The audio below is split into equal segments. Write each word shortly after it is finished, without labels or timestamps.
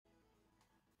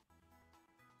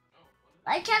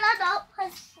Why can I not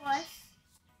press plus?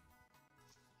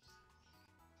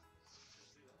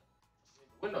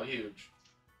 Window huge.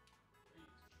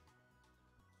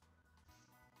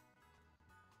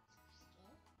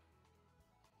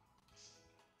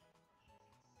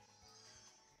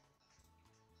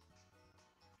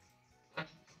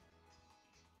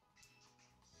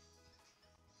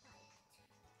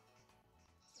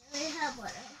 We have one.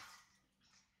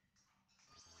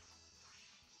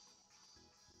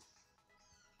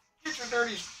 Get your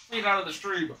dirty feet out of the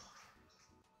stream.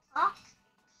 Huh?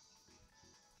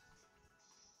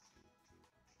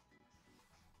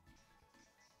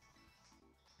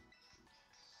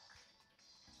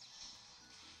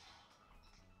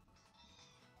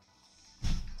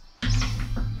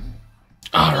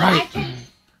 All right.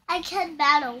 I can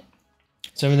battle.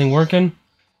 Is everything working?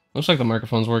 Looks like the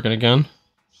microphone's working again.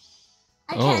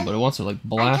 But it wants to like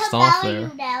blast I off can battle there.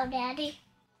 you now, Daddy.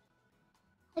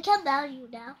 I can battle you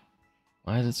now.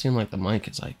 Why does it seem like the mic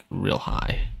is like real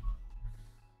high?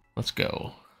 Let's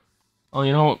go. Oh,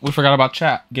 you know what? We forgot about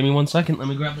chat. Give me 1 second. Let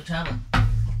me grab the tablet.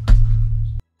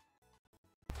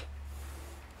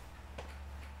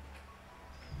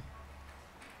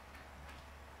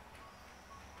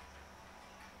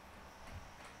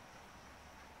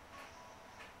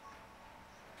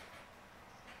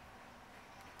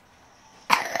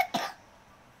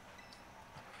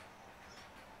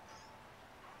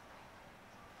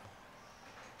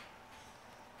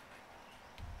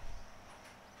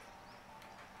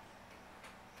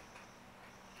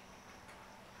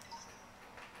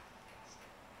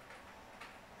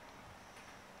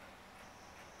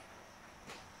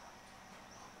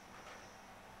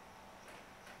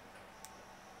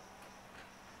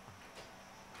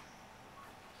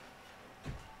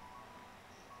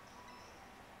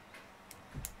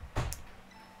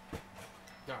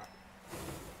 Alright.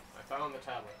 I found the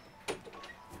tablet.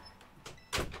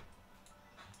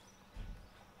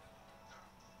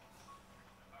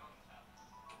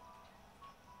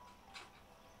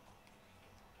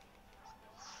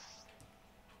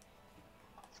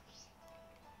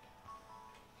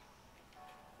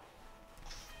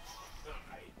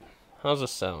 How's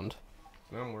this sound?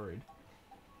 I'm worried.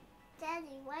 Daddy,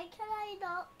 why can I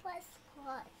not press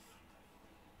plus?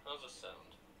 How's this sound?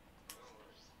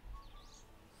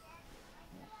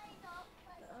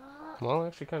 Well, it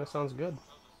actually kind of sounds good.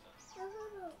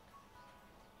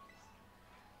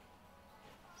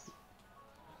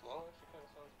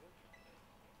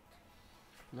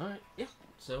 Alright, yeah.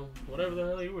 So, whatever the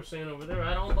hell you were saying over there,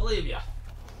 I don't believe ya.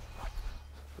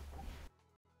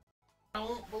 I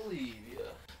don't believe ya.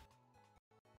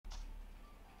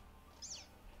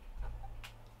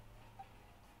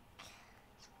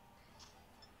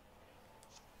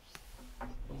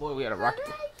 Oh boy, we had a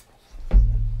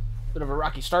bit of a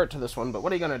rocky start to this one, but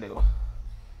what are you gonna do?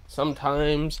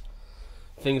 Sometimes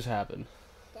things happen.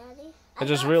 Daddy, I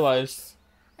just realized...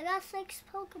 I got 6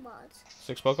 Pokemons.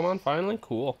 6 Pokemon, finally?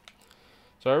 Cool.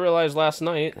 So I realized last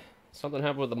night something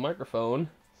happened with the microphone,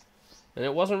 and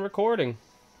it wasn't recording.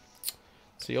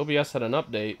 See, OBS had an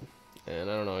update, and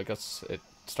I don't know, I guess it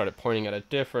started pointing at a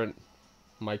different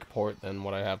mic port than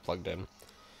what I have plugged in.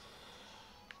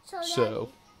 So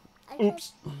Daddy,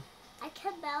 oops. I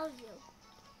can battle you.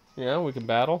 Yeah, we can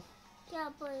battle. Yeah,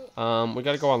 but... We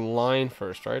gotta go online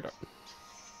first, right?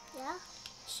 Yeah?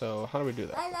 So, how do we do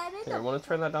that? Here, I the... want to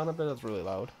turn that down a bit? That's really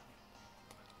loud.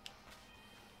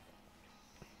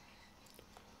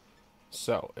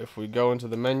 So, if we go into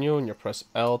the menu and you press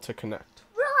L to connect.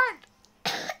 Run!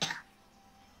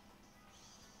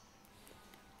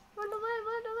 Run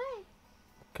away!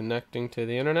 Connecting to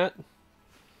the internet.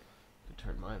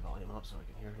 Turn my volume up so I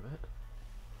can hear it a bit.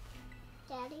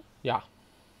 Daddy? Yeah.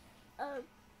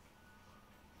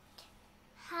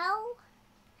 How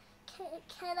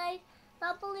can I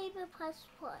not believe in plus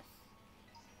plus?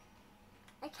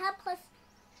 I can't plus...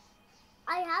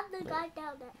 I have the guy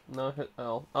down there. No, hit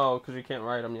L. Oh, because you can't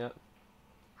write them yet.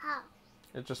 How?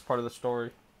 It's just part of the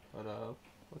story. But,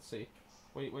 let's see.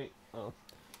 Wait. Oh.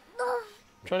 I'm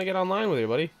trying to get online with you,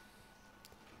 buddy.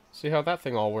 See how that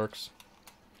thing all works.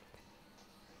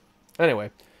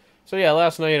 Anyway. So, yeah,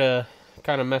 last night,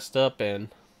 kind of messed up and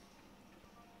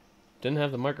didn't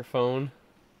have the microphone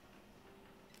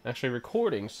actually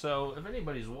recording. So, if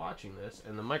anybody's watching this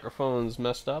and the microphone's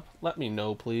messed up, let me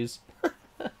know, please.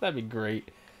 That'd be great.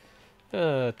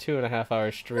 2.5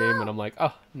 hour stream, and I'm like,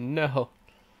 oh, no.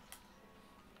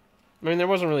 I mean, there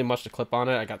wasn't really much to clip on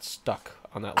it. I got stuck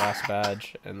on that last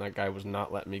badge, and that guy was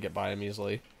not letting me get by him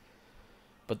easily.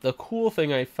 But the cool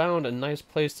thing, I found a nice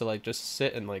place to, like, just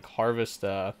sit and, like, harvest,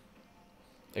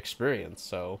 experience,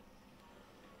 so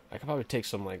I could probably take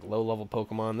some, like, low-level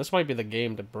Pokemon. This might be the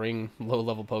game to bring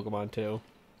low-level Pokemon to.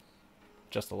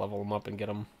 Just to level them up and get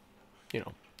them, you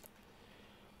know,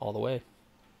 all the way.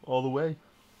 All the way.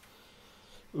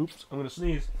 Oops, I'm gonna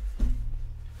sneeze.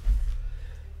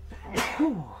 How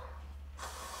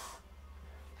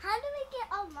do we get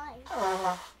online?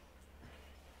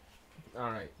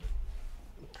 Alright.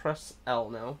 Press L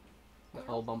now. The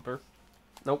L bumper.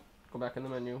 Nope. Go back in the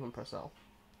menu and press L.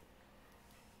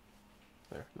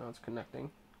 There, now it's connecting.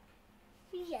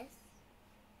 Yes.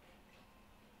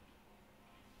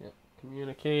 Yep,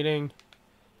 communicating.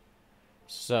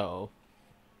 So,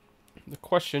 the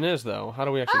question is, though, how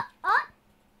do we actually...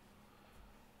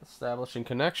 Establishing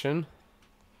connection.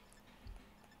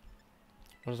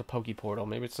 What is a Poke Portal?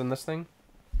 Maybe it's in this thing?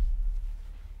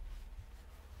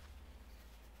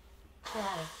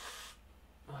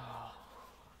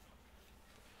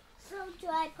 So, do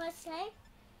I press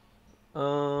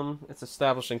A? It's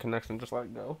establishing connection. Just let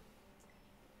it go.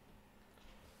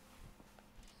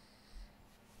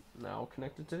 Now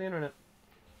connected to the internet.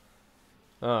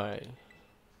 Alright.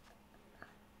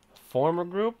 Form a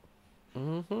group?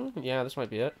 Yeah, this might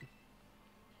be it.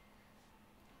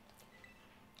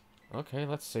 Okay,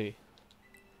 let's see.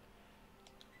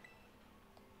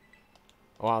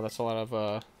 Wow, that's a lot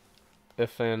of,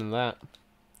 if and that.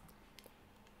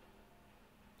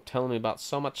 Telling me about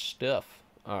so much stuff.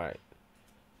 Alright.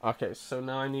 Okay, so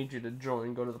now I need you to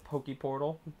join. Go to the Poke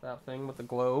Portal. That thing with the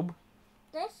globe.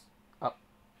 This? Up.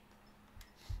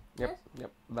 Yep, This?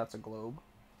 yep, that's a globe.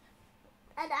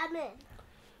 And I'm in.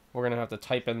 We're gonna have to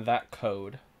type in that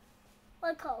code.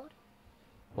 What code?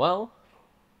 Well,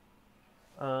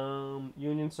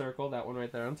 Union Circle, that one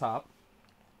right there on top.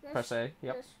 This? Press A,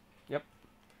 yep, This? yep.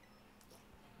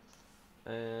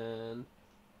 And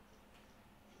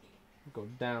go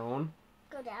down.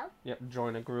 Go down. Yep,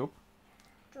 join a group.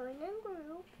 Join a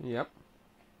group. Yep,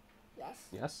 Yes.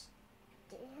 yes.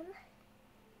 Dan.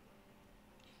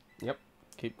 Yep,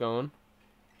 keep going.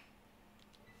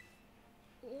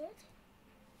 It.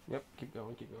 Yep, keep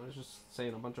going, keep going. It's just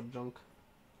saying a bunch of junk.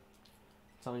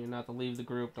 Telling you not to leave the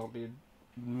group, don't be a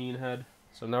mean head.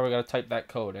 So now we gotta type that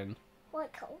code in.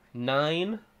 What code?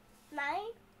 9. 9?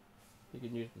 You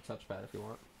can use the touchpad if you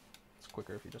want. It's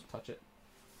quicker if you just touch it.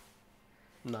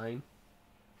 9.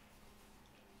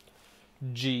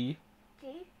 G. G?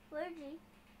 Where G?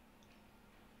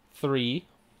 3.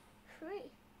 3.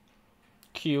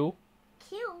 Q.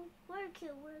 Q? Where Q?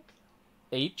 Where Q?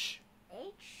 H. H?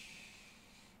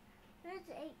 Where's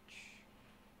H?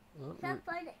 Oh, Can't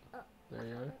find it. Oh, there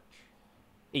you are.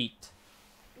 8.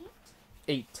 8?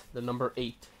 8. The number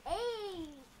 8. 8.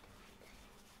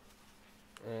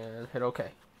 And hit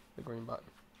OK. The green button.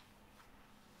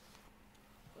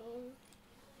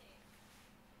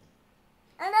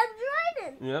 And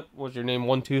I'm joining. Yep. Was your name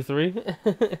 1, 2, 3?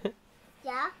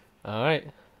 Yeah. All right.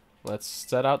 Let's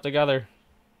set out together.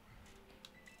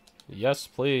 Yes,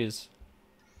 please.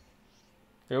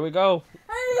 Here we go.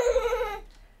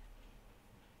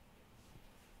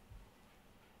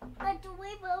 But do we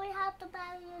really have to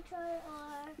battle each other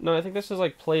or? No, I think this is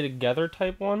like play together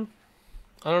type one.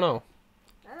 I don't know.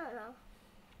 I don't know.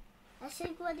 I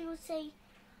think when you say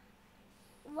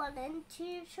run into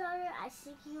each other, I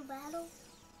think you battle.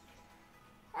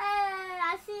 Hey,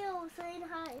 I see you saying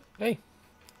hi. Hey.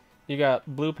 You got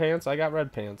blue pants, I got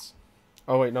red pants.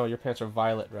 Oh wait, no, your pants are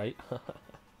violet, right?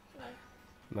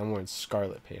 And I'm wearing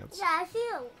scarlet pants. Yeah, I see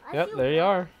you. Yep, there you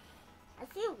are. I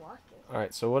see you walking.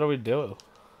 Alright, so what do we do?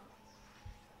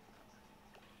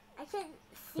 I can see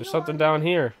There's you something on- down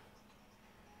here.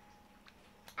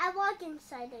 I walk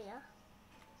inside of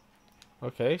you.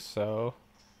 Okay, so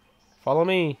follow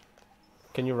me.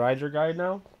 Can you ride your guide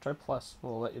now? Try plus.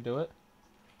 We'll let you do it.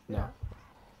 No.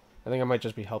 I think I might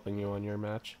just be helping you on your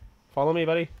match. Follow me,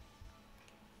 buddy.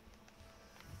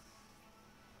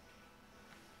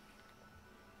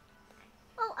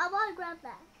 Oh, I want to grab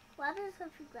that. What happens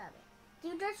if you grab it? Do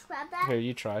you just grab that? Here,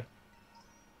 you try.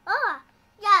 Oh,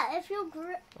 yeah. If you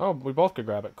Oh, we both could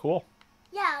grab it. Cool.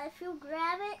 yeah, if you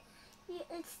grab it,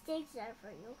 it stays there for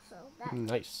you. So that.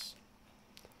 Nice.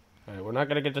 Alright, we're not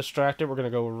going to get distracted. We're going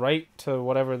to go right to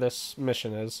whatever this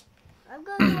mission is. I'm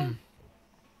gonna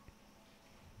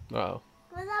go. Uh-oh.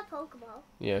 Where's that Pokeball?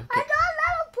 Yeah. I got a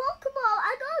little Pokeball.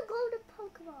 I got a golden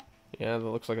Pokeball. Yeah, that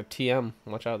looks like a TM.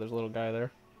 Watch out, there's a little guy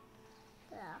there.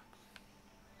 Yeah.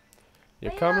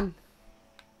 You're Hurry coming?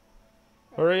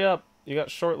 Hurry up. You got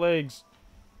short legs.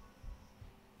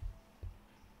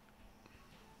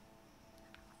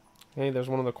 Hey, there's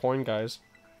one of the coin guys.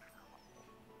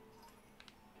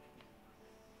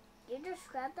 You just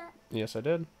grab that? Yes, I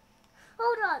did.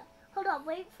 Hold on. Hold on.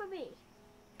 Wait for me.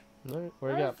 Alright,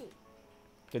 where you Where got? is he?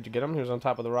 Did you get him? He was on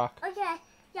top of the rock. Okay,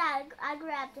 yeah, I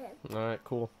grabbed him. Alright,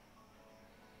 cool.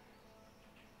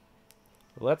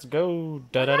 Let's go.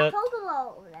 There's Da da a da.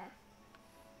 Pokeball over there.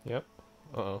 Yep.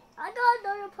 Uh-oh. I got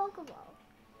another Pokeball.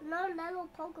 Another little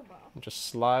Pokeball. Just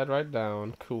slide right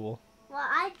down. Cool. Well,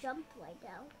 I jumped right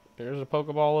down. Here's a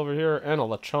Pokeball over here and a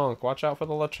Lechonk. Watch out for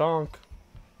the Lechonk.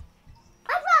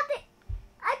 I grabbed it!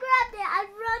 I grabbed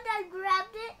it! I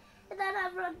grabbed it, and then I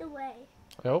run away.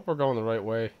 I hope we're going the right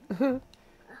way. I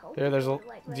hope Here, there's a... it's the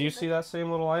right way, Do you but- see that same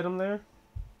little item there?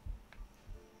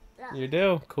 Yeah. You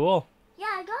do? Cool. Yeah,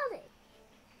 I got it.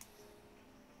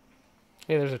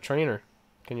 Hey, there's a trainer.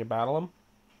 Can you battle him?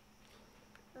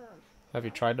 Have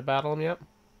you tried to battle him yet?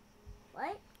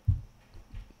 What?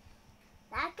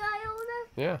 That guy over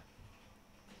there? Yeah.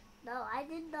 No, I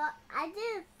did not. I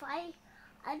didn't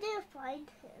find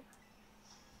him.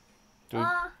 Do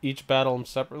we each battle him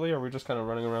separately, or are we just kind of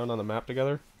running around on the map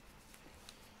together?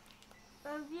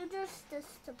 You just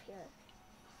disappeared.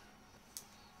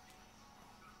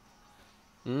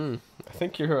 I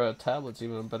think your tablet's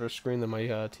even a better screen than my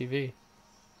TV.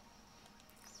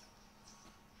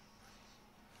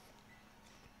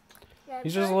 Yeah,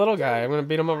 He's just a little guy. I'm gonna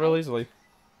beat him up real easily.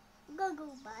 I'm gonna go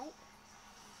bite.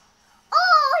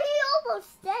 Oh, he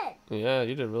almost dead. Yeah,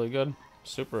 you did really good.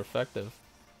 Super effective.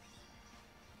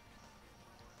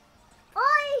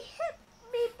 Oh, he hit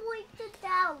me pointed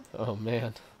down. Oh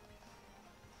man.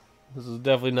 This is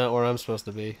definitely not where I'm supposed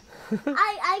to be.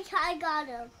 I got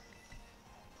him.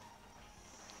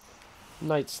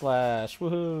 Night Slash,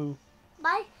 woohoo!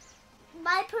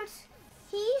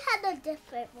 He had a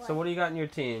different one. So what do you got in your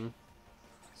team?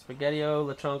 Spaghetti-O,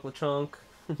 Lechonk.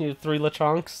 You have 3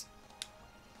 Lechonks?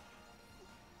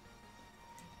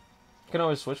 You can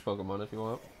always switch Pokemon if you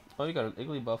want. Oh, you got an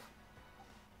Igglybuff.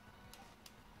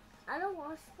 I don't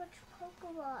want to switch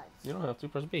Pokemon. You don't have to,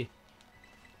 press B.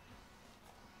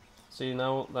 See,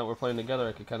 now that we're playing together,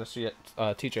 I can kind of see it,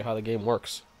 teach you how the game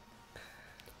works.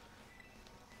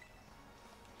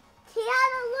 He had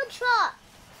a Lechonk.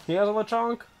 He has a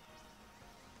Lechonk?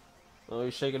 Oh,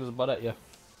 he's shaking his butt at you.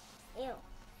 Ew.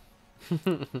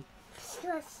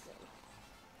 Disgusting.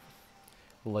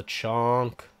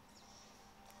 Lechonk.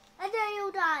 And then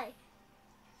you die.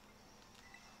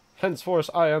 Henceforth,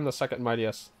 I am the second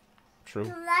mightiest. True.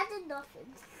 So that did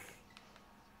nothing.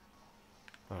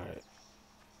 Alright.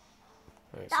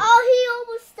 Oh, he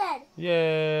almost dead.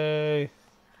 Yay!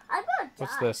 I'm gonna die.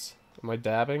 What's this? Am I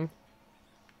dabbing?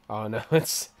 Oh no,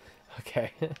 it's...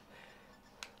 Okay. I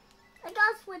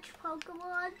gotta switch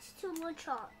Pokemons to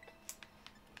Lechonk.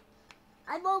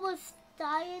 I'm almost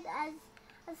dying as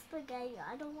a Spaghetti.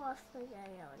 I don't want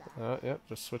Spaghetti now. Yep,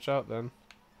 just switch out then.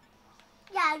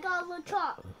 Yeah, I got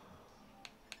Lechonk.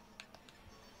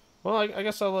 Well, I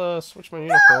guess I'll switch my No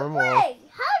uniform. way! While...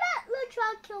 How did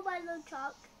Lechonk kill my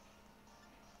Lechonk?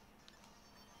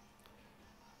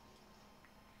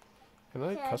 Can I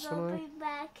Okay, I'll customize? bring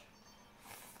back.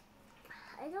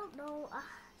 I don't know.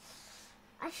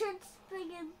 I should bring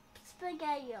in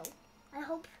Spaghetti. I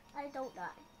hope I don't die.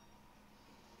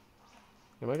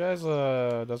 Yeah, my guy's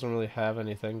doesn't really have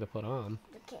anything to put on.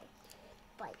 Okay.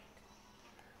 Bite.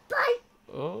 Bite!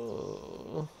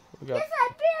 Oh, we got Yes, I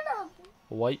beat him!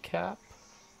 White Cap.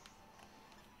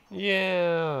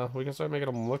 Yeah, we can start making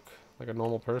him look like a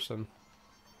normal person.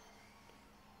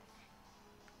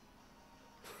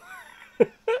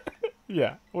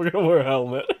 Yeah, we're gonna wear a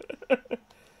helmet.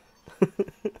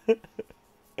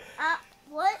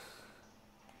 What?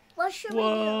 What should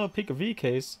Whoa, we peek a V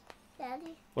case. do?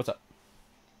 Daddy? What's up?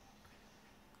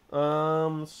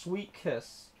 Sweet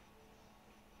Kiss.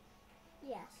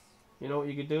 Yes. You know what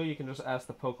you could do? You can just ask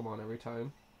the Pokemon every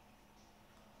time.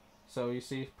 So you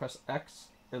see, press X,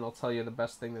 and it'll tell you the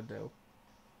best thing to do.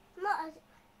 No,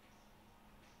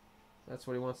 That's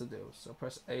what he wants to do. So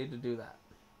press A to do that.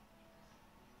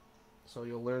 So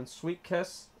you'll learn Sweet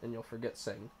Kiss, and you'll forget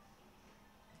Sing.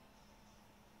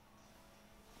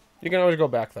 You can always go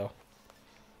back, though.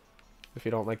 If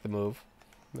you don't like the move.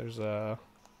 There's I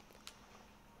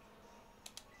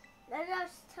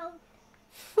just tell.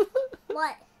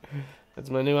 What? That's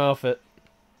my new outfit.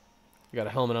 You got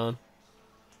a helmet on.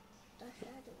 What should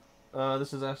I do?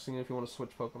 This is asking if you want to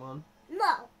switch Pokemon.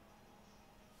 No.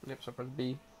 Yep, so press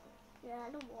B. Yeah,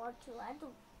 I don't want to. I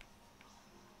don't.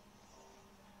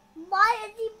 Why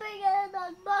is he bringing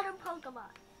another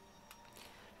Pokemon?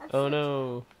 Oh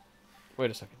no.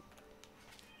 Wait a second.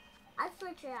 I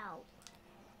switch it out.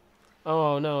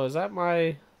 Oh no, is that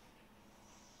my...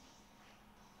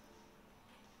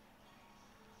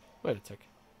 Wait a second.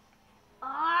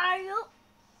 Are you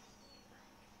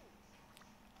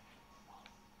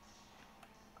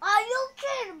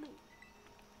kidding me?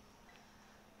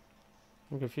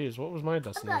 I'm confused. What was my I'm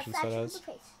gonna destination slash set you in as? the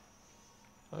face.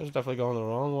 I was definitely going the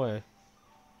wrong way.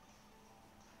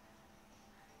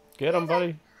 Get him, Yes,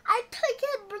 buddy. I took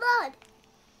his blood.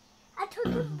 I took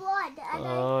his blood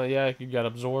and Yeah, you got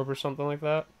absorb or something like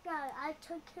that. I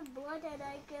took his blood and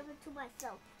I gave it to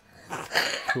myself.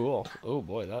 Cool. Oh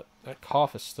boy, that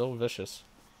cough is still vicious.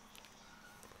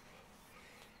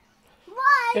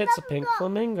 Why? It's a Let me pink go.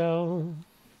 flamingo.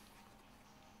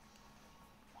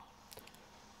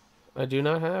 I do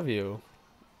not have you.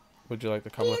 Would you like to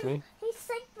come with me? He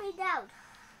sinked me down.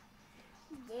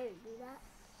 He dare do that.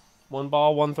 One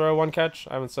ball, one throw, one catch.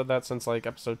 I haven't said that since like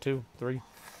episode 2, 3.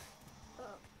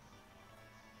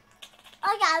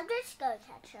 Oh yeah, I'm just gonna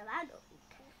catch him. I don't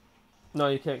care. No,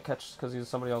 you can't catch because he's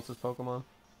somebody else's Pokemon.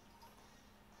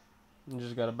 You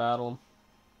just gotta battle him.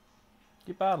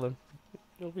 Keep battling.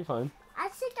 You'll be fine. I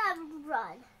think I would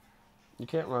run. You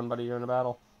can't run, buddy. You're in a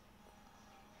battle.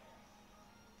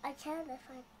 I can if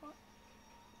I want.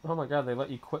 Oh my god, they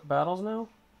let you quit battles now?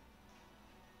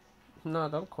 No,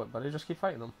 don't quit, buddy. Just keep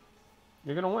fighting them.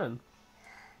 You're gonna win.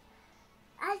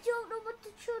 I don't know what to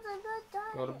choose. I'm not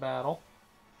done. Go to battle.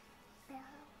 Battle.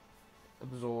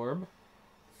 Absorb.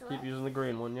 So Keep using the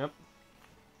green one, yep.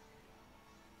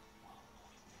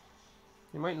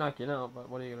 You might knock you out, but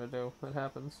what are you gonna do? It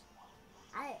happens.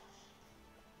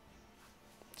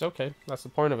 It's okay. That's the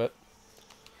point of it.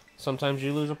 Sometimes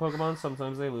you lose a Pokemon,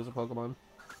 sometimes they lose a Pokemon.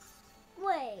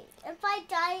 Wait, if I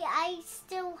die, I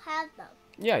still have them.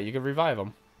 Yeah, you can revive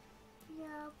them. Yeah,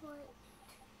 but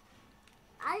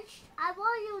I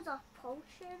want to use a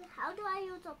potion. How do I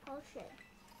use a potion?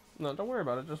 No, don't worry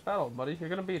about it. Just battle, buddy. You're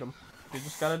gonna beat them. You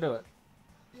just gotta do it.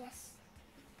 Yes.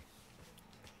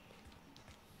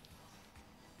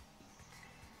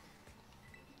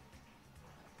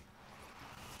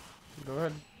 Go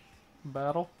ahead.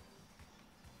 Battle.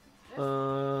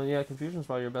 Yeah, Confusion's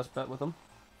probably your best bet with them.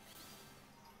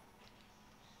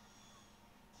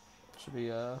 Should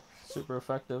be, super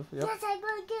effective. Yep. Yes, I'm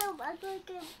gonna get him. I'm gonna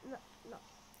get him. No, no.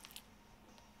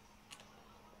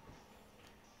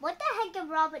 What the heck is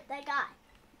wrong with that guy?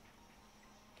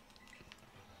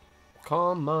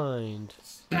 Calm mind.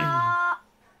 Stop.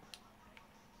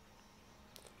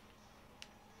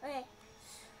 Okay.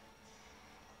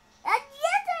 And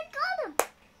yes, I got him.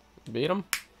 Beat him?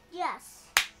 Yes.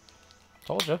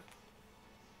 Told you.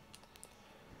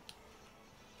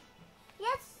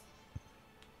 Yes.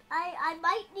 I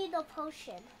might need a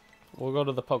potion. We'll go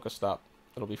to the Pokestop.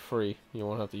 It'll be free. You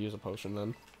won't have to use a potion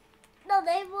then. No,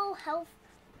 they will help.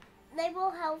 They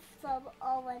will help them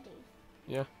already.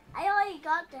 Yeah. I already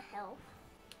got the health.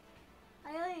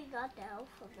 I already got the health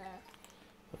from there.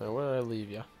 Alright, where did I leave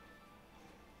you?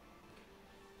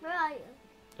 Where are you?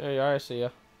 There you are. I see you.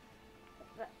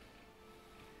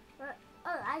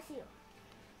 Oh, I see you.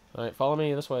 Alright, follow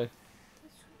me this way.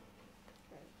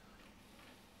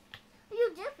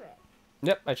 You're different.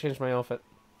 Yep, I changed my outfit.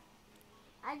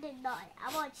 I did not.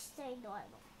 I want to stay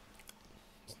normal.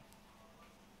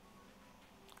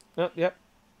 Yep.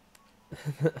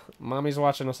 Mommy's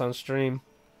watching us on stream.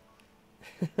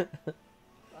 Mommy?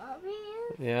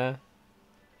 Yeah.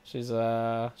 She's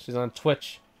on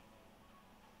Twitch.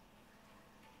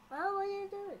 Well, what are you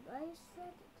doing? Why are you saying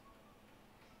it?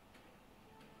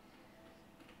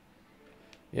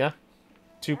 Yeah.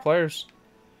 2 players.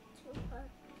 Too far.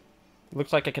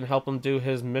 Looks like I can help him do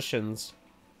his missions.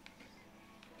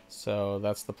 So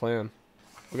that's the plan.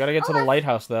 We gotta get to the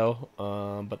lighthouse though,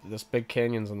 but this big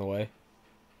canyon's in the way.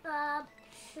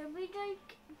 Should we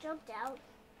jump down?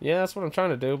 Yeah, that's what I'm trying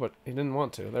to do, but he didn't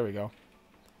want to. There we go.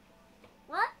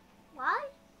 What? Why?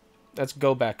 Let's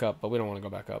go back up, but we don't want to go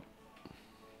back up.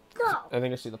 No. I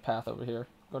think I see the path over here.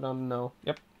 Go down to no.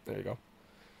 Yep, there you go.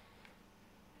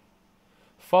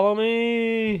 Follow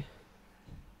me!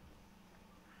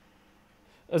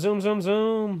 Zoom, zoom,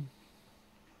 zoom!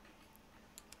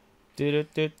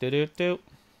 Do-do-do-do-do-do.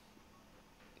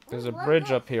 There's a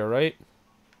bridge up here, right?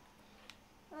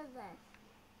 What is that?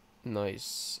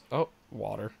 Nice. Oh,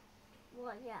 water.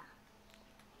 Well, yeah.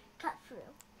 Cut through.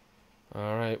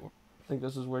 Alright. I think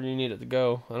this is where you need it to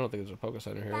go. I don't think there's a Poké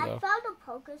Center here, I though. found a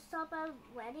Pokestop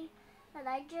already, and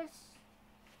I just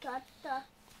got the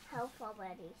health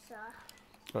already, so...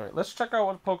 Alright, let's check out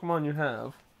what Pokemon you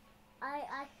have.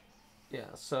 I...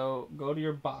 Yeah, so go to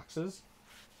your boxes.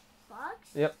 Box?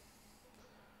 Yep.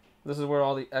 This is where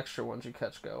all the extra ones you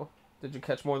catch go. Did you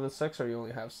catch more than 6, or you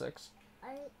only have 6? I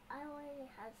already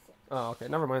had 6. Oh, okay.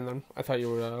 Never mind then. I thought you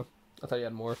were. I thought you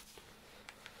had more.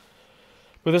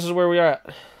 But this is where we are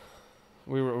at.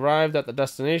 We arrived at the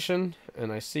destination,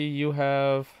 and I see you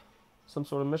have some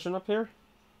sort of mission up here.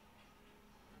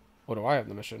 What do I have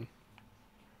the mission?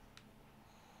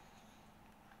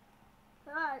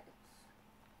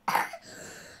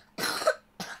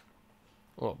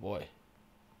 Oh boy.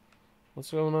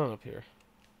 What's going on up here?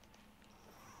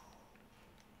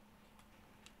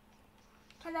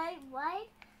 Can I ride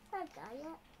that guy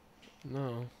yet?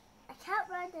 No. I can't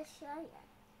ride the show yet.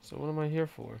 So what am I here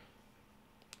for?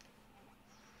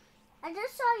 I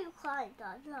just saw you climb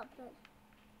on something.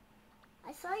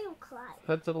 I saw you climb.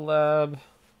 Head to the lab.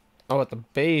 Oh, at the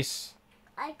base.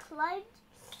 I climbed.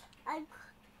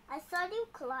 I saw you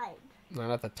climb. Not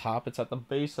at the top. It's at the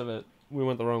base of it. We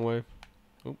went the wrong way.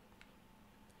 Oop.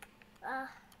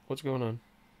 What's going on?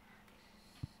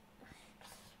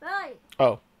 Right.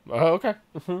 Oh. Oh, okay.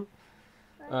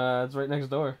 It's right next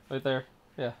door. Right there.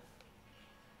 Yeah.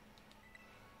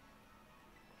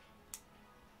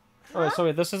 Huh? Alright, so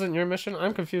wait, this isn't your mission?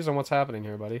 I'm confused on what's happening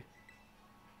here, buddy.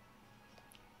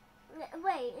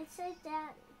 Wait, it says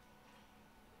that.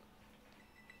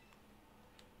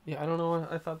 Yeah, I don't know.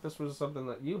 I thought this was something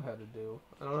that you had to do.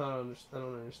 I don't know how to I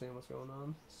don't understand what's going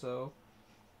on. So,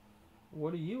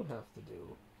 what do you have to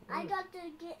do? I got to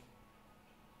get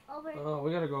over. Oh,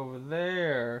 we gotta go over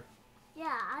there.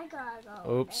 Yeah, I gotta go.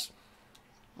 Over Oops.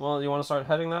 Well, you want to start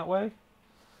heading that way?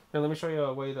 Here, let me show you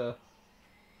a way to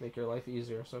make your life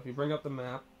easier. So if you bring up the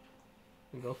map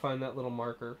and go find that little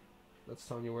marker that's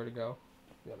telling you where to go.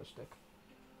 The other stick.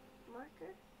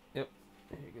 Marker? Yep.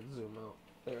 You can zoom out.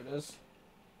 There it is.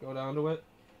 Go down to it.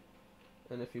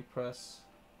 And if you press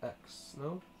X,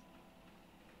 no?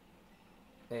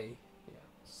 A. Yeah.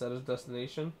 Set as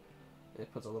destination.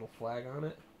 It puts a little flag on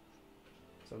it.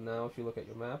 So now if you look at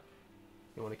your map,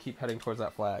 you want to keep heading towards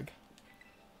that flag.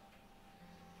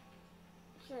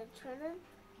 Should I turn it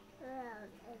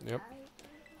around? And Yep.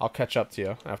 I'll catch up to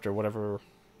you after whatever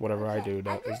I do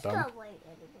that is done. I'm just gonna wait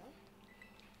anyway.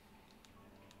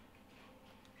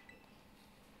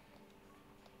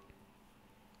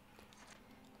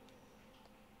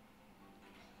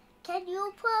 Can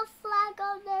you put a flag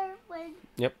on there when?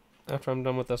 Yep. After I'm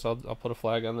done with this, I'll put a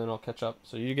flag on, then I'll catch up.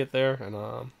 So you get there, and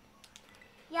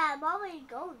Yeah, I'm already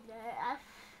going there.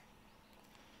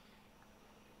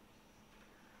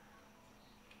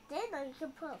 Didn't know you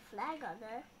can put a flag on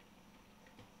there.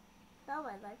 Now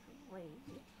my life is way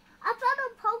easy. I found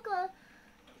a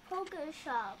poker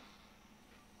shop.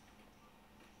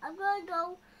 I'm gonna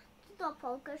go to the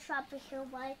poker shop to heal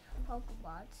my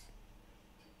Pokemons.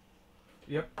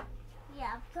 Yep.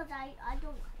 Yeah, because I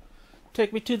don't.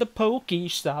 Take me to the pokey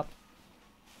shop.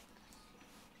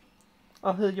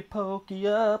 I'll heal your pokey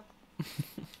up.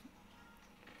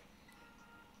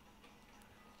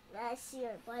 Let's see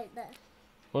it right there.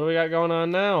 What do we got going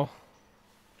on now?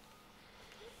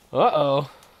 Uh-oh.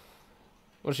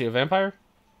 Was she a vampire?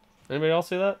 Anybody else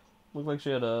see that? Looked like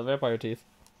she had vampire teeth.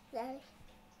 Daddy.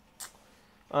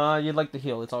 You'd like to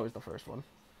heal. It's always the first one.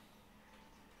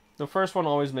 The first one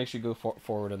always makes you go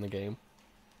forward in the game.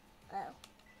 Oh.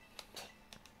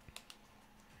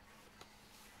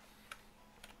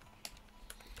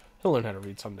 He'll learn how to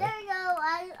read someday. There you go.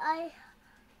 I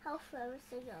helped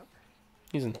everything up.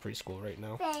 He's in preschool right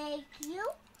now. Thank you.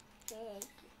 Thank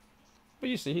you. But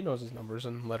you see, he knows his numbers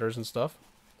and letters and stuff.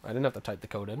 I didn't have to type the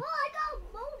code in. Well, I got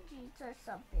emojis or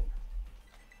something.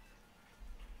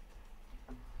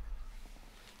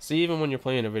 See, even when you're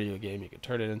playing a video game, you can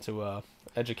turn it into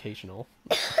educational.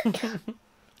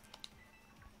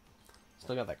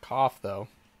 Still got that cough, though.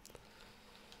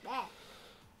 Yeah.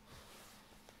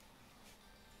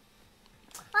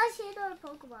 I see another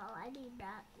Pokemon. I need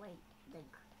that. Wait, think.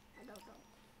 I don't know.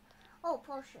 Oh,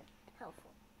 potion. Helpful.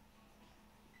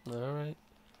 Alright.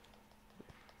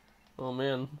 Oh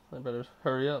man, I better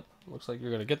hurry up. Looks like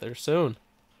you're gonna get there soon.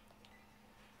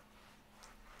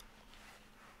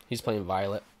 He's playing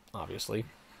Violet, obviously.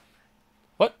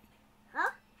 What?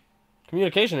 Huh?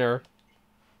 Communication error.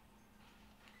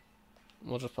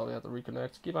 We'll just probably have to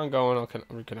reconnect. Keep on going, I'll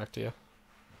reconnect to you.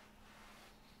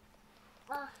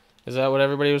 Is that what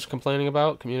everybody was complaining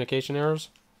about? Communication errors?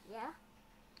 Yeah.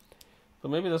 But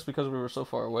maybe that's because we were so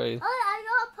far away. Oh, I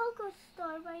got a Poke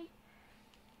Store, right?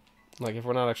 Like, if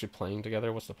we're not actually playing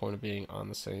together, what's the point of being on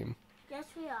the same? Yes,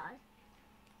 we are.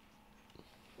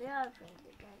 We are playing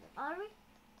together. Are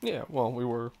we? Yeah, well, we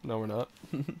were. No, we're not.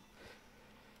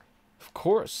 Of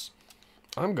course.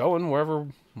 I'm going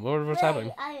wherever's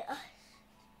happening.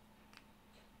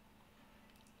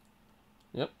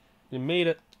 Yep. You made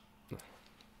it.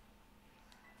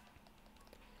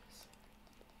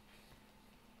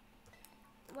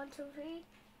 1, 2, 3.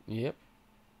 Yep.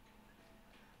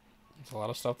 It's a lot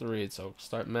of stuff to read, so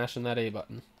start mashing that A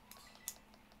button.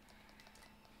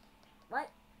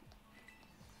 What?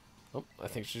 Oh, I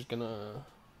think she's gonna...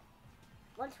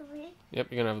 1, 2, 3. Yep,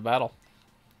 you're gonna have a battle.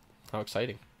 How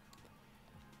exciting.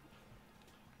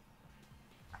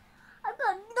 I'm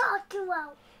gonna knock you you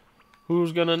out.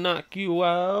 Who's gonna knock you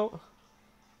out?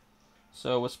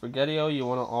 So with Spaghetti-O, you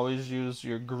want to always use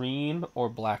your green or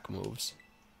black moves.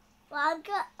 Well, I'm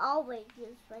gonna always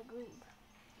use my green.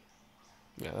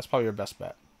 Yeah, that's probably your best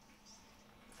bet.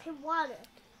 Okay, water.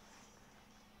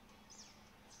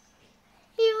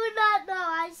 You would not know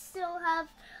I still have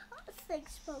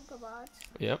 6 Pokemon.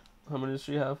 Yep. How many does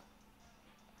she have?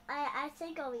 I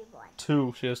think only 1.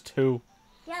 2. She has 2.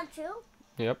 You have 2?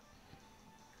 Yep.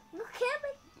 You kidding me?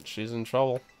 She's in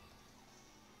trouble.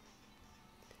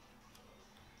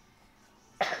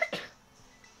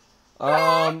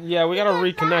 Yeah, we gotta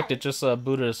reconnect. It just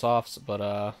booted us off,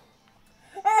 but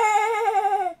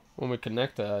when we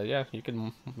connect, yeah,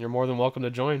 you're more than welcome to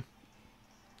join.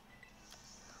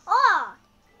 Oh!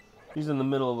 He's in the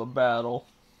middle of a battle,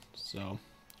 so.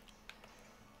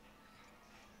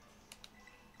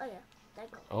 Oh yeah, there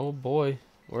you go. Oh boy,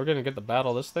 we're gonna get the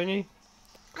battle this thingy.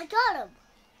 I got him.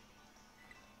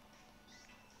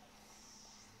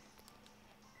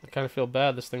 I kind of feel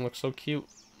bad. This thing looks so cute.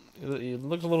 It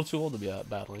looks a little too old to be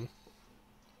battling.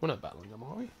 We're not battling them,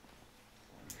 are we?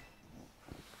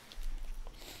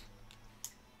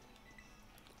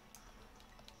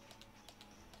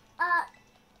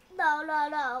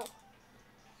 No.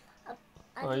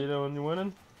 Are you doing? You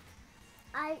winning?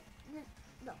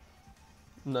 No.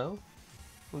 No?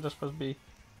 I'm just supposed to be.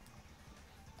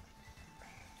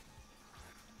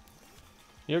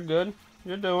 You're good.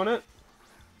 You're doing it.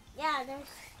 Yeah,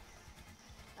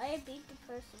 I beat the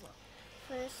first one.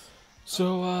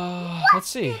 So, let's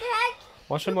see. What the heck?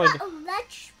 Watch him You like. got a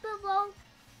vegetable?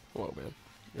 Whoa, man.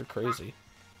 You're crazy.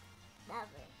 Never.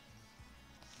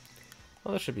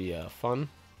 Well, that should be fun.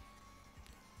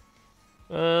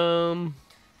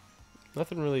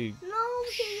 Nothing really. No,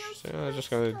 So, I'm just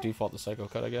gonna default the Psycho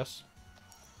Cut, I guess.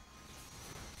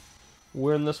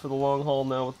 We're in this for the long haul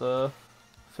now with the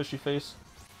fishy face.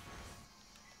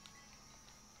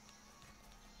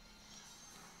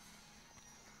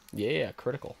 Yeah,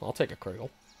 critical. I'll take a critical.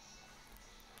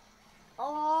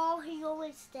 Oh, he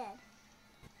always dead.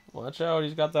 Watch out,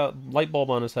 he's got that light bulb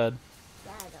on his head.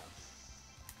 Yeah, I know.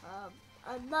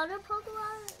 Another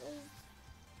Pokemon is...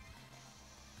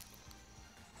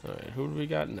 Alright, who do we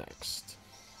got next?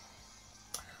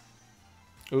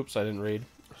 Oops, I didn't read.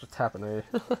 There's a tapping A.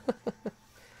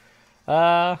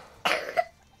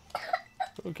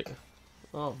 Okay.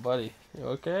 Oh, buddy. You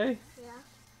okay? Yeah.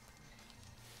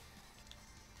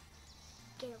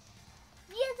 Get him.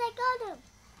 Yes, I got him.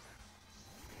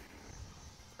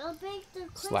 I'll break the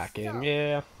crystal. Slacking,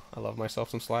 yeah. I love myself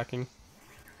some slacking.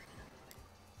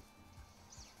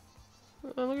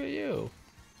 Oh, look at you.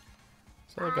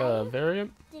 Is that like a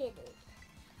variant? Did it.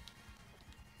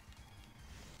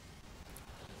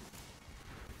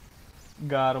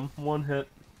 Got him. One hit.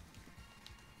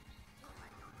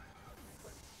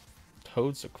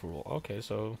 Toad's-a-Cruel. Okay,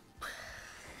 so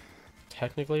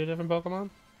technically a different Pokemon?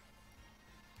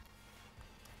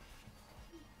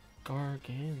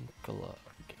 Gargantula.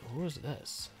 Who is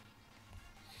this?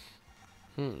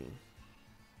 I don't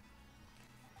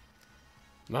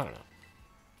know.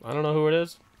 I don't know who it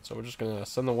is, so we're just gonna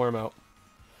send the worm out.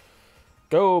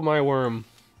 Go, my worm!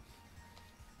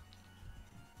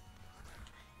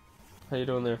 How you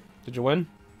doing there? Did you win?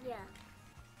 Yeah.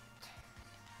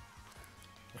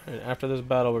 Alright, after this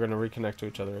battle, we're gonna reconnect to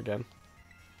each other again.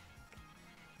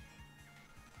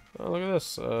 Oh, look at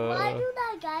this. Why do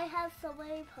that guy have so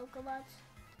many Pokemon?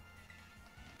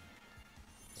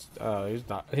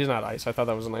 He's not ice. I thought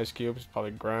that was an ice cube. He's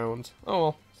probably ground. Oh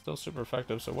well, still super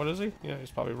effective. So what is he? Yeah,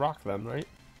 he's probably rock then, right?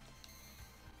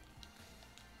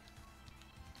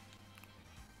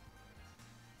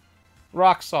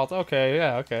 Rock salt. Okay,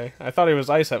 yeah, okay. I thought he was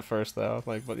ice at first though.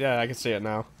 Like, but yeah, I can see it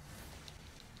now.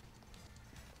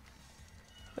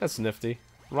 That's nifty.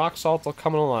 Rock salt will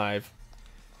come alive.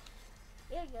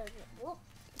 You're gonna get whooped.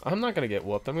 I'm not gonna get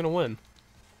whooped. I'm gonna win.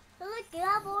 But look, you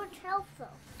have orange health though.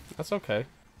 That's okay.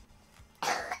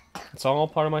 It's all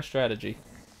part of my strategy.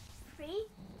 3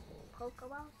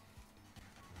 Pokemon.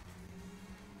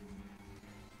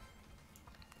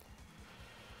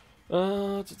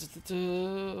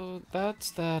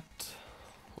 That's that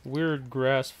weird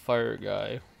grass fire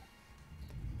guy.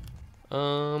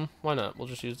 Why not? We'll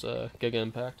just use Giga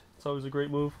Impact. It's always a great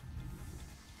move.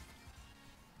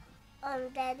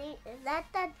 Daddy, is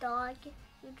that dog you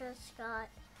just got?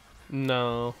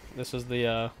 No, this is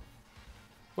the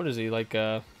what is he, like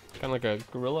kind of like a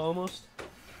gorilla almost? I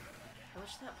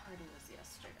wish that party was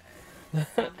yesterday.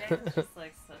 Sunday was just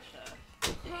like such a...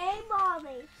 Hey,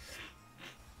 Mommy.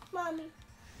 Mommy.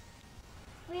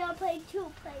 We are playing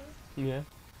 2 players. Yeah.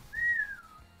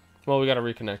 Well, we gotta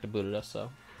reconnect. It booted us,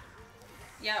 so.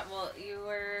 Yeah, well, you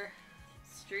were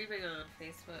streaming on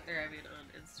Facebook, or I mean on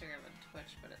Instagram and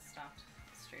Twitch, but it stopped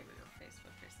streaming on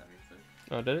Facebook for some reason.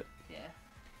 Oh, did it? Yeah.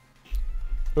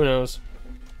 Who knows?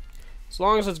 As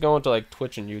long as it's going to like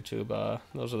Twitch and YouTube,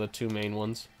 those are the two main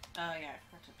ones. Oh yeah, I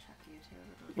forgot to check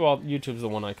YouTube. Well, YouTube's the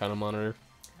one I kind of monitor.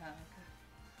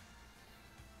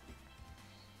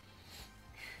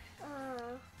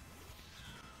 Oh,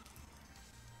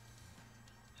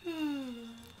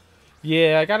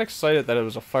 Yeah, I got excited that it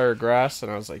was a fire grass,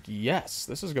 and I was like, yes,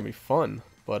 this is gonna be fun.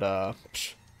 But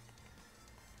psh,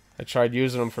 I tried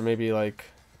using them for maybe like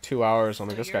 2 hours. I'm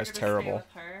like, this guy's terrible.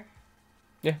 Stay with her?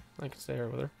 Yeah, I can stay here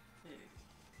with her.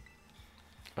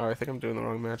 Oh, I think I'm doing the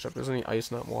wrong matchup. Isn't he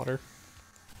ice, not water?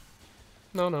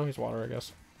 No, he's water, I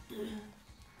guess.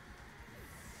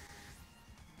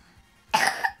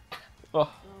 Oh.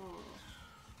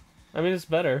 I mean, it's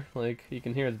better. Like, you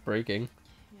can hear it's breaking.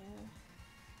 Yeah.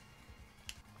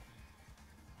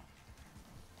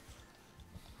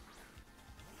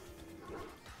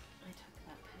 I took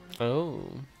that pen. Oh.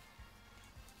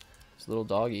 It's a little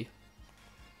doggy.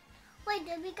 Wait,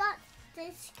 did we got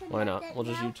this connected? Why not? We'll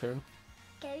just now? U-turn.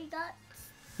 Okay, we got.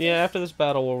 Yeah, after this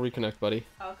battle, we'll reconnect, buddy.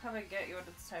 I'll come and get you when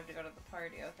it's time to go to the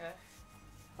party, okay?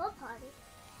 What party?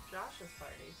 Josh's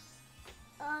party.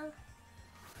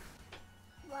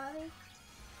 Mommy,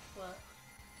 What?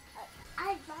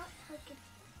 I'm not talking.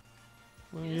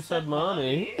 Well, you said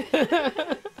mommy. I said, get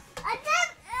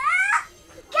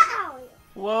out of here.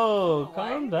 Whoa, Why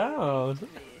calm did you down. do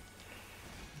me?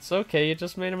 It's okay, you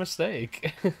just made a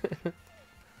mistake.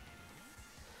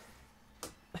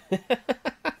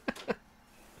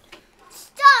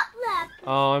 Stop laughing.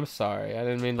 Oh, I'm sorry. I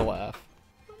didn't mean to laugh.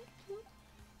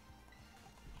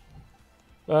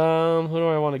 Who do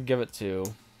I want to give it to?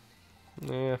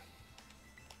 Yeah.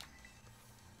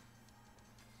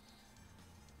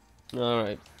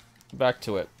 Alright. Back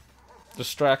to it.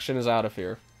 Distraction is out of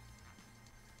here.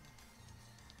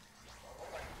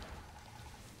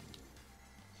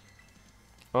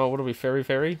 Oh, what are we,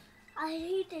 fairy? I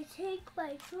need to take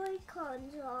my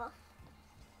Joy-Cons off.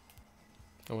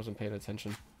 I wasn't paying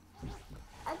attention.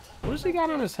 I What has he got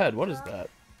on his head? What is that?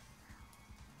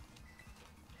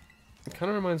 It kind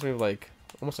of reminds me of, like,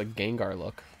 almost a Gengar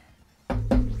look. You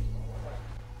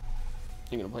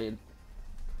gonna play in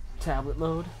tablet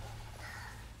mode?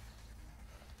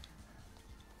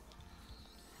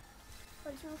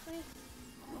 1, 2, 3.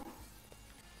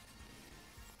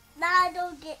 Now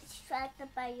don't get distracted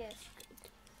by your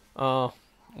screen.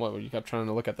 What, you kept trying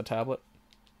to look at the tablet?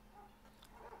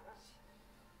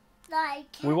 No, I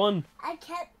can't. We won! I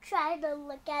kept trying to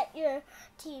look at your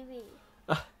TV.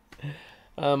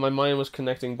 My mind was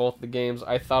connecting both the games.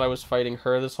 I thought I was fighting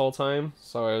her this whole time,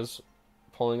 so I was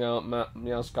pulling out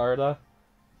Meowscarda,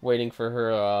 waiting for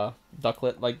her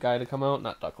ducklet-like guy to come out.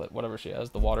 Not ducklet, whatever she has,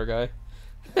 the water guy.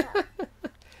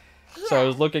 So I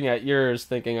was looking at yours,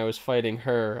 thinking I was fighting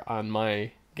her on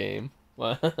my game.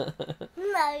 No,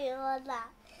 you're not.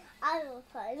 I will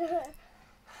find her.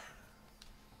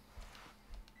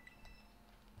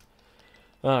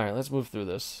 Alright, let's move through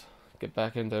this. Get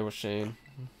back in there with Shane.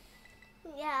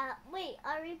 Yeah, wait,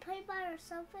 are we playing by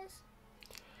ourselves?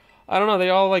 I don't know, they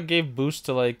all like gave boosts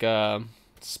to like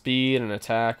speed and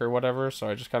attack or whatever, so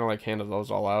I just kind of like handed those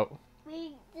all out.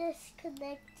 We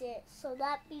disconnected, so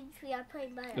that means we are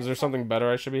playing by ourselves. Is there something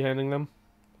better I should be handing them?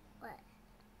 What?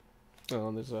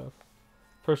 Oh, there's a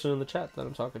person in the chat that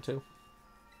I'm talking to.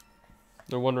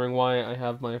 They're wondering why I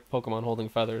have my Pokemon holding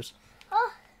feathers.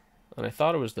 Oh. And I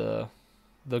thought it was the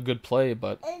good play,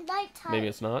 but In nighttime. maybe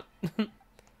it's not.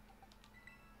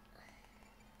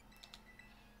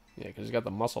 Yeah, because he's got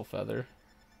the muscle feather.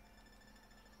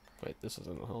 Wait, this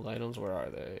isn't the held items. Where are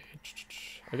they?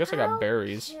 I guess I got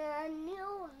berries. Can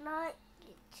you not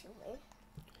get to me?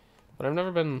 But I've never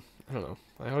been... I don't know.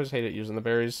 I always hated using the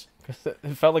berries. Because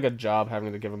it felt like a job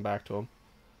having to give them back to him.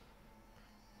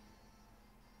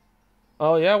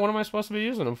 Oh, yeah? What am I supposed to be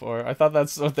using them for? I thought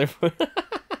that's what they were... The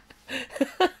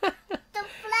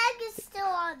flag is still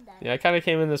on there. Yeah, I kind of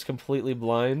came in this completely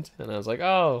blind. And I was like,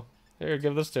 oh, here,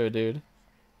 give this to a dude.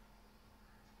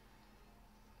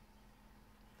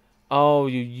 Oh,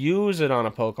 you use it on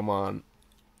a Pokemon.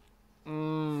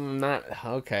 Not...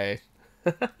 Okay.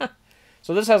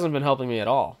 So this hasn't been helping me at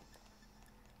all.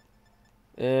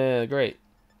 Yeah, great.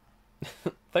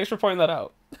 Thanks for pointing that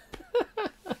out.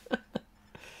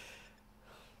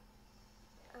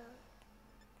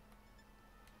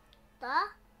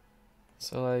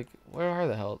 So, like, where are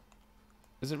the hell?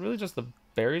 Is it really just the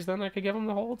berries then I could give him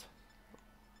to hold?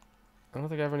 I don't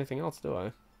think I have anything else, do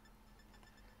I?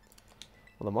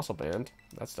 Well, the muscle band.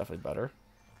 That's definitely better.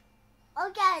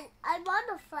 Okay, I'm on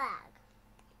the flag.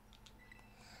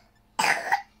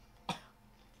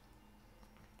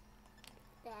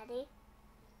 Daddy.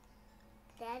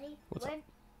 Daddy, What's up?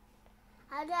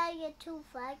 How did I get 2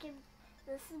 flags?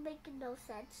 This is making no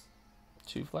sense.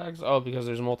 2 flags? Oh, because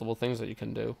there's multiple things that you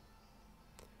can do.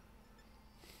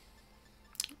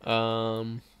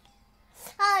 I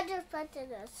just put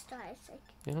in a star.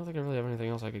 I don't think I really have anything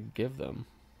else I could give them.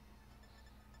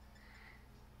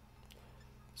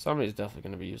 Somebody's definitely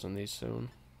going to be using these soon.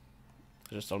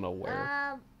 I just don't know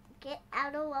where. Get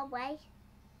out of the way.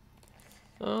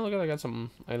 Oh, look at that. I got some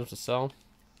items to sell.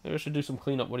 Maybe I should do some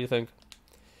cleanup. What do you think?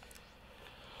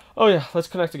 Oh, yeah. Let's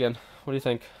connect again. What do you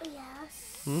think?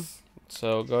 Yes.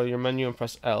 So go to your menu and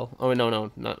press L. Oh, wait,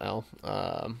 no, not L.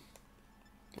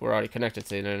 We're already connected to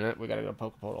the internet. We got to go to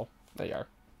Pokeportal. There you are.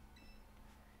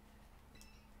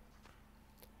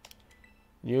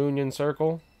 Union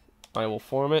Circle. I will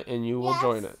form it and you will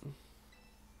join it.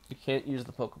 You can't use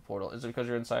the Pokeportal. Is it because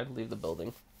you're inside? Leave the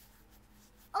building.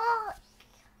 Oh!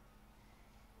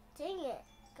 Dang it.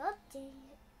 God dang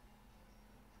it.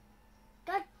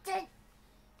 God dang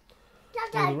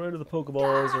it. On the right of the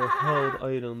Pokeballs are held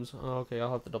items. Oh, okay,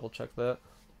 I'll have to double check that.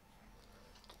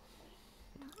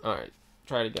 Alright,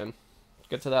 try it again.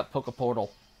 Get to that Pokeportal.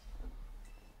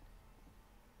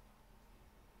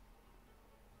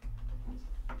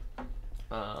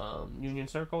 Union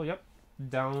Circle, yep.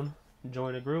 Down,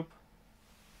 join a group.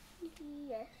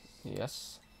 Yes.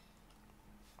 Yes.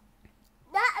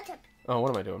 That type. Oh,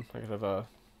 what am I doing? I could have,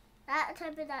 That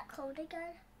type of that code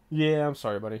again. Yeah, I'm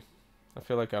sorry, buddy. I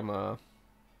feel like I'm,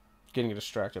 getting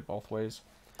distracted both ways.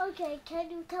 Okay, can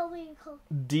you tell me your code?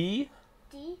 D.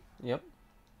 D? Yep.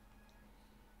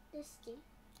 This D.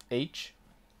 H.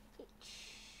 H.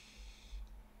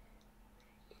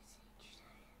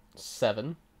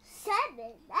 7. 7?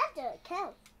 That doesn't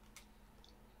count.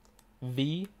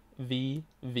 V. V.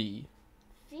 V.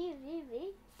 V, V, V.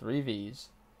 3 V's.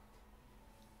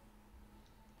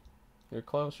 You're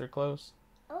close, you're close.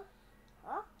 Oh.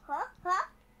 Huh? Huh? Huh?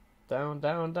 Down,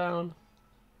 down, down.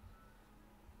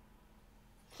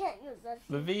 Can't use that.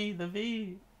 The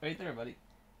V. Right there, buddy.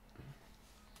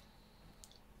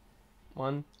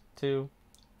 1, 2,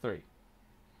 3.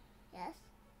 Yes.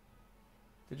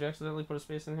 Did you accidentally put a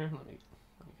space in here? Let me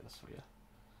get this for you.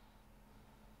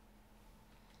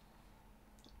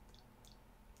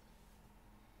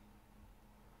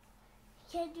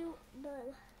 Can you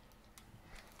no?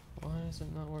 Why is it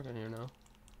not working here now?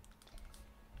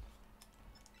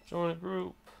 Join a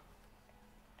group.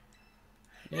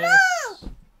 Yes. No!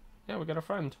 Yeah, we got a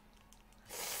friend.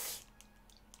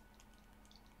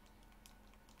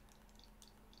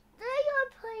 Then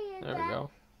you're playing There we that go.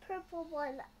 purple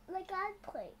one like I'm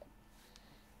playing.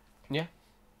 Yeah.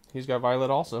 He's got Violet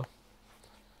also.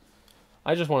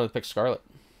 I just wanted to pick Scarlet.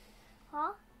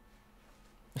 Huh?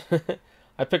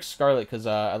 I picked Scarlet because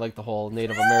I like the whole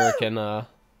Native American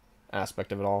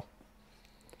aspect of it all.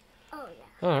 Oh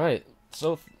yeah. Alright,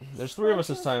 so there's 3 of us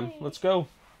this time. Let's go.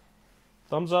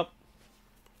 Thumbs up.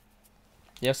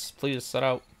 Yes, please, set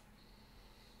out.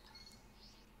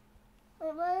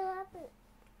 Wait, what happened?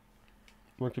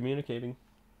 We're communicating.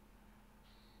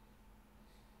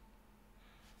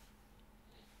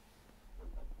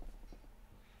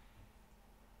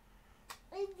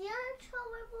 Is the actual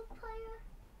level player?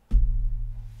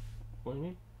 What do you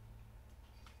mean?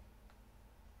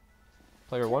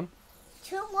 Player 1?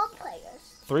 2 more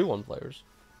players. 3 1 players.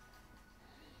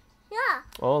 Yeah.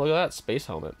 Oh, look at that. Space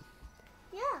helmet.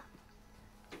 Yeah.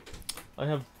 I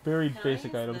have very Can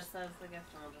basic I use items. this as the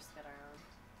gift and we'll just get our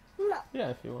own? No. Yeah,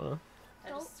 if you wanna.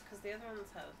 Because the other ones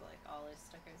have like all these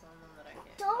stickers on them that I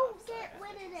can't. Don't so get I have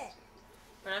rid to of just- it.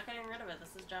 We're not getting rid of it.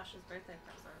 This is Josh's birthday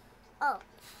present. Oh.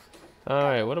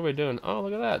 Alright, what are we doing? Oh,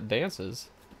 look at that. Dances.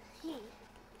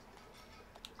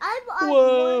 I'm on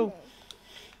Whoa. warning.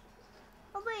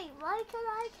 Oh wait, why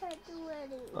can't do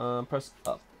anything? Press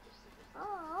up.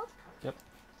 Oh. Yep.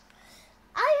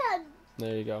 I had.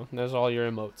 There you go. There's all your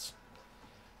emotes.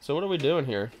 So what are we doing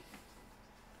here?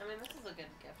 I mean, this is a good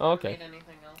gift. Oh, I okay. don't need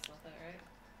anything else with it, right?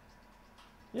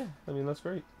 Yeah, I mean, that's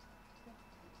great.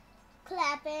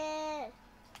 Clap it.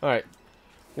 Alright.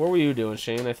 What were you doing,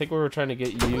 Shane? I think we were trying to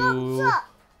get Thumbs you up.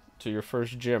 to your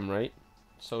first gym, right?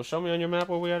 So show me on your map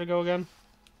where we had to go again.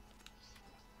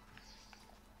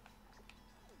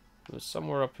 It was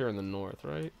somewhere up here in the north,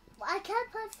 right? I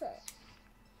can't press it.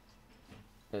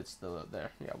 It's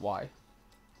there. Yeah, Y.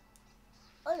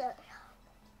 Oh no.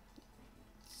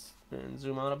 And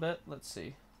zoom out a bit. Let's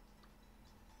see.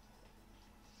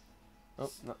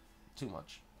 Oh, not too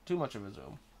much. Too much of a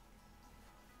zoom.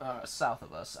 South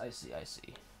of us. I see.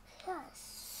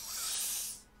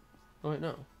 Yes. Oh, wait,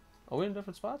 no. Are we in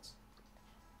different spots?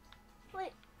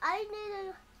 Wait, I need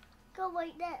to go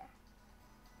right there.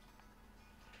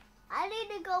 I need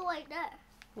to go right there.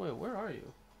 Wait, where are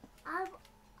you? I'm.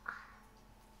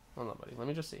 Hold on, buddy. Let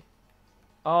me just see.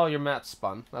 Oh, your map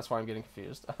spun. That's why I'm getting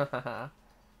confused.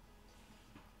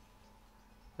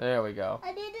 There we go.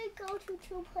 I need to go to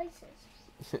 2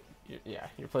 places. Yeah,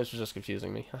 your place was just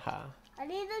confusing me. Haha. I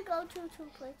need to go to 2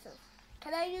 places.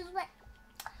 Can I use my...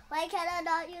 Why can I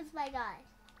not use my guy?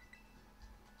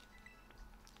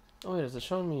 Oh, wait, is it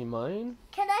showing me mine?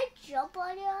 Can I jump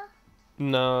on you?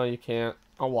 No, you can't.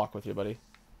 I'll walk with you, buddy.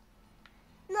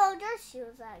 No, just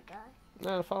use that guy.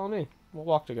 Nah, follow me. We'll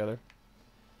walk together.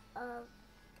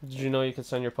 Did you know you could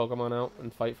send your Pokemon out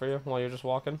and fight for you while you're just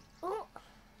walking? Oh,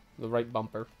 The right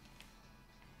bumper.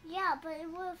 yeah, but it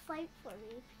won't fight for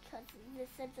me because this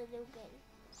is a new game.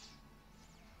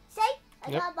 See?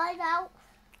 I Yep. got mine out.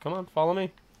 Come on, follow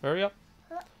me. Hurry up.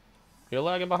 Huh? You're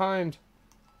lagging behind.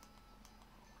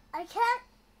 I can't.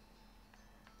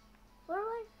 Where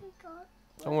do I go?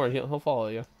 Don't worry, he'll follow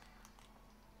you.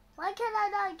 Why can I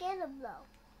not get him though?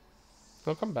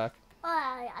 He'll come back. Oh,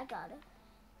 I got it.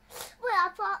 Wait,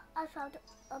 I found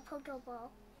a Pokeball.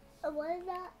 And what is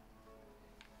that?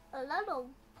 A little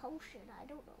potion. I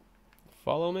don't know.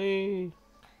 Follow me.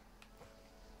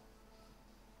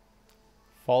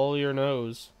 Follow your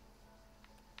nose.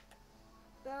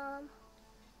 No,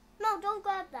 don't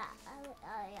grab that.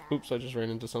 Yeah. Oops, I just ran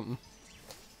into something.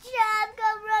 Yeah, I'm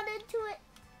gonna run into it.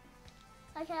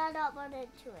 I cannot run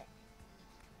into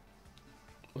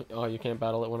it. Oh, you can't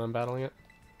battle it when I'm battling it?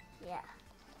 Yeah.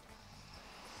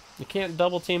 You can't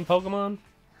double team Pokemon?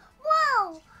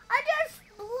 Whoa! I just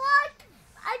blocked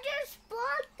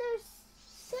their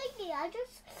singing. I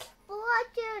just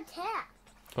blocked their attack.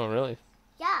 Oh, really?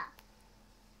 Yeah.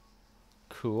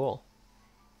 Cool.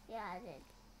 Yeah, I did.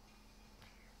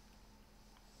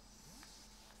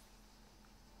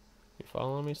 You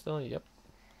following me still? Yep.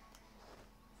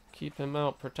 Keep him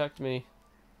out. Protect me.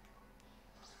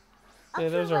 Hey,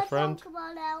 there's our friend.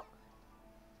 Pokemon out.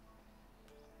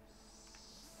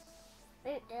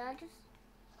 Wait, did I just...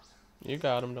 You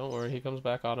got him. Don't worry. He comes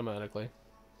back automatically.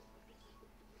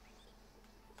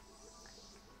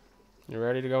 You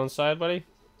ready to go inside, buddy?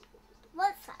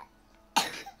 What's that?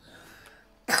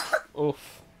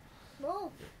 Oof.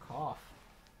 Move. Cough.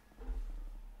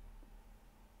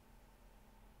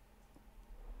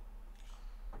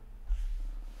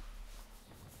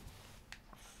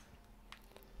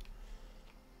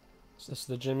 Is this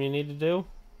the gym you need to do?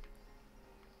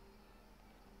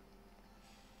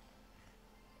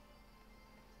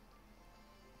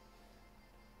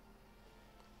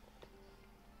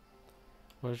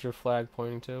 Where's your flag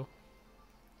pointing to?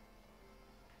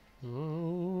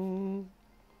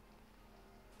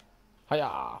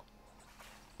 Hiya!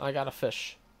 I got a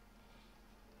fish.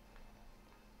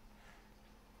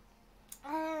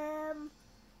 I'm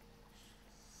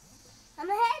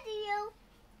ahead of you.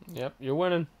 Yep, you're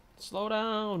winning. Slow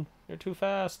down. You're too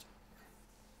fast.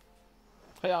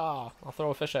 Hiya! I'll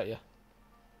throw a fish at you.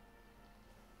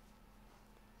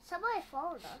 Somebody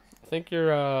followed us. I think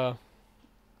you're, I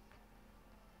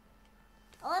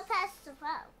want to pass the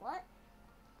flag. What?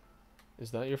 Is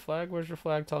that your flag? Where's your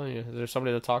flag telling you? Is there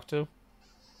somebody to talk to?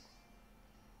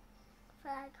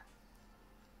 Flag.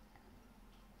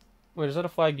 Wait, is that a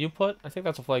flag you put? I think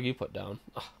that's a flag you put down.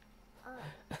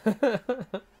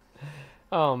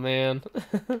 Oh, man.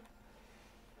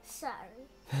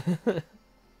 Sorry.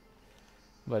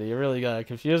 Buddy, you really got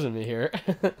confusing me here.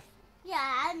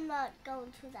 Yeah, I'm not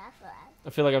going to that flag. I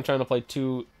feel like I'm trying to play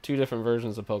two different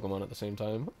versions of Pokemon at the same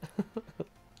time.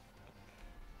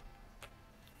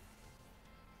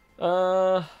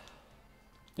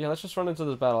 Yeah, let's just run into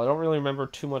this battle. I don't really remember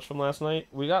too much from last night.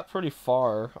 We got pretty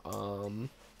far,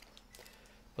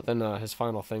 but then his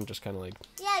final thing just kind of like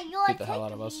Yeah, you're beat the hell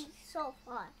out of us. So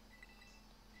far.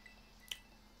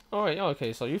 Oh, wait,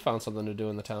 okay, so you found something to do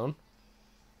in the town.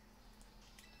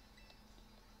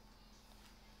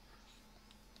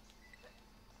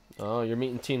 Oh, you're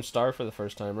meeting Team Star for the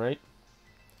first time, right?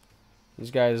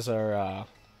 These guys are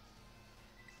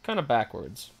kind of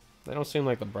backwards. They don't seem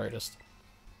like the brightest.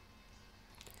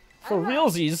 For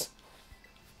realsies!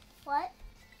 What?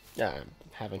 Yeah, I'm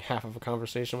having half of a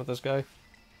conversation with this guy.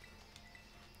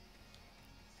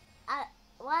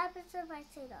 What happens if I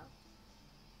say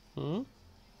no? Hmm?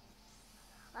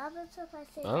 What happens if I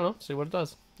say I don't know. See what it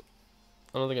does.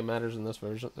 I don't think it matters in this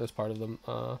version, this part of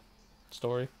the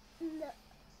story. no?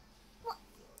 What?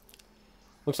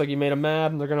 Looks like you made them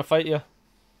mad and they're gonna fight you.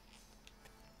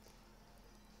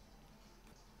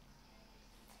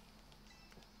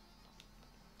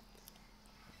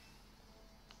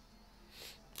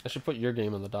 I should put your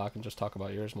game in the dock and just talk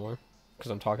about yours more.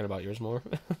 Because I'm talking about yours more.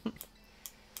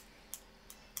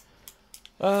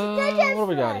 What do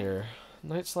we got here?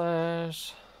 Night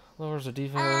Slash lowers the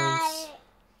defense.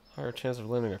 Higher chance of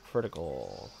landing a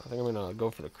critical. I think I'm gonna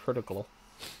go for the critical.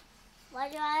 Why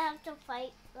do I have to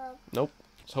fight them? Nope.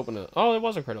 I was hoping to. Oh, it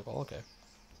was a critical. Okay.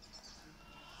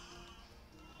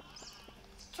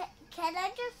 Can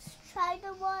I just try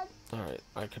the one? Alright.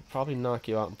 I could probably knock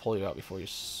you out and pull you out before you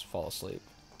fall asleep.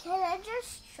 Can I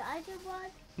just try the one?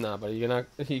 Nah, but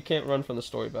you can't run from the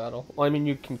story battle. Well, I mean,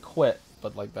 you can quit,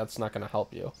 but like that's not gonna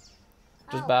help you.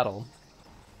 Just battle him.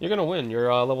 You're gonna win.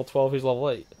 You're level 12. He's level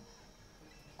 8.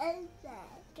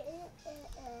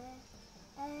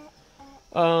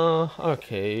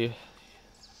 Okay.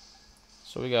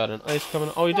 So we got an ice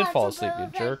coming. Oh, you did fall asleep, you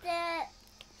jerk.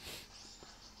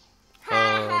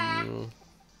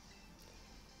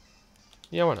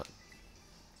 Yeah, why not?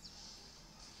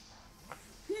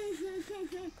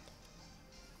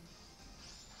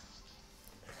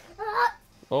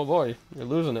 Oh boy, you're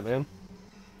losing it, man.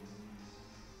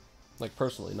 Like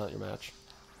personally, not your match.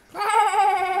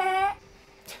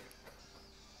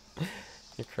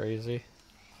 You're crazy.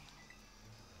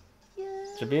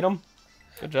 Did you beat him?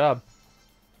 Good job.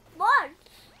 One.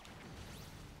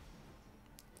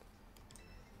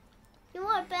 You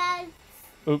are bad.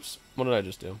 Oops, what did I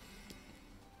just do?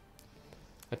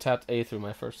 I tapped A through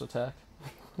my first attack.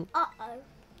 Uh-oh.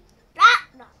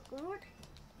 That's not good.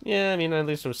 Yeah, I mean, at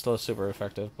least it was still super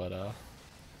effective, but,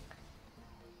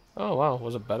 oh, wow.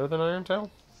 Was it better than Iron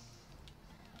Tail?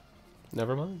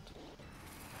 Never mind.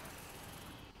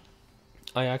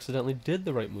 I accidentally did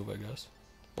the right move, I guess.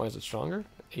 Why is it stronger?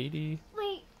 80?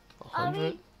 Wait,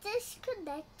 100?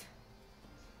 Disconnect.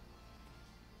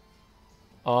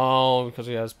 Oh, because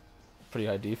he has pretty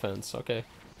high defense. Okay.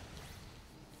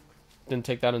 Didn't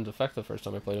take that into effect the first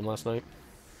time I played him last night.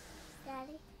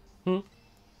 Daddy? Hmm?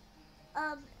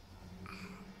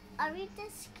 Are we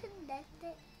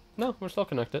disconnected? No, we're still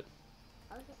connected.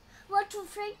 Okay. 1, 2,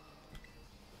 3.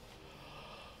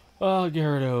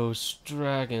 Gyarados,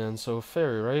 Dragon, so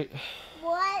Fairy, right?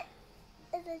 What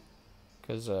is it?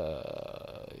 Because,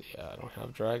 yeah, I don't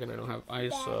have Dragon, I don't have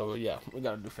Ice, so yeah, we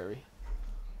gotta do Fairy.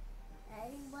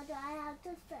 Daddy, what do I have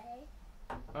to say?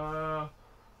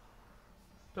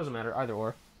 Doesn't matter, either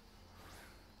or.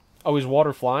 Oh, he's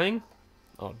water flying?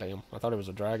 Oh, damn, I thought it was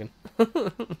a dragon.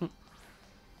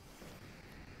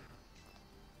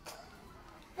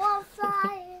 Water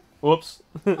flying. Whoops.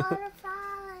 Water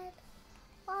flying.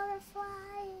 Water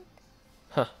flying.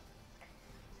 Huh.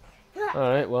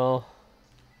 Alright, well,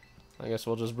 I guess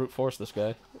we'll just brute force this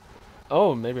guy.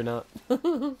 Oh, maybe not.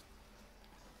 That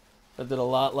did a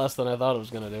lot less than I thought it was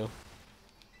gonna do.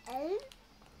 Oh,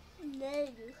 no.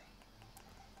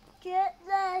 Get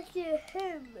back to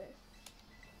him.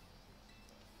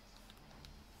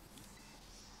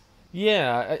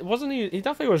 Yeah, wasn't he? He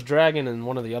definitely was Dragon in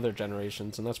one of the other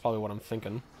generations, and that's probably what I'm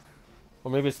thinking.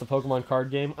 Or maybe it's the Pokemon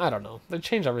card game. I don't know. They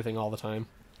change everything all the time.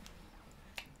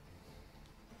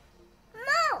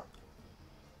 No.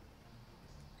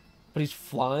 But he's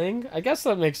flying? I guess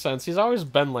that makes sense. He's always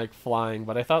been, like, flying,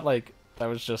 but I thought, like, that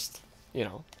was just, you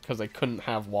know, because they couldn't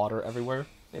have water everywhere.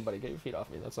 Hey, buddy, get your feet off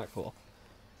me. That's not cool.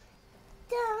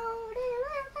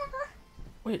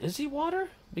 Wait, is he water?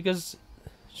 Because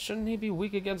shouldn't he be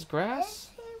weak against grass? Is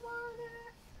he water?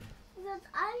 Because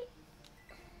I...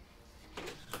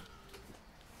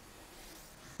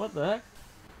 What the heck?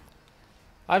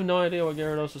 I have no idea what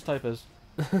Gyarados' type is.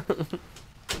 Oh,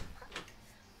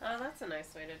 that's a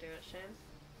nice way to do it, Shane.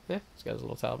 Yeah, he's got his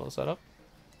little tablet set up.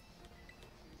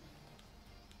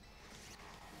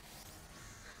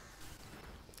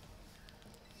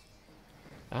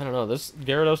 I don't know. This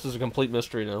Gyarados is a complete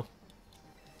mystery now.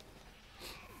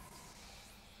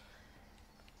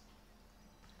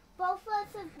 Both of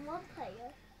us is one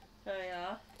player. Oh,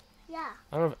 yeah? Yeah.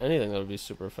 I don't have anything that would be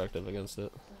super effective against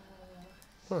it.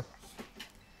 Huh.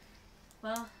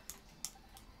 Well,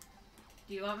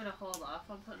 do you want me to hold off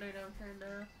on putting her down for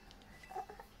now?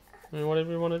 I mean,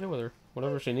 whatever you want to do with her.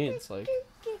 Whatever she needs. Like,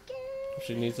 if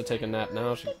she needs to take a nap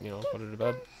now, she, you know, put her to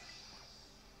bed.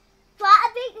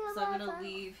 So I'm gonna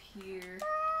leave here.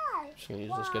 She's gonna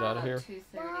use this get out of here. 2:30,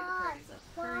 the party's at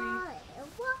 3.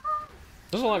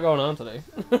 There's a lot going on today.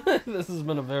 This has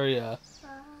been a very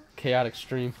chaotic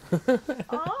stream.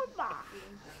 Oh my.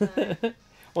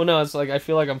 Well, no, it's like I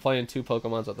feel like I'm playing two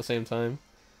Pokemons at the same time.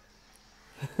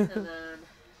 And then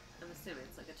I'm assuming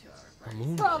it's like a 2-hour party.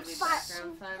 Moon. So should be back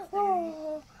around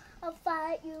 5:30. I'll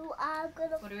fight you. I'm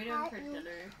gonna What are we doing for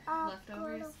dinner?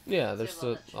 Leftovers? Yeah, there's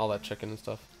all that chicken and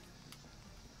stuff.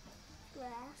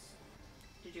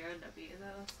 Did you end up eating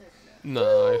that last night or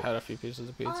No, I had a few pieces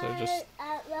of pizza. I just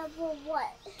at level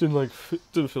what?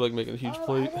 didn't feel like making a huge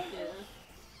plate. Yeah.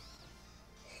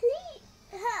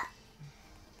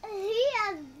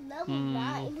 Level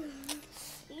 9.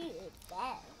 He is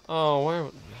dead. Oh, why?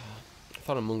 I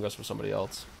thought Among Us was somebody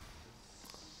else.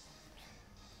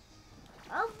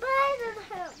 I'm better than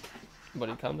him.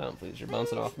 Buddy, calm down, please. You're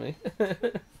bouncing off me.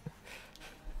 Bouncing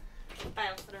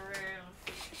around.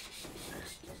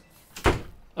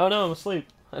 Oh no, I'm asleep.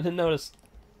 I didn't notice.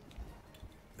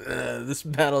 This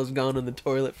battle has gone in the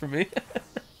toilet for me.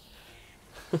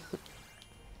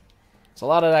 It's a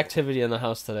lot of activity in the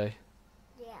house today.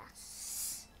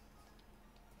 Yes.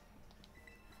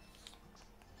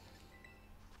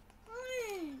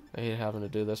 I hate having to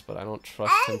do this, but I don't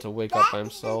trust him to wake up by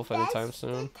himself anytime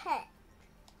soon.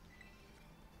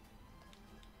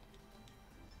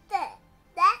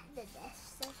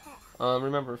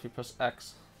 Remember, if you press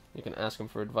X, you can ask him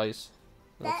for advice.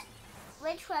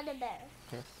 Which one is better?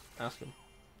 Here, ask him.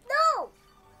 No!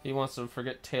 He wants to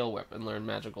forget Tail Whip and learn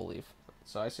Magical Leaf.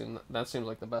 So that seems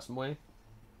like the best way.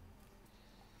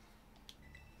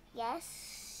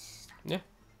 Yes. Yeah.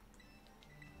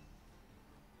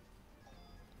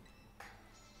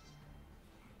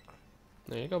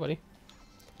 There you go, buddy.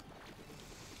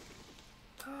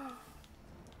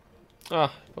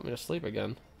 Ah, put me to sleep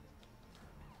again.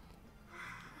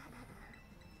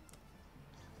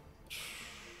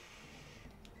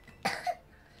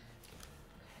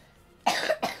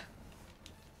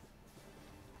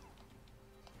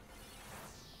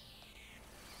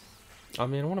 Oh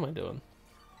man, what am I doing?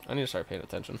 I need to start paying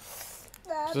attention.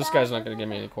 'Cause this guy's not gonna give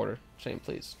me any quarter. Shane,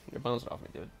 please. You're bouncing off me,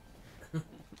 dude.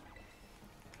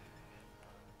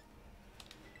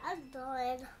 I'm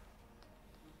done.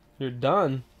 You're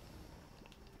done?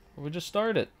 We just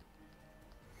started.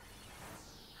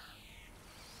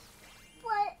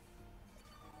 But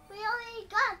we only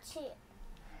got to.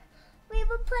 We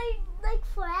were playing like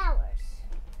 4 hours.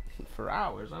 For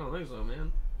hours? I don't think so,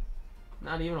 man.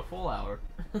 Not even a full hour.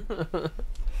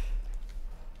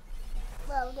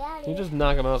 Well, Daddy. Can you just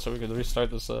knock him out so we can restart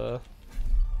this,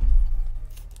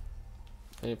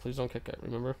 Hey, please don't kick it.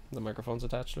 Remember? The microphone's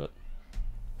attached to it.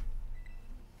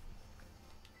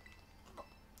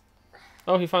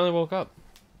 Oh, he finally woke up.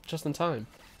 Just in time.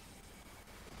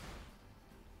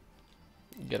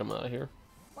 Get him out of here.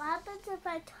 What happens if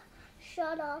I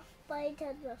shut off my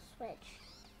Nintendo Switch?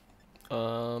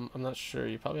 I'm not sure.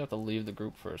 You probably have to leave the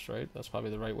group first, right? That's probably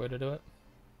the right way to do it.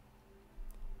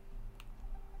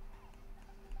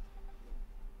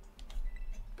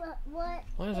 But what?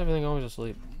 Why is everything always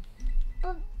asleep?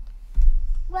 But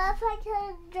what if I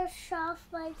can just shut off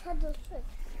my Nintendo Switch?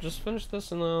 Just finish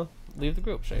this and leave the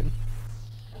group, Shane.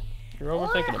 You're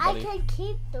overthinking it, Or buddy. I can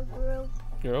keep the group.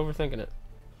 You're overthinking it.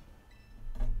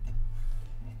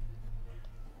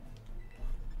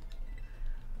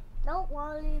 Don't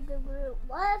want to leave the group.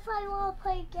 What if I want to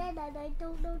play again and I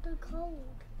don't know the code?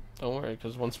 Don't worry,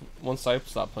 because once I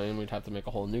stop playing, we'd have to make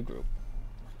a whole new group.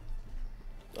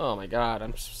 Oh my god,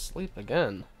 I'm asleep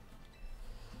again.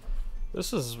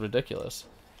 This is ridiculous.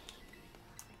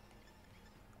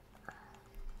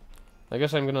 I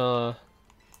guess I'm gonna...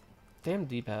 Damn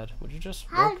D-pad, would you just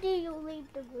How work? do you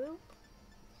leave the group?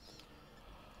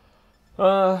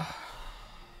 I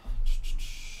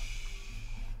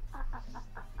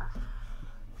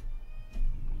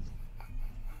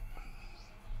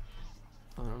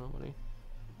don't know, buddy.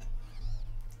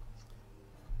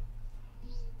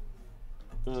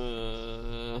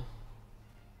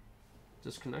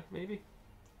 Disconnect, maybe?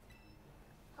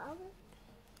 Probably.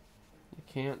 You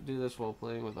can't do this while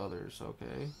playing with others,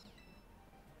 okay.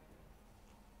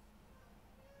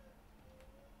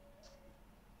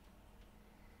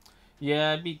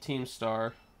 Yeah, I beat Team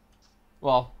Star.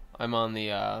 Well, I'm on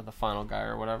the final guy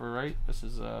or whatever, right? This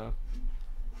is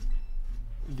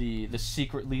the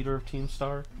secret leader of Team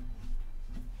Star.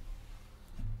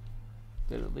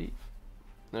 Did it leave?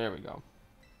 There we go.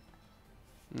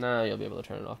 Now you'll be able to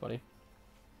turn it off, buddy.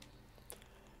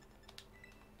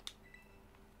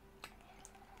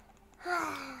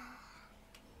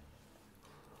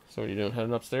 So what are you doing?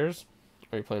 Heading upstairs?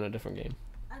 Or are you playing a different game?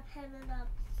 I'm heading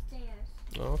upstairs.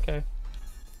 Oh, okay.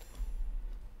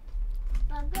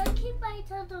 But I'm going to keep my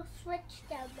Nintendo Switch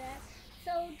down there.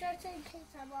 So just in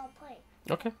case I want to play.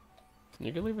 Okay.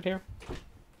 You can leave it here.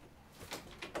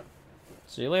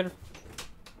 See you later.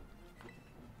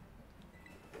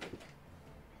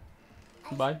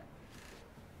 Bye.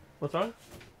 What's wrong?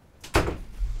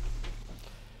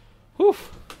 Whew.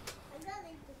 I'm going to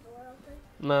leave the door open.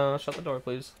 No, shut the door,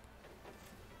 please.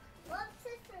 What's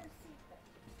this for a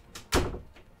secret?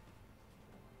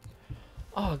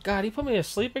 Oh, God, he put me to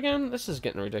sleep again? This is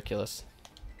getting ridiculous.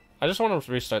 I just want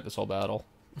to restart this whole battle.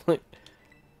 Like,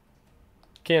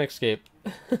 can't escape.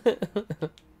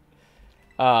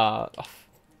 Oh,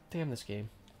 damn this game.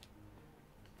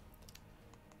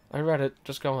 I read it.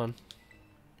 Just go on.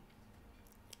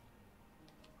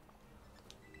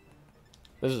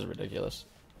 This is ridiculous.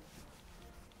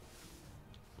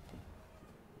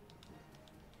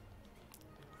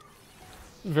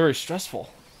 Very stressful.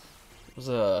 It was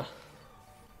not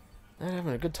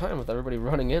having a good time with everybody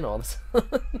running in all this. I'm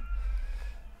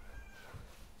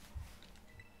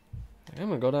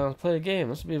gonna go down and play a game.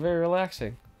 This will be very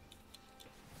relaxing.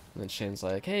 And then Shane's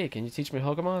like, "Hey, can you teach me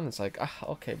Pokemon?" It's like, ah,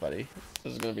 okay, buddy.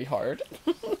 This is gonna be hard.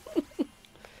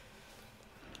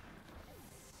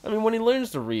 I mean, when he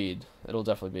learns to read, it'll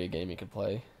definitely be a game he could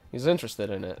play. He's interested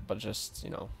in it, but just, you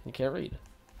know, he can't read.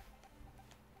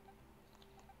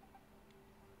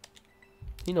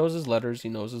 He knows his letters, he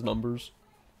knows his numbers.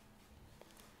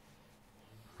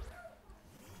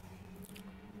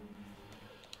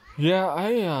 Yeah,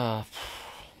 I'm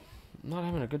not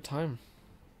having a good time.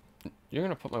 You're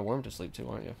gonna put my worm to sleep too,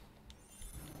 aren't you?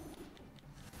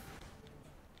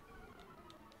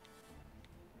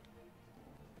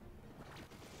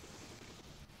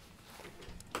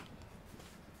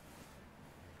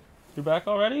 You're back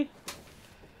already?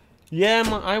 Yeah,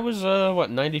 I was, what,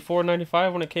 94,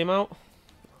 95 when it came out?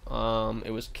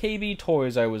 It was KB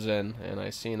Toys I was in, and I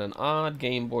seen an odd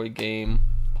Game Boy game,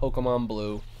 Pokemon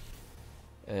Blue.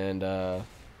 And, I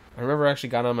remember I actually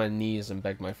got on my knees and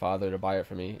begged my father to buy it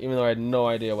for me, even though I had no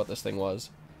idea what this thing was.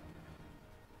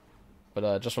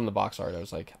 But, just from the box art, I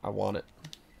was like, I want it.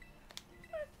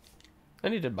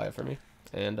 And he did buy it for me.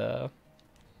 And,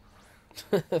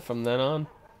 from then on,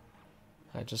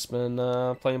 I've just been,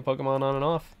 playing Pokemon on and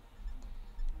off.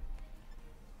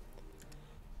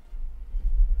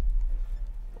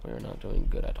 We're not doing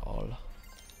good at all.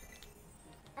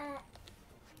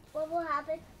 What will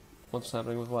happen? What's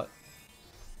happening with what?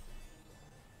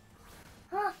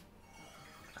 Huh?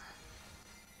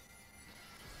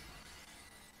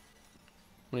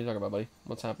 What are you talking about, buddy?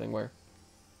 What's happening where?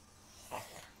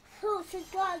 Who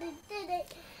forgot it did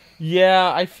it?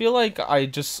 Yeah, I feel like I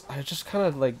just kind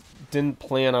of like didn't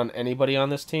plan on anybody on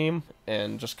this team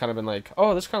and just kind of been like,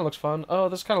 oh, this kind of looks fun. Oh,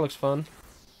 this kind of looks fun.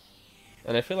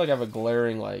 And I feel like I have a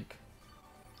glaring like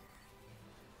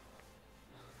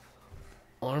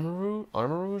Armor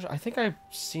Rouge? I think I've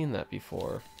seen that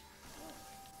before.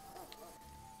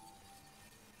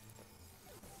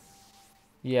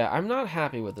 Yeah, I'm not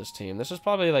happy with this team. This is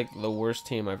probably like the worst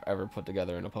team I've ever put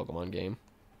together in a Pokemon game.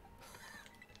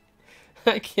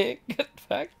 I can't get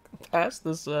back past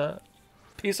this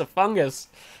piece of fungus.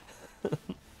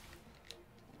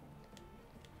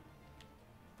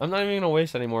 I'm not even gonna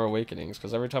waste any more awakenings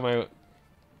because every time I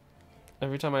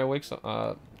wake,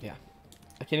 yeah,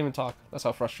 I can't even talk. That's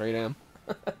how frustrated I am.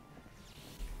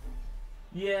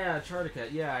 Yeah,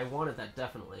 Charticat. Yeah, I wanted that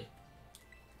definitely.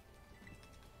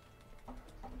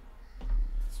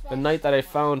 The night that I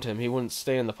found him, he wouldn't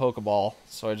stay in the Pokeball,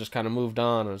 so I just kind of moved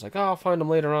on. I was like, oh, I'll find him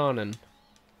later on, and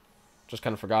just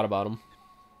kind of forgot about him.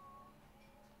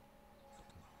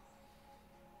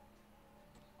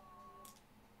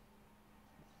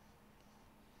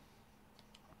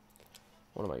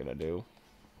 What am I gonna do?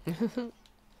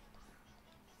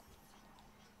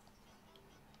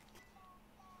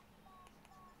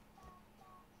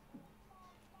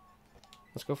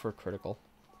 Let's go for a critical.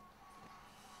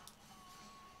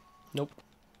 Nope.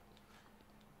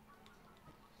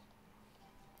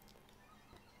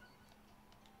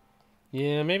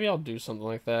 Yeah, maybe I'll do something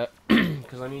like that.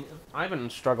 Because, I mean, I've been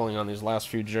struggling on these last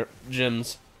few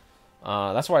gyms.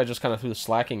 That's why I just kind of threw the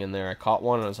slacking in there. I caught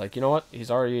one and I was like, you know what? He's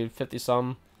already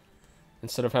 50-some.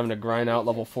 Instead of having to grind out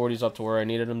level 40s up to where I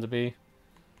needed him to be.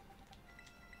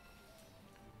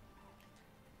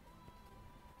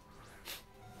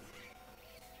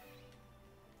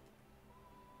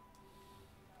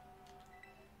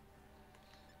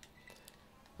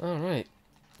 Alright.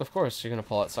 Of course, you're going to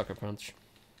pull out Sucker Punch.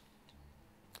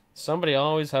 Somebody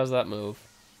always has that move.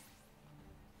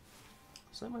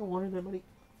 Is that my water there, buddy?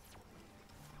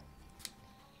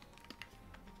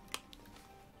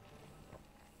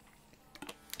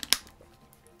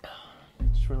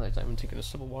 Just realized I haven't taken a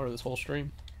sip of water this whole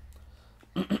stream.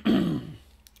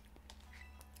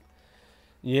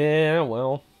 Yeah,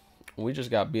 well, we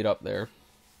just got beat up there.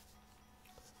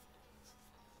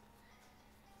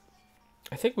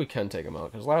 I think we can take him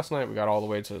out, because last night we got all the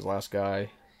way to his last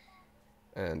guy,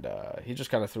 and he just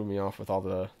kind of threw me off with all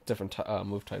the different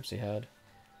move types he had.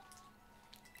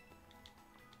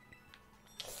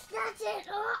 That's it.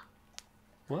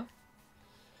 What?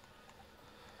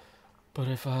 But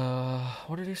if,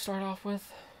 what did he start off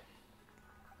with?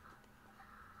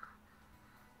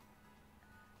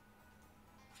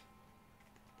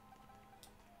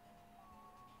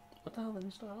 What the hell did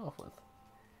he start off with?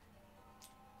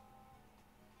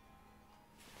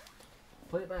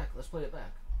 play it back. Let's play it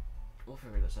back. We'll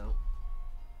figure this out.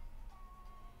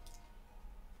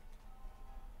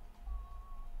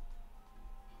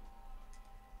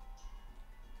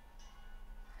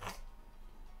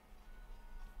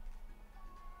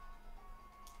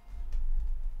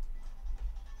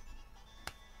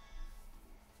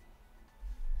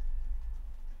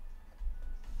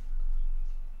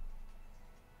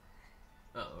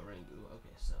 Oh, Rangu.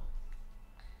 Okay, so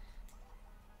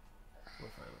we're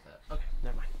fine with that. Okay,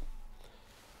 never mind.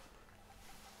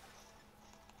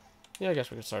 Yeah, I guess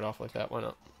we could start off like that. Why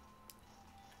not?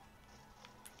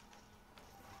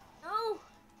 No.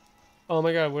 Oh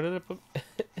my god, where did it put?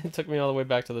 It took me all the way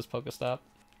back to this Pokestop.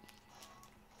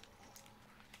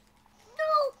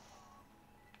 No.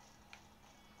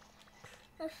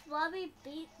 If Mommy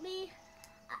beat me,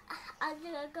 I'm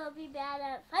gonna be mad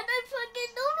at Friday Night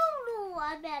Funkin'. No.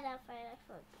 I'm mad at Friday Night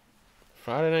Funkin'.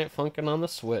 Friday Night Funkin' on the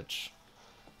Switch.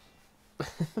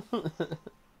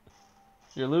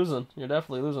 You're losing. You're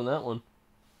definitely losing that one.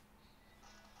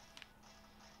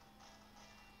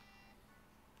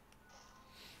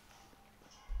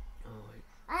 Oh, wait.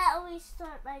 I always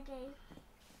start my game.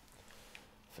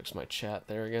 Fix my chat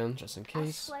there again, just in I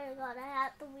case. swear to God, I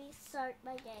have to restart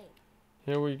my game.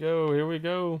 Here we go. Here we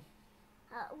go.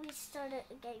 We started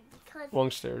the game because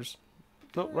Wrong stairs.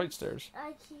 No, right stairs.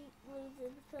 I keep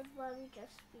losing because Mommy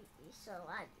just beat me, so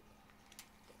I need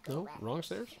to go No, back. wrong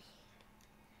stairs.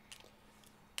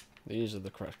 These are the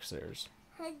correct stairs.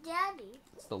 Hey, Daddy.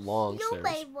 It's the long You stairs.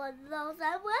 made one of those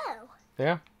as well.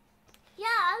 Yeah. Yeah,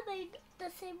 I made the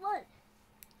same one.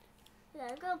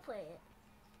 Yeah, go play it.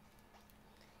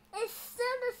 It's still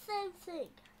the same thing.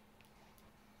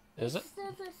 Is it? It's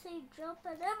still the same jump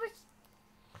and everything.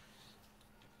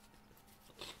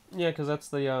 Yeah, because that's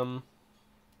the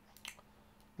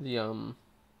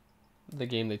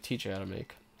game they teach you how to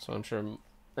make. So I'm sure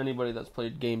anybody that's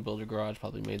played Game Builder Garage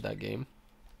probably made that game.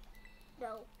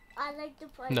 No, I like to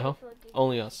play No, this one game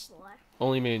only us. more.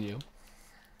 Only me and you.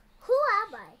 Who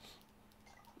am I?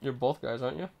 You're both guys,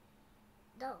 aren't you?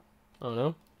 No. Oh,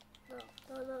 no? No.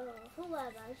 Who am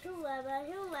I? Who am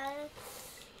I?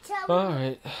 Tell me.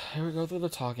 Alright, here we go through the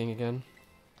talking again.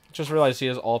 Just realized he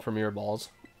has all Premier balls.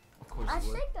 Of course I he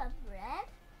would. think I'm red.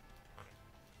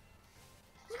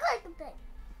 Look like a thing.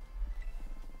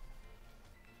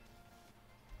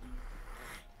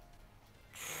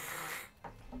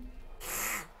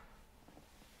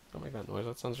 Don't make that noise,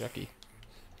 that sounds yucky.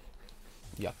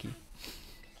 Yucky.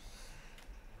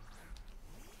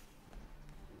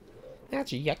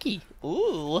 That's yucky.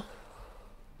 Ooh.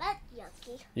 That's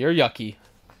yucky. You're yucky.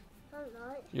 I'm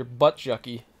not. Your butt's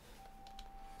yucky.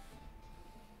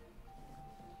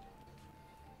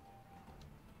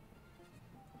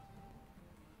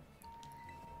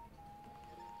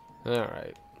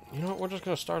 Alright. You know what? We're just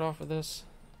going to start off with this.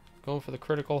 Going for the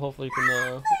critical. Hopefully you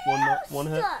can one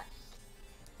hit.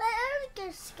 My arrow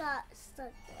gets got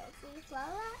stuck there. See, you saw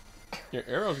that? Your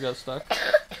arrows got stuck.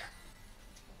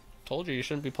 Told you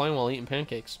shouldn't be playing while eating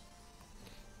pancakes.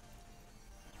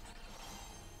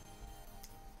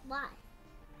 Why?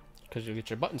 Because you'll get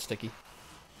your button sticky.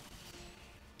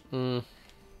 Not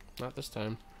this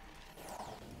time.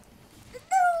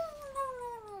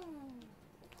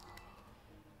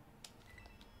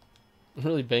 I'm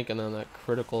really banking on that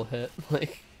critical hit.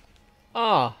 Like,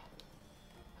 how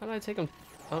did I take him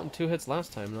out in 2 hits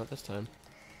last time, not this time?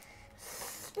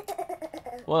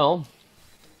 Well,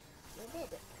 We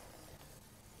did it.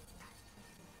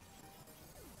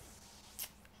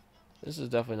 this is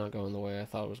definitely not going the way I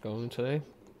thought it was going today.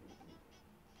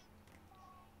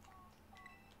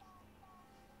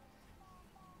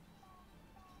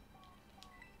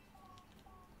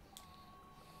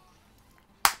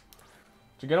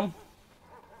 Did you get him?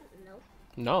 No.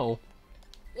 No.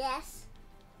 Yes.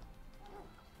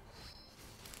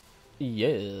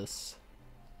 Yes.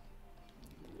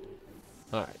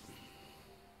 Alright.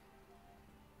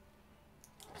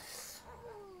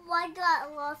 I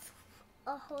got lost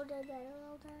a whole day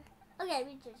all day. Okay,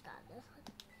 we just got this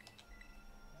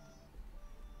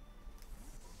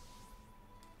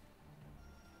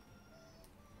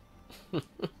one.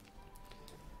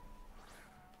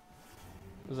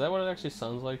 Is that what it actually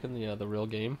sounds like in the real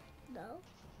game? No.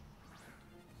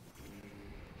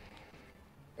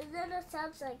 And then it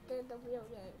sounds like in the real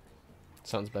game.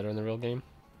 Sounds better in the real game?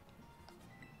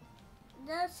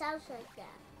 Then it sounds like that.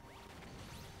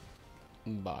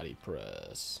 Body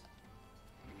press.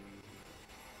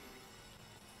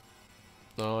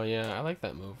 Oh yeah, I like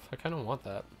that move. I kind of want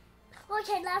that.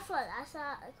 Okay, last one. I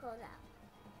saw it called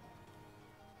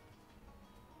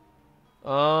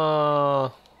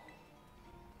out.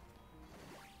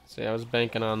 See, I was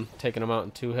banking on taking him out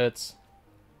in 2 hits.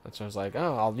 And so I was like,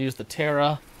 oh, I'll use the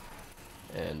Terra.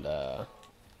 And, I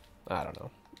don't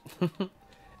know.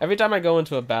 Every time I go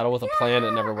into a battle with a plan,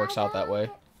 it never works out that way.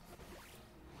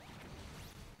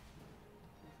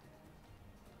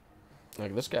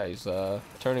 Like, this guy's,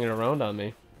 turning it around on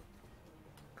me.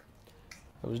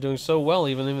 I was doing so well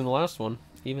even in the last one.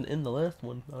 Even in the last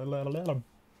one.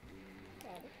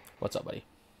 What's up, buddy?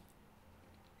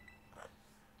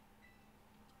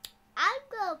 I'm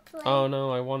gonna play. Oh,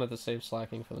 no, I wanted to save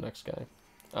slacking for the next guy.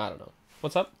 I don't know.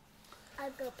 What's up?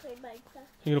 I'm gonna play Minecraft.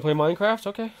 You gonna play Minecraft?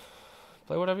 Okay.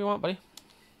 Play whatever you want, buddy.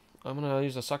 I'm gonna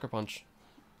use a sucker punch.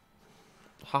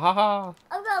 Ha ha ha!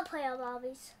 I'm gonna play on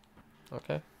Mommies.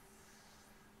 Okay.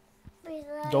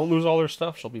 Because Don't lose all her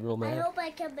stuff, she'll be real I mad. hope I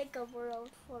can make a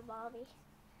world for Mommy.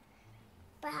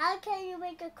 But how can you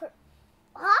make a...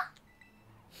 Huh?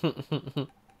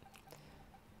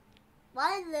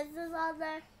 Why is this on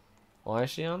there? Why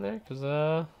is she on there? Because,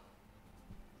 I'm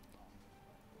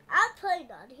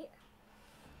playing on here.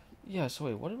 yeah, so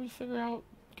wait, what did we figure out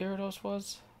Gyarados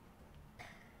was?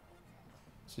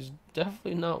 She's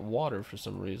definitely not water for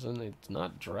some reason. It's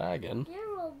not dragon.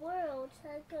 Hero worlds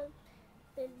have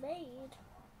been made.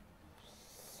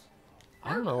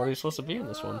 I don't know what he's supposed to be in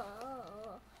this one.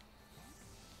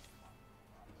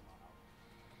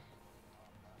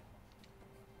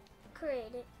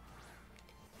 Create it.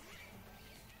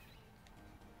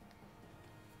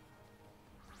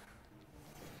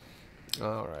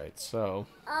 Alright, so.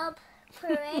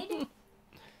 Create.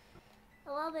 I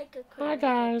want to make a create. Hi,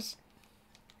 guys.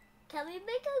 Can we make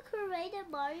a creative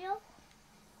Mario?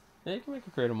 Yeah, you can make a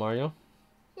creative Mario.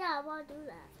 Yeah, I want to do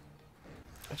that.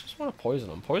 I just want to poison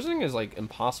him. Poisoning is, like,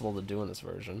 impossible to do in this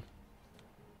version.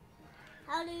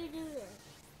 How do you do this?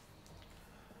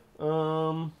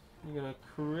 You're gonna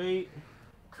create...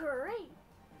 Create.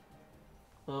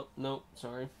 Oh, no,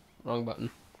 sorry. Wrong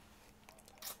button.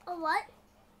 A what?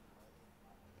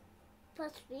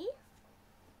 Press B?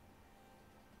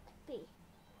 B.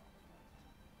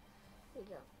 There you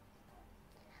go.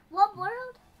 What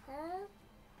world has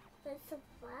the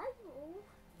survival?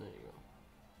 There you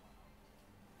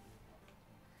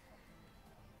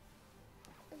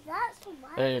go. Is that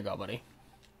survival? There you go, buddy.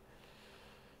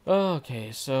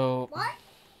 Okay, so... What?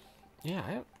 Yeah,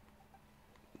 I have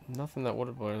nothing that would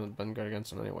have been good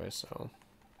against him anyway, so...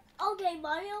 Okay,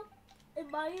 Mario.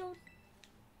 In Mario.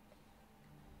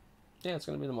 Yeah, it's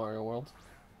gonna be the Mario world.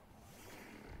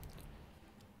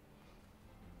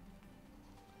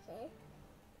 Okay.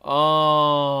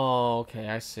 Oh, okay,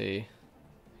 I see.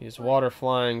 He's water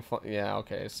flying... yeah,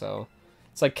 okay, so...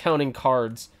 It's like counting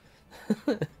cards.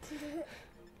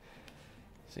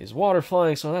 So he's water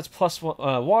flying, so that's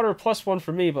 +1. Water +1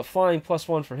 for me, but flying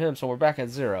 +1 for him, so we're back at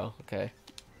 0. Okay.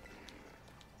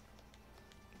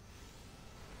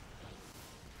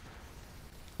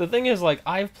 The thing is, like,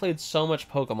 I've played so much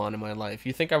Pokemon in my life.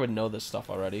 You think I would know this stuff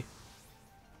already?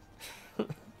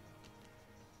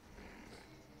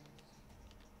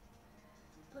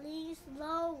 Please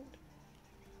load.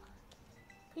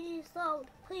 Please load.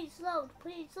 Please load.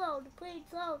 Please load. Please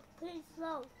load. Please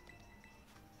load.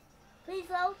 Please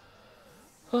load.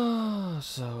 Oh,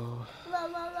 so...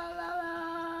 Load, load, load, load,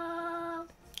 load.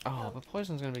 Oh, but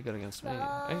Poison's gonna be good against me.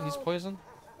 Hey, he's Poison?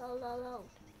 Load, load, load.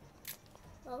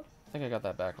 Load. I think I got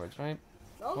that backwards, right?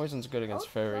 Load. Poison's good against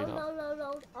Fairy, Load, no? load, load,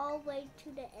 load, all the way to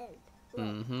the end. Load.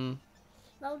 Mm-hmm.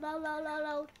 Load, load, load, load,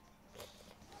 load.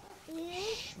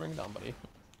 Shh, bring it down, buddy.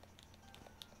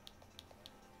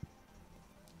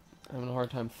 I'm having a hard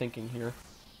time thinking here.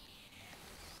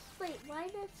 Wait, why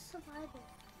did survival?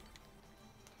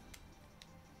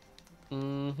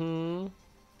 Mm-hmm.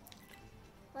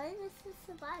 Why is this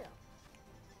survival?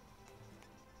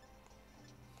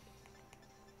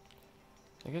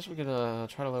 I guess we could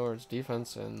try to lower its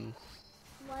defense, and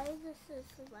Why is this a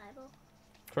survival?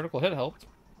 critical hit helped.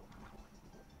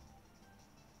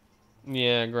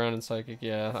 Yeah, ground and psychic,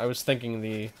 yeah. I was thinking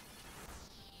the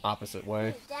opposite way.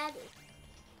 Wait, Daddy.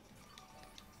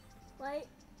 Why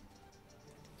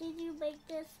did you make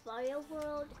this Mario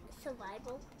World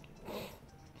survival?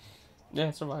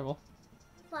 Yeah, survival.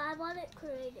 But I want it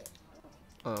created.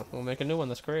 Oh, we'll make a new one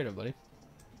that's creative, buddy.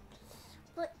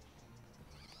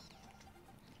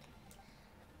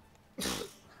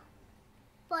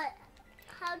 But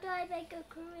how do I make a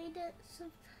created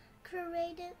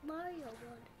Mario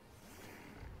one?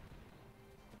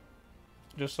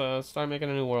 Just start making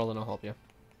a new world and I'll help you.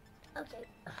 Okay.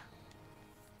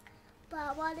 But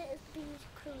I want it to be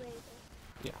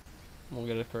created. We'll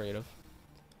get it creative.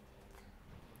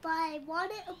 But I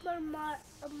want it a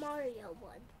Mario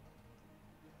one.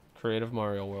 Creative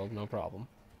Mario world, no problem.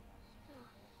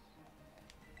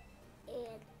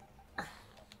 And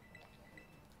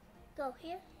go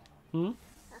here. Hmm?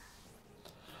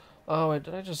 Oh, wait,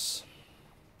 did I just...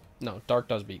 No, dark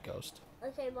does beat ghost.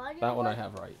 Okay, Mario. That one I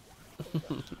have right.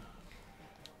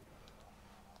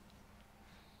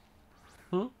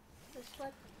 Hmm? This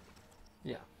one.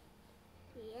 Yeah.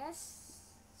 Yes,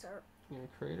 sir. You're gonna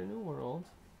create a new world.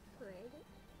 Create it.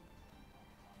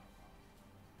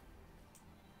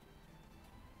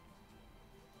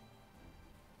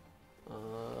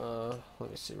 Let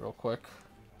me see real quick.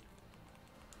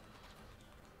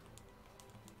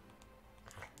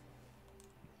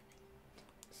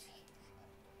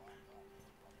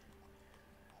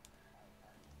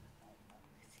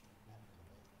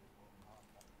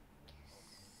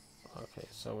 Okay,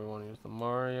 so we want to use the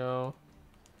Mario,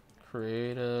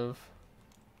 creative,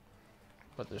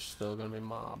 but there's still gonna be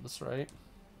mobs, right?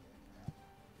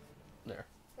 There.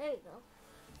 There you go.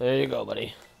 There you go,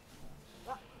 buddy.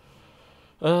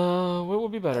 What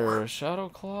would be better, Shadow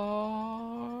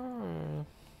Claw? Or...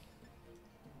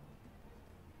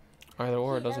 Either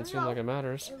or, it doesn't seem like it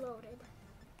matters. It loaded.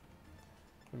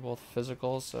 They're both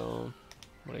physical, so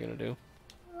what are you gonna do?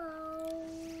 Whoa.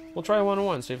 We'll try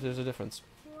one-on-one, see if there's a difference.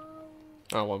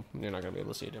 Whoa. Oh, well, you're not gonna be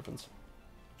able to see a difference.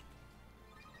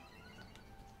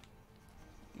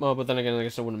 Well, but then again, I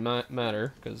guess it wouldn't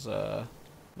matter, because, the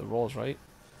roll's right.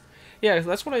 Yeah,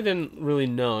 that's what I didn't really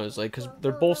know, is like, because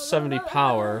they're both 70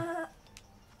 power.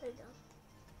 There you go.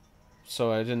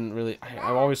 So I didn't really...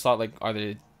 I've always thought, like, are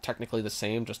they technically the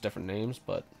same, just different names,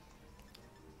 but...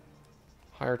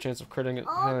 Higher chance of critting it,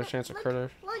 higher chance of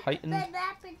critter. Heightened? The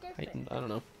map is different. Heightened, I don't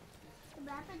know. The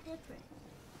map is different.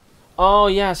 Oh,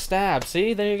 yeah, stab.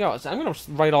 See? There you go. So I'm going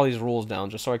to write all these rules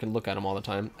down just so I can look at them all the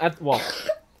time. Well,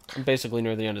 I'm basically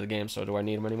near the end of the game, so do I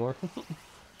need them anymore?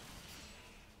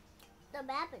 The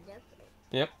map is different.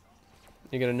 Yep.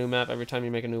 You get a new map every time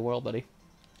you make a new world, buddy.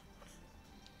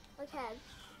 Okay.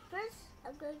 First,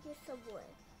 I'm going to get some wood.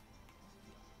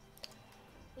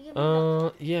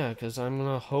 Yeah, because I'm going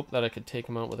to hope that I could take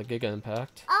him out with a Giga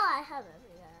Impact. Oh, I have it.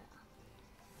 Yeah.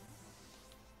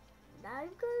 Now I'm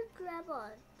going to grab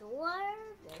a door.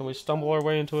 Can we stumble our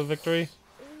way into a victory?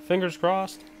 Fingers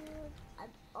crossed. I'm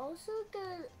also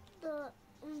going to...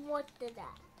 What did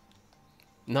that?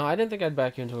 No, I didn't think I'd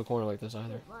back you into a corner like this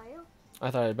either. Mario? I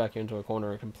thought I'd back you into a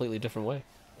corner a completely different way.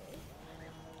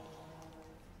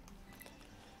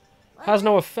 Has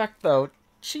no effect, though.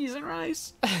 Cheese and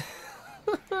rice.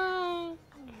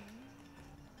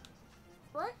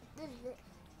 What is it?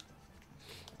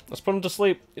 Let's put him to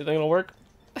sleep. You think it'll work?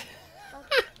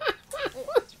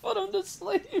 Let's put him to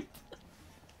sleep.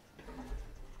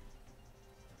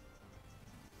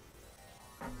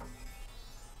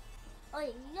 Oh, yeah,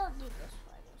 you don't need this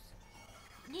fighters.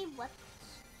 You need weapons.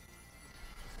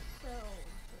 So,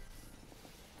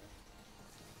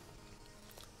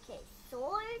 okay,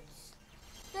 swords.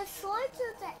 The swords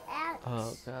are the axe.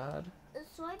 Oh, God. The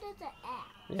sword is the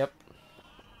axe. Yep.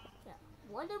 Yeah.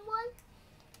 One and one.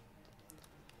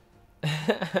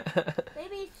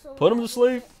 Maybe some. Put him to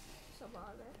sleep. Some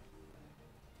other.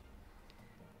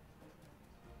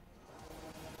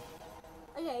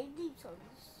 Okay, you need some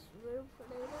room for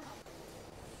later.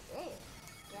 There,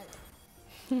 get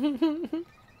it.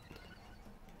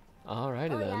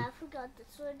 Alrighty Oh then. yeah, I forgot the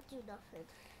sword do nothing.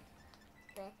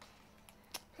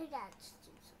 Pickaxe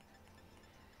do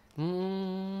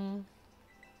something.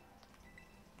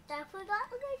 I forgot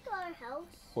to make our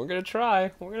house. We're gonna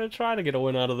try. We're gonna try to get a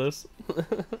win out of this.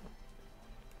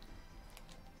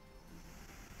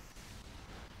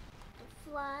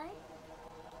 Fly.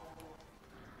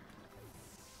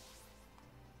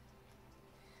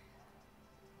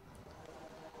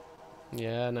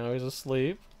 Yeah, now he's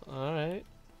asleep. Alright.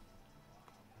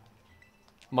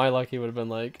 My luck, he would have been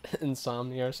like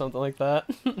insomnia or something like that.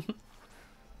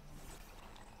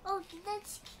 Oh,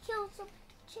 let's kill some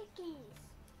chickies.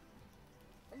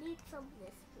 I need some of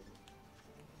this food.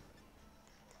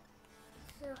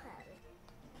 Still have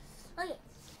it. Okay.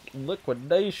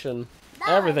 Liquidation.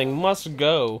 Now Everything must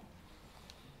go.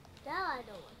 Now I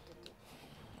know what to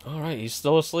do. Alright, he's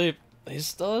still asleep. He's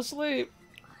still asleep.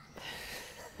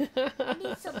 I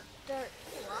need some dirt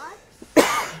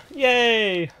blocks.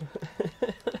 Yay!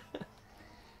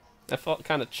 That felt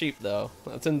kind of cheap, though.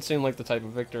 That didn't seem like the type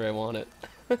of victory I wanted.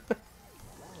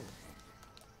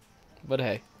 But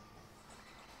hey.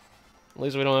 At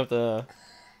least we don't have to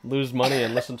lose money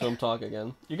and listen to him talk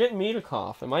again. You're getting me to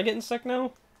cough. Am I getting sick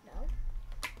now? No.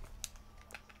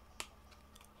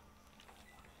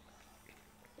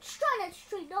 Let's try that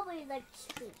street. Nobody likes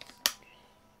streets.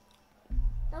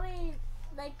 Nobody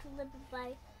likes living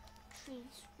by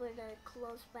trees where they're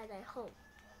close by their home.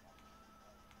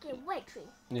 get white tree.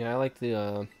 Yeah, I like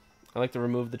to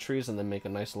remove the trees and then make a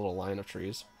nice little line of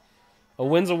trees. A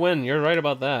win's a win. You're right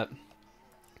about that.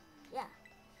 Yeah.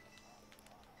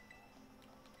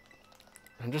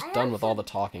 I'm just done with all the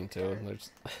talking too.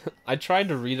 I tried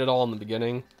to read it all in the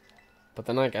beginning, but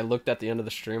then like I looked at the end of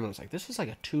the stream and I was like, this is like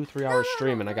a 2-3 hour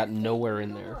stream, and I got nowhere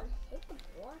in there. Hit the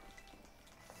board.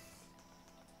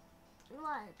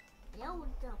 What? Build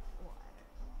the board.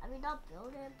 I mean, not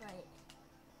build it, but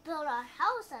build our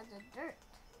house out of dirt.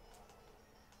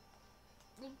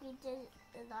 Like we did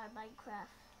in our Minecraft.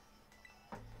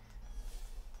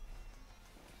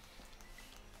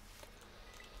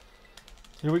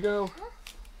 Here we go.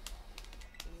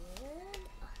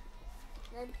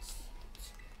 And let's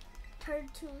turn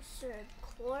to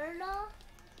corner.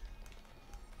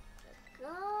 Let's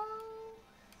go.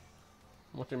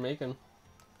 What you're making?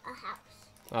 A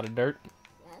house. Out of dirt?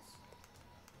 Yes.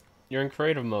 You're in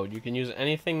creative mode. You can use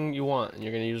anything you want, and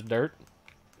you're gonna use dirt?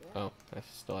 Yeah. Oh, I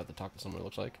still have to talk to someone, it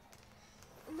looks like.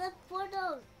 And then for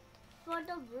the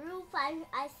roof,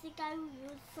 I think I will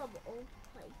use some old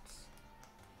plates.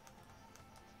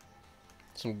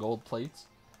 Some gold plates?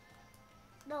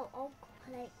 No, oak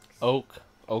planks.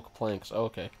 Oak planks. Oh,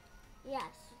 okay. Yes,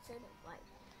 you said it right.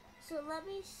 So let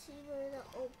me see where the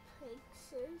oak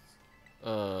planks is.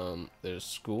 There's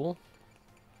school.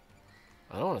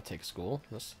 I don't want to take school.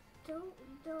 Don't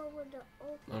know where the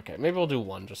oak. Okay, maybe we'll do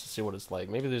one just to see what it's like.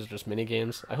 Maybe these are just mini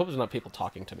games. I hope there's not people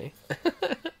talking to me.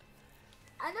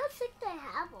 I don't think they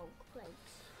have oak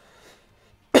planks.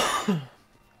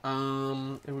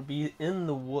 It would be in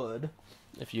the wood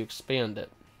if you expand it.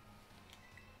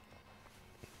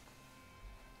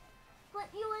 But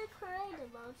you are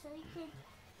creative mode, so you can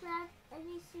grab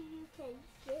anything you can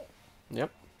get.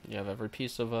 Yep, you have every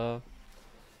piece of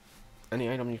any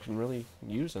item you can really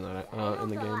use in that in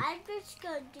the game. I'm just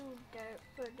gonna do dirt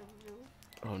for the roof.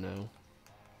 Oh no.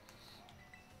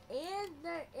 And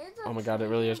there is a Oh my god, it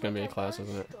really is gonna be a class,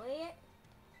 isn't it? it?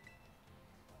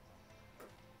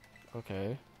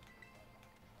 Okay.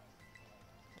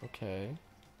 Okay.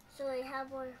 So we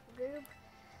have our roof.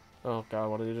 Oh god,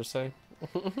 what did you just say?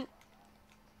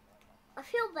 I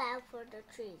feel bad for the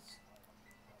trees.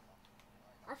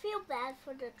 I feel bad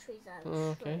for the trees I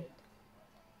Okay.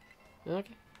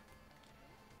 Okay.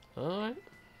 Alright.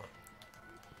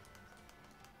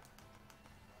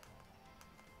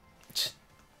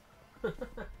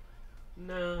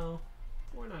 No,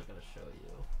 we're not gonna show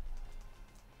you.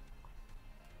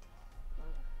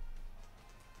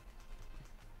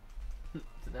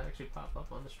 Did that actually pop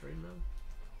up on the stream though?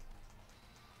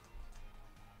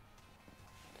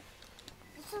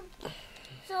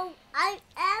 So I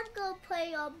am gonna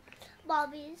play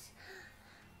Mommy's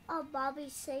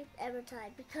Safe every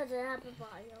time because I have a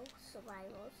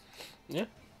survivals. Yeah.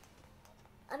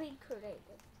 I mean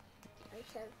creative. I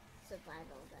can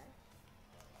survival there.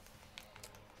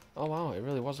 Oh wow, it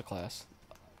really was a class.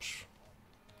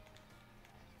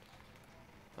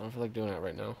 I don't feel like doing that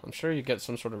right now. I'm sure you get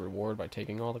some sort of reward by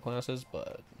taking all the classes,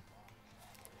 but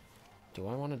do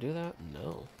I want to do that?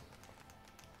 No.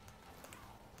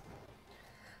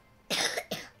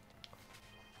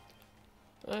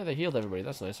 They healed everybody.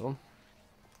 That's nice of them.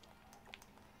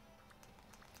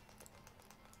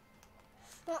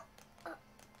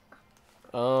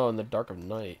 Oh, in the dark of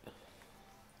night.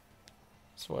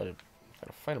 So I gotta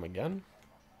fight him again?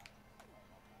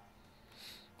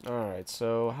 Alright,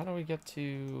 so how do we get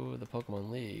to the Pokemon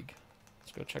League?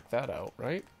 Let's go check that out,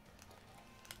 right?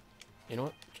 You know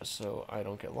what? Just so I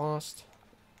don't get lost.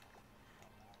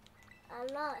 I'm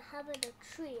not having a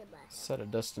tree in my head. Set a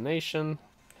destination.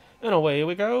 And away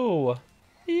we go!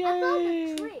 Yay! I found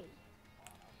a tree.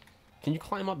 Can you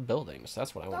climb up buildings?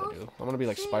 That's what I want to do. I'm gonna be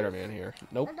like Spider-Man here.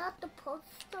 Nope. I'm not supposed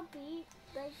to be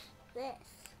like this.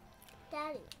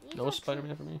 Daddy, No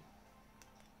Spider-Man for me.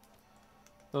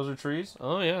 Those are trees?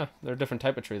 Oh yeah, they're a different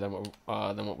type of tree than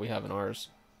what we have in ours.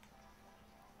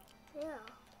 Yeah.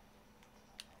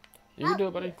 You can do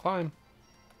it, buddy. Climb,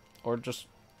 or just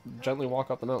gently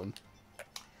walk up the mountain.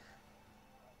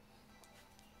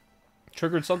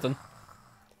 Triggered something.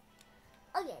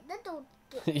 Okay, then don't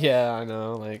get Yeah, I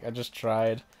know. Like I just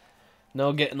tried.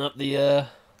 No getting up the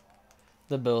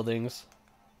buildings.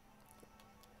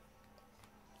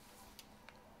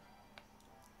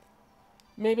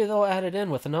 Maybe they'll add it in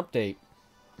with an update.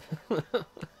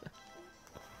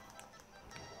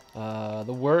 The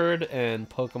word and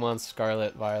Pokemon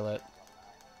Scarlet Violet.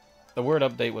 The word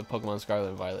update with Pokemon Scarlet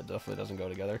and Violet definitely doesn't go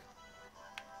together.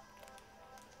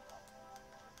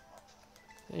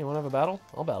 Hey, you want to have a battle?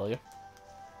 I'll battle you.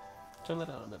 Turn that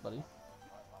down a bit, buddy.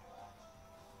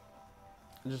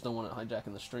 I just don't want it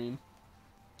hijacking the stream.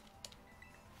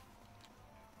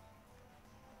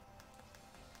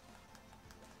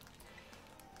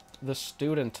 the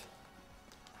student.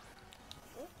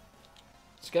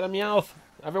 Let's get a Meowth.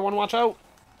 Everyone watch out.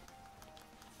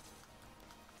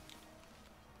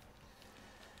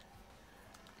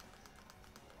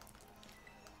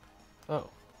 Oh.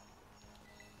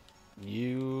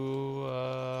 You,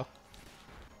 are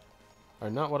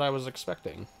not what I was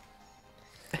expecting.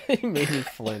 He made me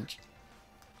flinch.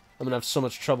 I'm gonna have so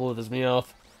much trouble with this Meowth.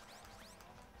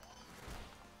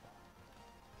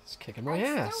 He's kicking my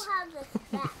ass. I still have this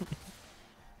back.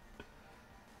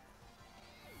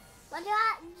 What do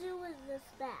I have to do with this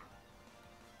back?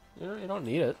 You don't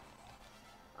need it.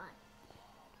 Why?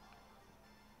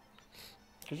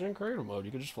 Because you're in creative mode.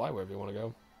 You can just fly wherever you want to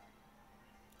go.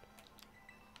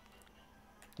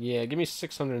 Yeah, give me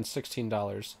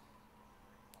 $616.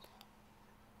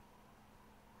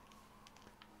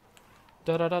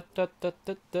 Da da da da da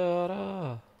da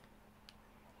da.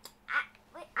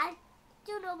 Wait, I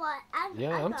do know what.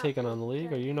 Yeah, I'm taking on the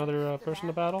league. Are you another person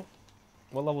to battle?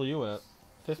 What level are you at?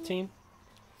 15?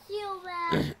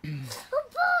 Human.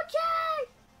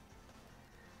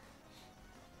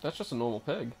 That's just a normal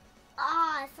pig.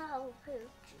 Ah, I saw a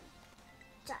Poochie.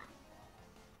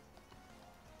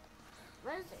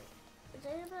 Where is it? Is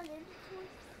it in my inventory?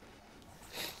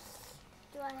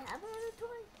 Do I have an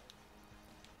inventory?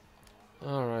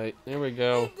 Alright, here we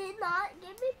go. He did not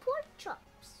give me pork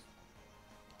chops.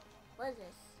 What is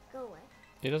this? Go away.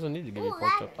 He doesn't need to give you Ooh,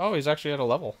 pork chop. ladders. Oh, he's actually at a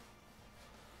level.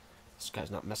 This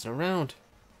guy's not messing around.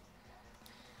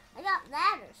 I got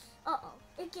ladders. Uh-oh.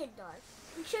 It get dark.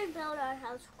 We should build our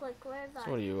house quick. Where's our...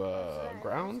 So what are you,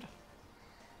 ground?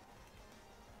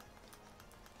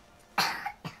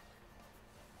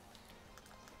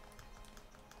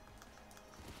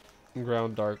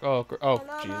 Ground dark. Oh, No,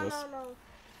 Jesus. no.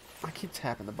 I keep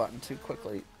tapping the button too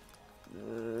quickly.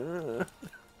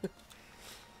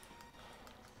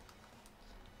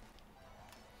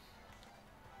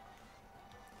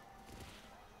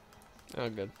 Oh,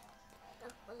 good.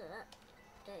 What is that?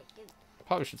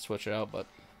 Probably should switch it out, but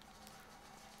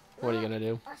what are you gonna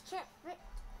do? I can't fit.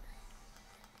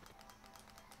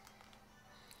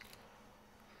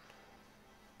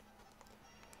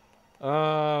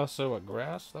 So what,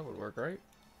 grass? That would work, right?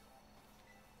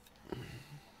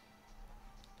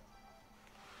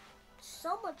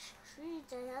 So much trees.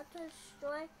 I have to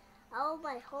destroy all of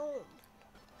my home.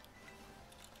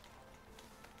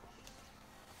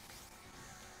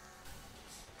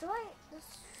 Destroy this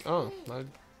tree. Oh, I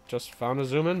just found a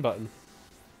zoom in button.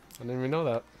 I didn't even know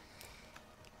that.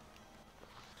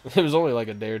 It was only like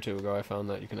a day or two ago I found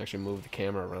that you can actually move the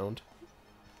camera around.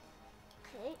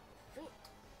 Okay.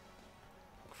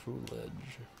 Coolidge.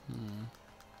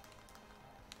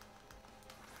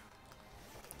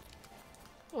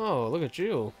 Oh, look at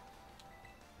you.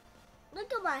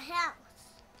 Look at my house.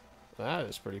 That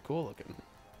is pretty cool looking.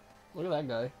 Look at that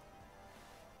guy.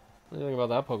 What do you think about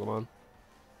that Pokemon?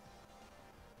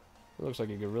 It looks like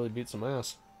he could really beat some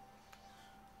ass.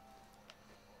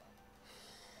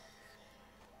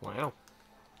 Wow.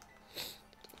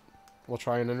 We'll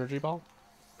try an energy ball.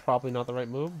 Probably not the right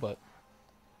move, but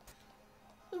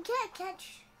You can't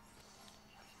catch.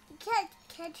 You can't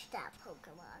catch that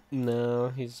Pokemon. no,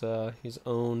 he's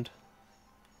owned.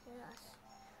 Yes.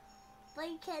 But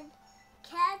you can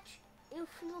catch. If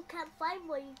you can't find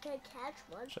one, you can catch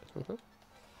one.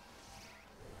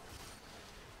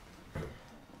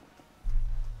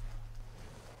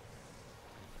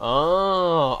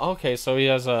 Oh, okay, so he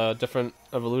has different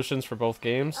evolutions for both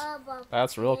games. But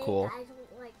That's real pig, cool. I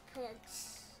don't like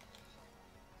pigs.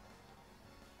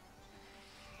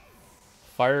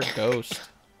 Fire Ghost.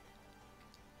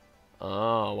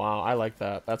 Oh, wow, I like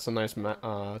that. That's a nice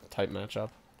type matchup.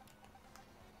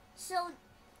 So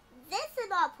this is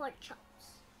not pork chops.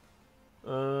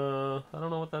 I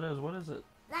don't know what that is. What is it?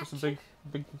 That's Just a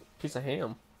big piece of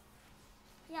ham.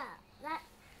 Yeah, that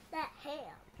ham.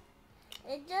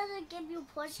 It doesn't give you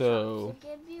pork So, chops. It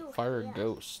gives you Fire ham.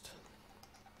 Ghost.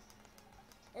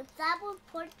 If that was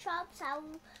pork chops, I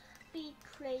would be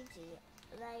crazy.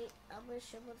 I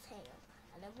wish it was ham,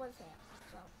 and it was ham.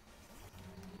 So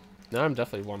Now I'm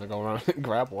definitely want to go around and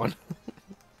grab one. I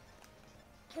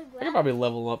congrats. could probably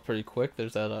level up pretty quick.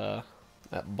 There's that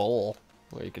that bowl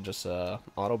where you could just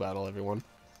auto battle everyone.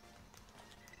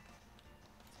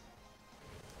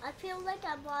 I feel like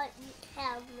I'm on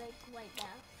ham right now.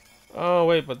 Oh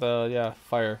wait, but yeah,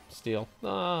 fire, steel.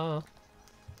 Ah.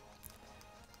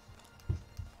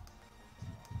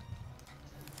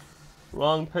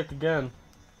 Wrong pick again.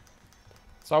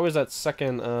 It's always that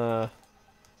second type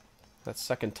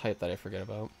that I forget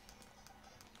about.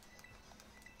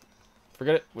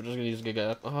 Forget it. We're just gonna use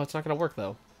Giga. Oh, it's not gonna work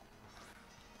though.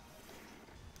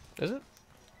 Is it?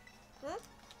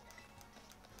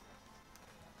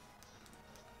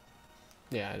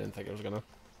 Yeah, I didn't think it was gonna.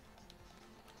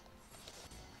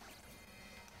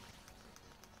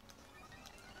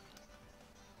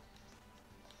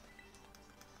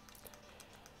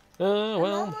 I'm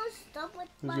Well, almost done with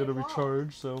he's my gonna wall.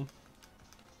 recharge, so.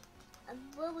 I'm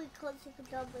really close to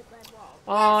done with my wall.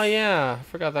 Oh Yes! yeah, I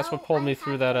forgot that's what Now pulled I me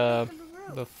through have that to make the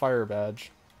roof. the fire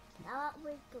badge. Now I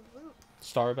make the roof.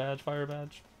 Star badge, fire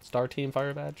badge, star team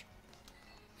fire badge.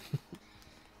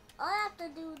 All I have to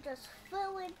do is just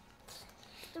fill in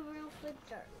the roof with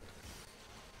dirt.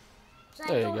 So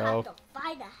There I you don't go. have to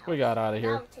find a house. We got out of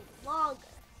here. That'll take longer.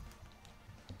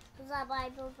 Because I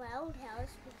might build my own house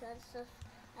because if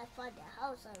I find a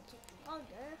house, that'll take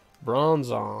longer.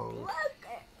 Bronzong.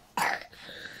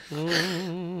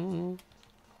 Longer.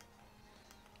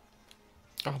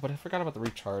 Oh, but I forgot about the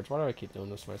recharge. Why do I keep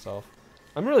doing this to myself?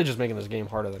 I'm really just making this game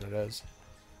harder than it is.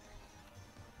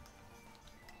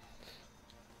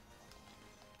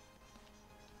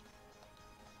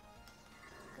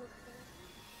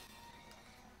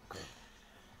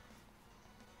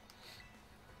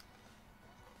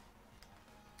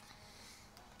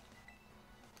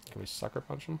 Can we sucker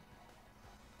punch him?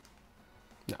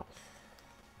 No.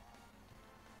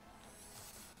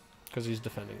 Because he's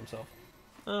defending himself.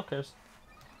 Oh, okay.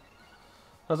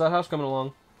 How's that house coming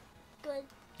along? Good.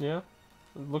 Yeah?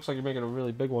 It looks like you're making a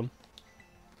really big one.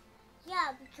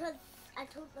 Yeah, because I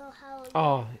don't know how.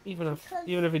 Oh, even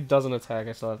if he doesn't attack,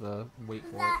 I still have to wait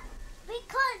for it.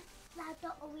 Because that's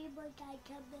the only one I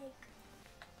can make.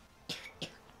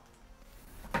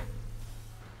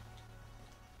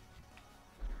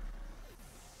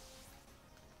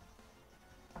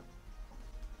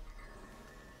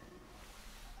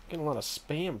 Getting a lot of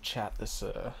spam chat this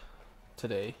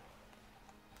today.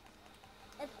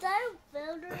 If there are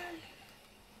builders,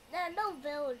 there are no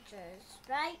villagers,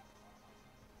 right?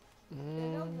 There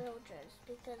are no villagers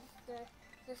because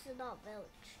this is not village.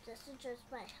 This is just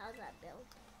my house I built.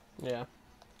 Yeah,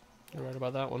 you're right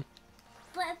about that one.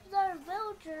 But if there are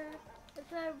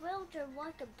a villager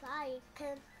walking by, you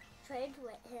can trade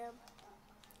with him.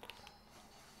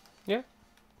 Yeah.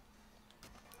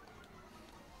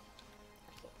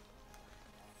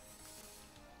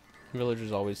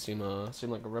 Villagers always seem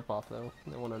like a ripoff though.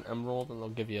 They want an emerald and they'll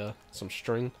give you some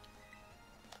string.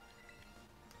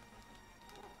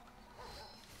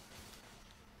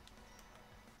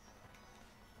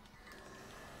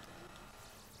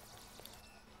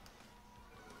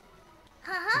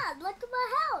 Haha, look at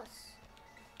my house.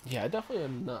 Yeah, I definitely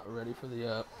am not ready for the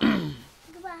Look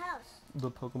at my house. the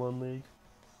Pokemon League.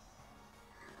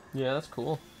 Yeah, that's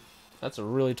cool. That's a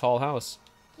really tall house.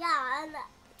 Yeah, and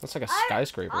That's like a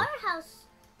skyscraper. our house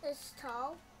is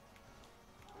tall,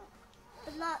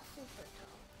 but not super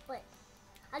tall. But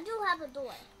I do have a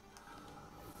door.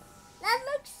 That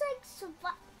looks like some.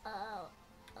 Oh.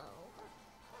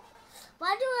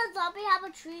 Why do a zombie have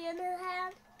a tree in his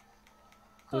hand?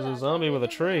 There's Hold a on, zombie with a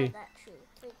let me hold tree. that tree.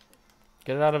 Thank you.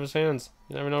 Get it out of his hands.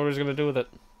 You never know what he's gonna do with it.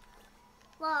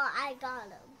 Well, I got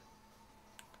him.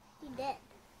 He did.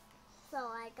 So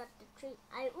I got the tree.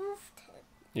 I oofed him.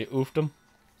 You oofed him?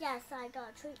 Yes, I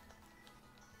got a treat.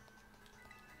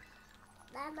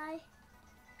 Then I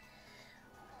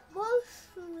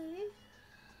mostly.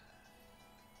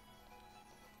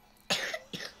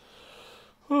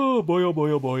 Oh boy, oh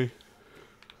boy, oh boy.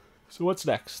 So what's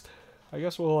next? I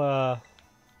guess we'll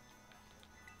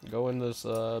go in this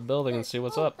building and see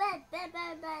what's up. Bed.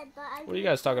 What are you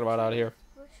guys talking about out here?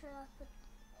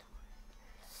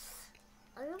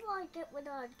 I don't want to get rid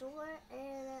of a door,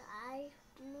 and I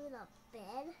need a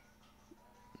bed.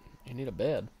 You need a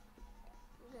bed.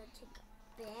 I'm gonna take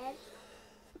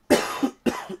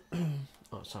a bed.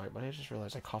 Oh, sorry, but I just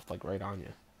realized I coughed like right on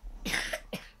you.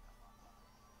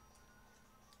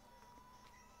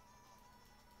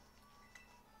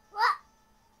 What?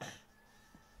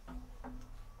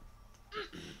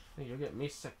 Hey, you'll get me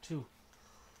sick too.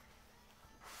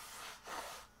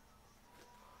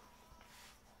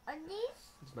 Are these?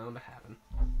 It's bound to happen.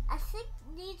 I think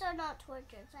these are not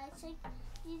torches. I think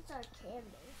these are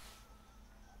candles.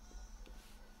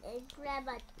 And grab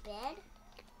my bed.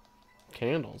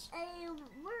 Candles. And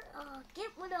get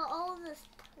rid of all this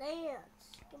plants.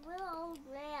 Get rid of all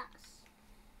grass.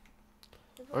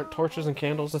 Aren't torches and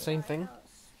candles the same thing?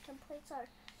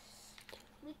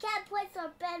 We can't place our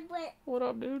bed with What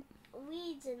up, dude?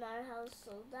 weeds in our house,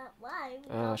 so that's why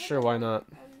we Sure, why not?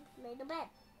 and made a bed.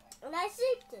 And I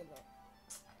slept in it.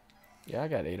 Yeah, I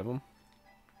got 8 of them.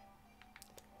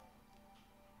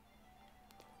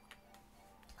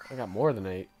 I got more than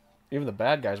 8. Even the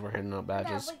bad guys were handing out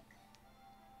badges. Yeah,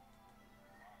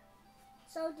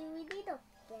 so do we need a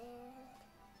bed?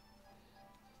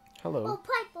 Hello. Oh,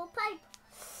 pipe.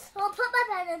 I'll put my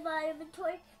pen in my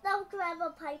inventory. Now grab a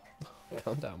pipe.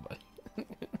 Calm down, buddy.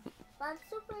 I'm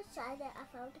super excited. I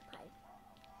found a pipe.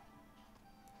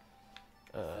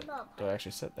 Do I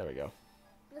actually sit? There we go.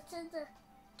 This is the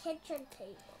kitchen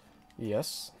table.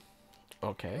 Yes.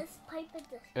 Okay. This pipe is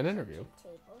the An interview.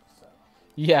 table. So.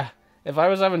 Yeah. If I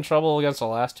was having trouble against the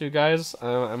last two guys,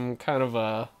 I'm kind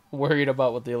of worried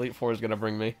about what the Elite Four is gonna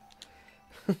bring me.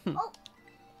 Oh,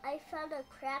 I found a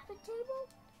crafting table.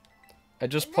 I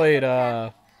just played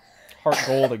Heart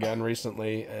Gold again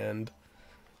recently and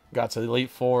got to the Elite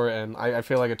Four, and I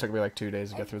feel like it took me like 2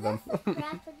 days to get through them. Is this a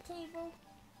crafting table?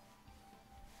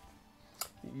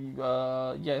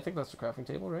 Yeah, I think that's the crafting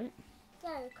table, right?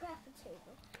 Yeah, the crafting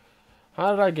table.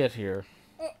 How did I get here?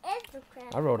 It is the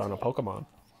crafting I rode on a table. Pokemon.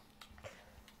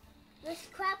 This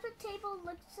crafting table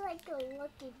looks like a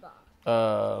lucky box.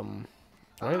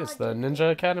 Right, it's the Ninja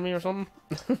Academy or something?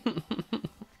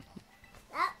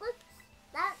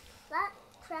 That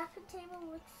crafting table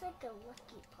looks like a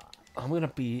lucky pot. I'm gonna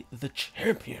be the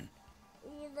champion.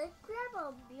 Let's grab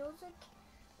a music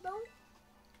note.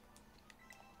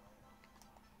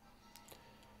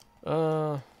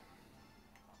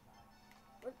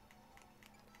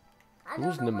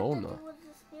 Who's Nimona?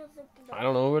 I I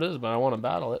don't know who it is, but I want to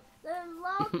battle it. There's a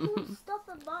lot of cool stuff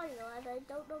in Mario, and I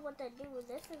don't know what they do with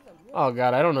this. Is a music. Oh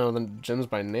god, I don't know the gyms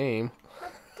by name.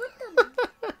 Put them.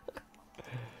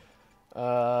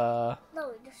 No,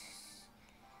 just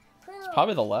put it's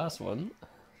probably the last one.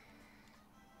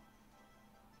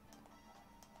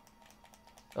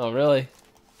 Oh, really?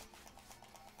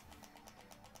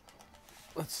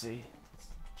 Let's see. Let's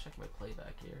check my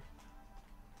playback here.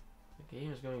 The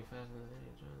game is going faster than the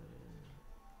video.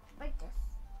 like this.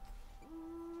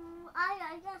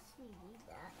 I guess we need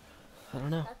that. I don't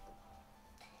know.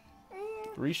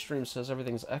 Restream says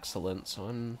everything's excellent, so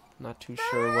I'm not too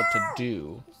sure what to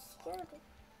do.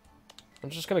 I'm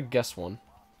just gonna guess one.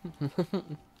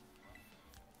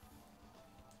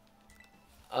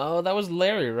 Oh, that was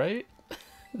Larry, right?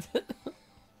 There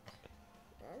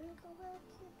we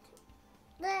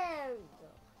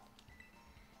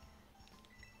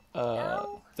go.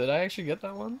 No. Did I actually get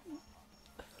that one?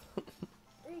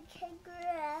 We can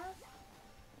grab.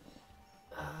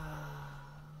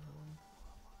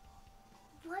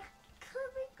 What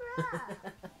could we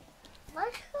grab?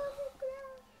 What could we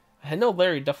grab? I know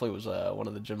Larry definitely was one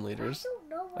of the gym leaders. I don't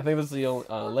know. I think that's the only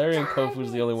Larry and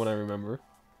Kofu's the only one I remember.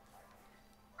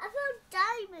 I found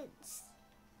diamonds.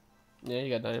 Yeah, you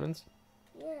got diamonds.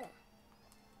 Yeah.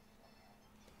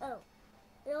 Oh,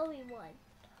 the only one.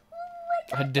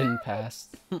 I didn't pass.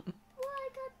 Oh, I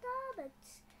got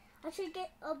diamonds. I should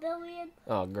get a billion.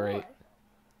 Oh, great. More.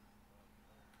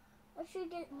 I should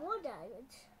get more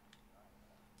diamonds.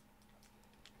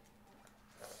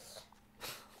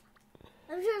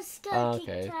 I'm just gonna keep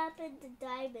tapping the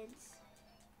diamonds.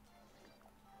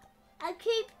 I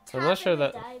keep tapping I'm not sure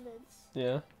the that. diamonds.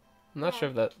 Yeah, I'm not sure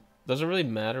if that. Does it really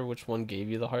matter which one gave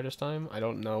you the hardest time? I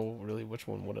don't know really which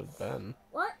one would have been.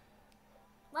 What?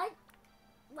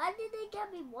 Why did they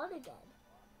get me one again?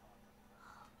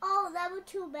 Oh, that were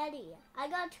too many. I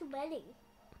got too many.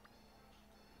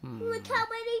 Look how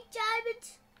many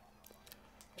diamonds.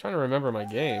 I'm trying to remember my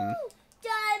game. Ooh,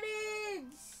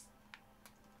 diamonds.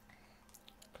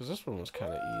 Because this one was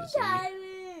kind of easy.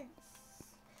 Diamonds.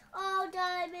 Oh,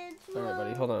 diamonds. Alright,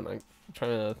 buddy, hold on. I'm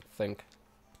trying to think.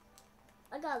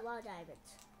 I got a lot of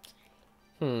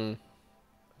diamonds.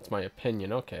 That's my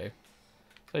opinion. Okay.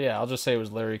 So yeah, I'll just say it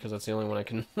was Larry because that's the only one I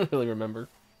can really remember.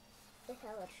 Look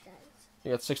how much diamonds.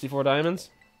 You got 64 diamonds?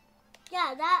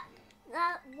 Yeah, that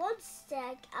one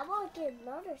stack. I want to get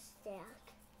another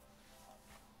stack.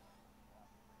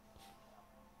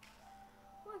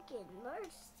 I want to get another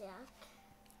stack.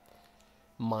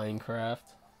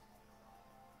 Minecraft.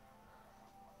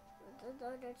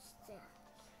 Another stack.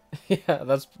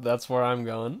 Yeah, that's where I'm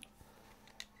going.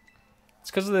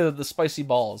 It's because of the spicy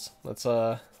balls. That's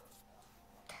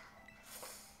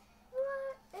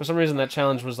For some reason, that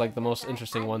challenge was like the most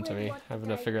interesting one to me, having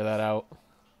to figure that out.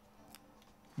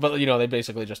 But you know, they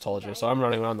basically just told you, so I'm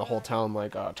running around the whole town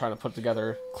like trying to put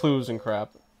together clues and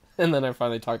crap. And then I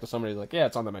finally talked to somebody like, yeah,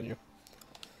 it's on the menu.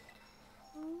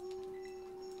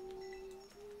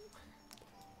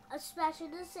 I'm smashing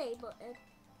the save button.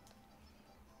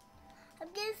 I'm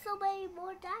getting so many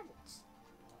more diamonds.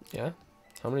 Yeah?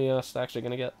 How many stacks are you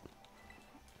gonna get?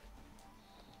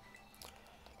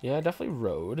 Yeah, I definitely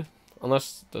rode.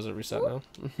 Unless, does it reset now?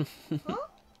 Huh?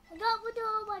 I got rid of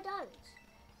all my diamonds.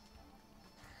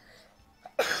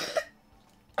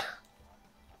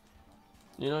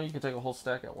 You know, you can take a whole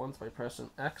stack at once by pressing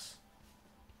X.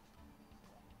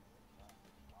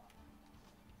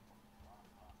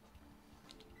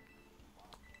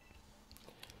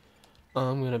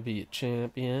 I'm gonna be a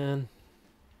champion.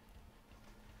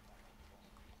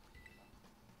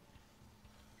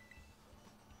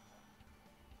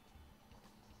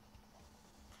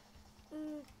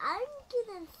 I'm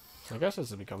getting. I guess this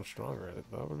has become stronger.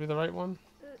 That would be the right one.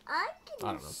 I'm I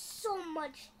don't getting know. so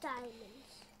much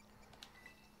diamonds.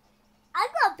 I'm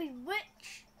gonna be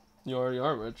rich. You already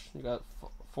are rich. You got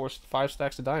 5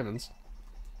 stacks of diamonds.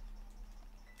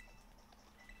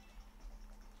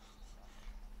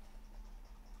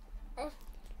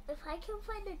 If I can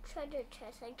find a treasure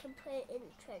chest, I can put it in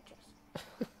a treasure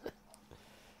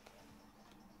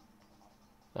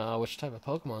chest. Which type of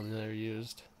Pokemon they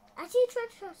used? I see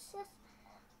treasure chests.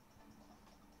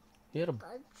 He had a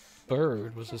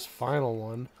bird. Was his final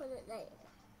one? Put it there.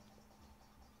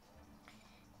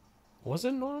 Was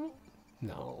it normal?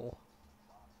 No.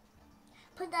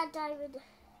 Put that diamond.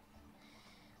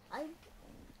 I'm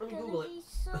Let me gonna Google it. be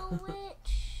so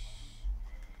rich.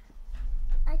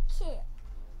 I can't.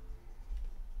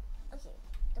 Okay,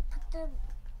 put them.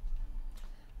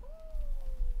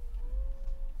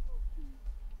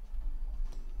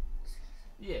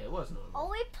 Yeah, it was normal. Oh,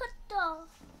 we put the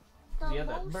He had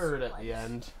that most bird at ones. the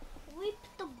end. We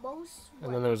put the most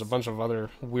And then there was a bunch of other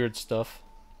weird stuff.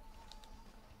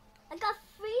 I got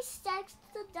 3 stacks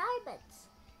of diamonds.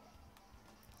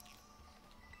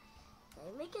 Can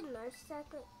I make another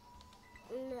stack?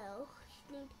 No.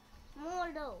 You need more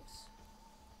of those.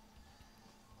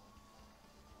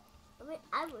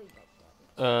 I really like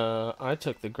that. I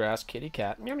took the grass kitty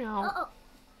cat. Meow meow. Uh-oh.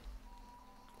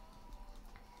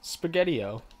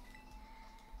 Spaghetti-O.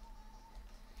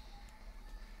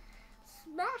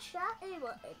 Smash that A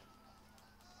button.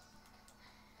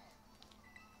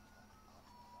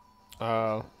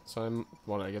 So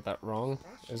did I get that wrong?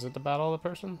 Is it the battle of the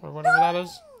person? Or whatever that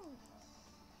is?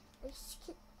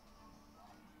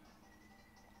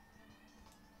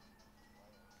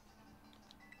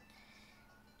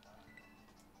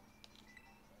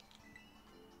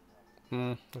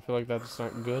 I feel like that's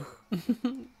not good.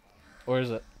 Or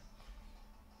is it?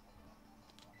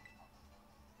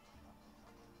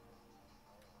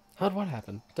 How'd what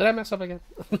happen? Did I mess up again?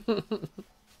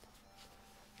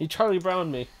 He Charlie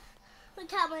Browned me.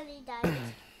 Look how many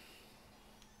diamonds.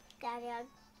 Daddy,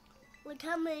 look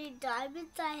how many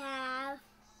diamonds I have.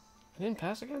 I didn't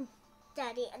pass again?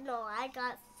 Daddy, no, I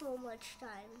got so much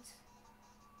diamonds.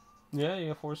 Yeah, you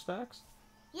got 4 stacks?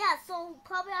 Yeah, so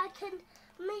probably I can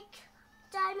make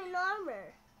diamond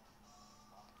armor.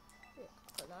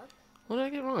 Hold on. What did I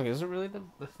get wrong? Is it really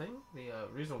the thing? The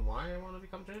reason why I want to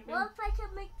become champion? What if I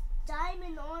can make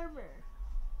diamond armor?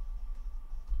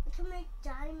 I can make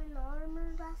diamond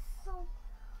armor. That's so.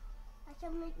 I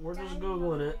can make. We're just diamond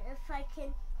Googling armor it. If I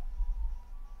can.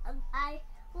 I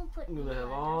will put. I'm gonna have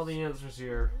letters. all the answers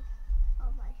here,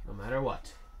 Oh my. no matter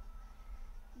what.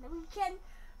 Then we can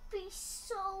be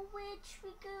so rich.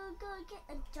 We could go get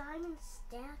a diamond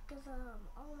stack of them.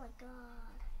 Oh my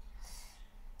god.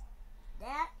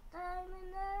 That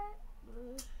diamond there.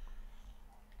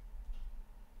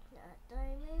 That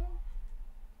diamond.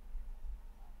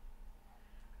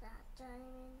 That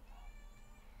diamond.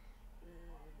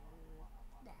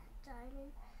 That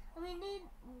diamond. And we need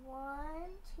 1,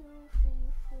 2,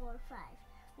 3, 4, 5.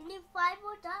 We need 5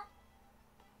 more dots.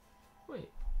 Wait.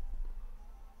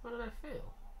 Why did I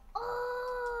fail?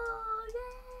 Oh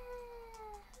yeah!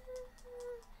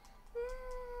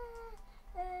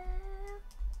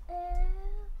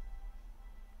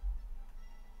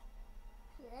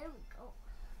 There we go.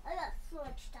 I got so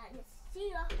much time. See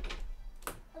ya.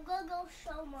 I'm gonna go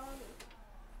show mommy.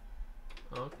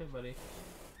 Okay, buddy.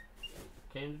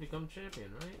 Came to become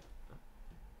champion, right?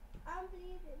 I'm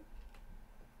leaving.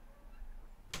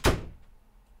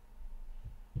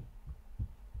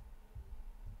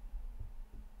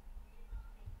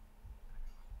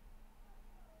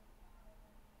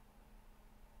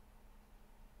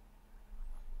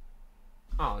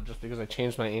 Oh, just because I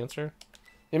changed my answer?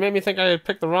 You made me think I had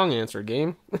picked the wrong answer,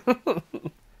 game.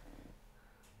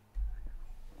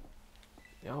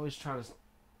 They always try to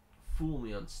fool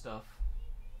me on stuff.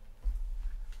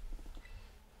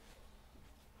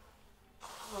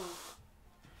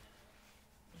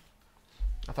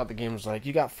 I thought the game was like,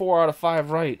 you got 4 out of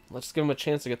 5 right. Let's give him a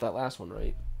chance to get that last one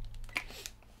right.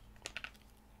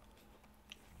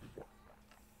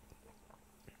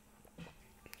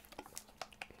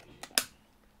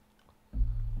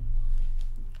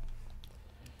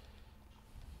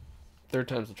 Third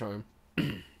time's the charm.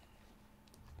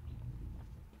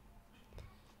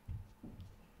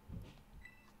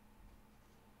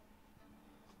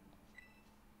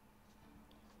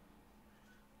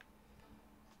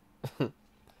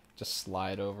 Just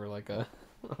slide over like a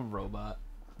A robot.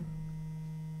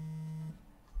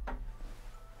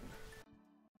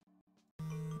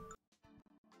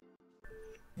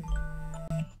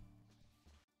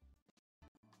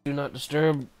 Do not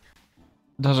disturb.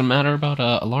 Doesn't matter about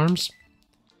alarms.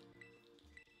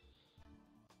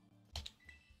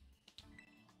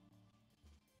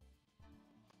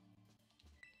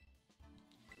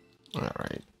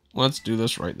 Alright, let's do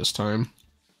this right this time.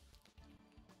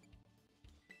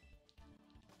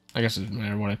 I guess it doesn't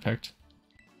matter what I picked.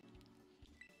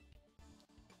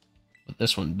 But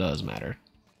this one does matter.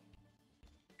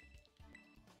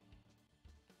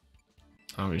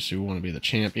 Obviously, we want to be the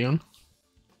champion.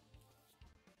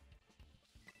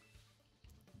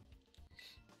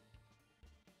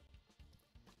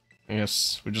 I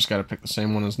guess we just gotta pick the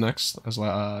same one as next.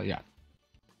 Yeah.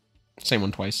 Same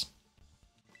one twice.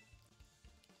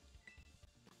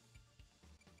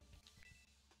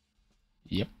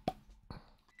 Yep.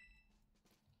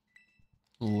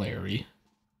 Larry.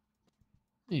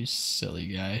 You silly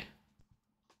guy.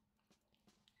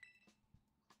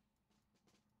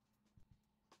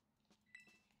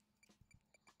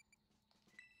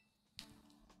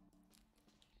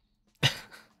 Of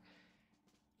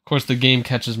course, the game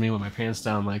catches me with my pants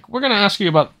down, like, we're gonna ask you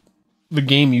about the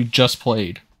game you just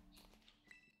played.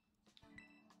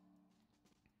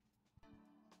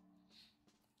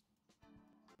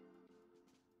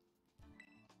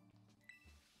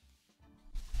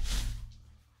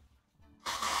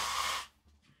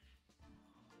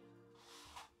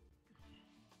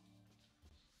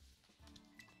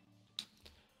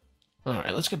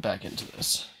 Alright, let's get back into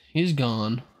this. He's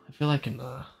gone. I feel like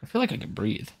I can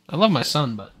breathe. I love my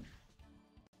son, but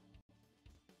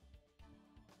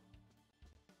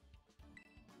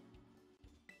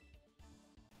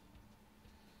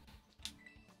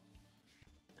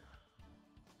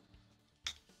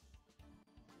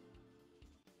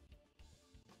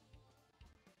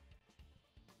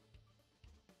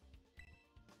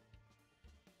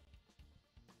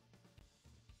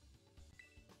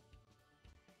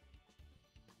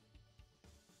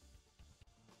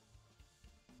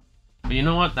you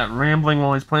know what? That rambling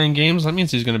while he's playing games, that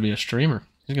means he's going to be a streamer.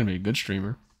 He's going to be a good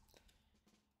streamer.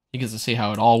 He gets to see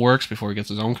how it all works before he gets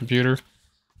his own computer.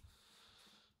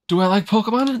 Do I like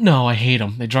Pokemon? No, I hate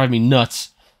them. They drive me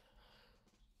nuts.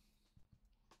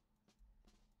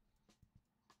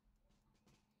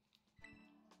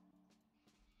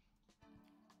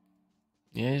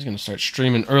 Yeah, he's going to start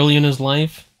streaming early in his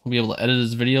life. He'll be able to edit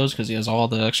his videos because he has all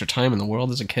the extra time in the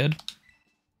world as a kid.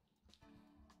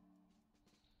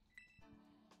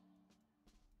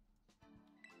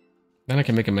 Then I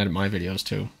can make him edit my videos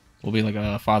too. We'll be like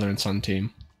a father and son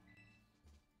team.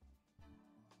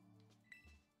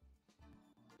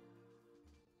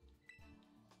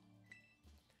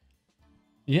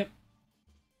 Yep.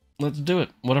 Let's do it.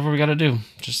 Whatever we gotta do.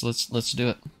 Just let's do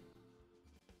it.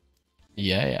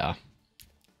 Yeah.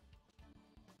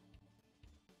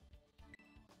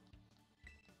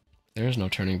 There's no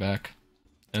turning back.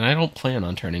 And I don't plan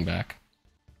on turning back.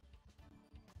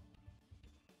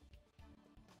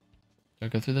 Do I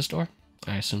go through this door?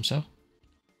 I assume so.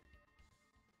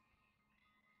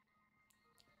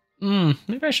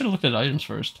 Maybe I should have looked at items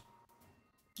first.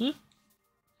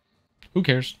 Who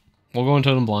cares? We'll go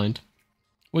into them blind.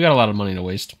 We got a lot of money to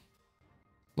waste.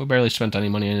 We barely spent any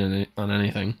money on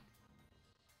anything.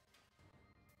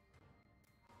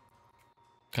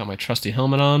 Got my trusty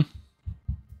helmet on.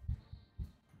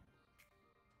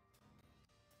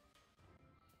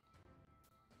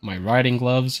 My riding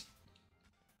gloves.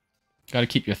 Gotta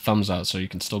keep your thumbs out so you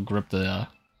can still grip the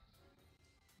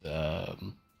I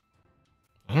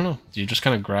don't know. Do you just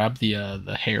kind of grab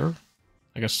the hair?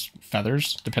 I guess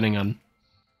feathers, depending on...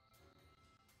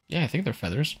 Yeah, I think they're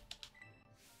feathers.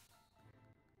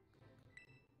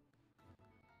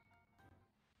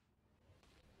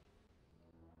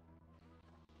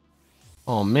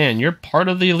 Oh man, you're part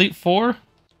of the Elite Four?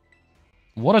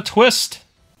 What a twist!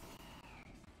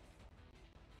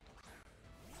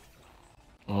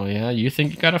 Oh yeah, you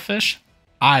think you got a fish?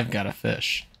 I've got a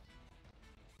fish.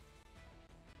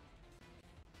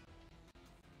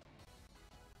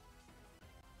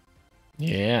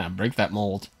 Yeah, break that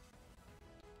mold.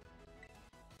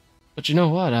 But you know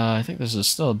what? I think this is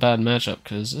still a bad matchup,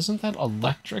 because isn't that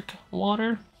electric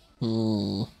water?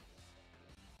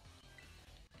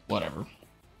 Whatever.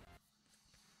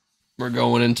 We're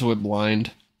going into it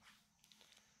blind.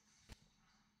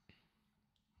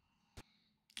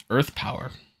 Earth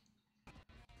power.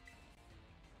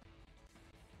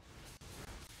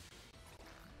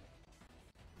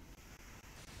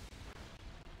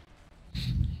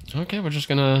 Okay, we're just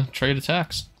gonna trade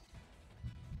attacks.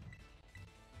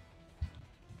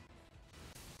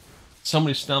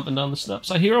 Somebody's stomping down the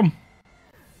steps. I hear them.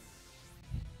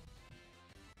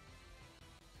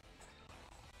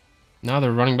 Now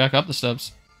they're running back up the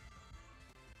steps.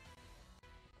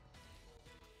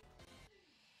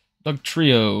 Doug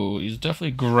Trio, he's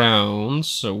definitely ground,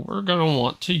 so we're gonna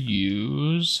want to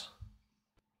use...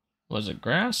 Was it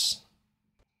grass?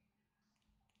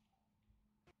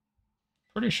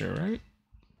 Pretty sure, right?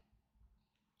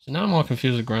 So now I'm all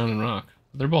confused with ground and rock.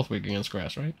 They're both weak against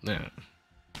grass, right? Nah.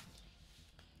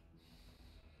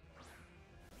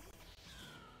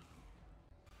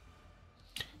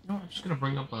 No, I'm just gonna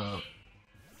bring up a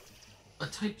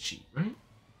type sheet, right?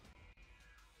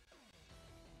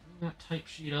 Bring that type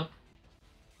sheet up.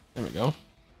 There we go.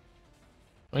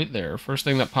 Right there, first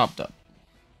thing that popped up.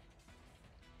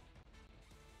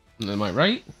 And am I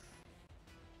right?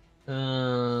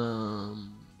 How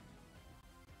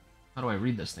do I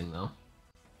read this thing though?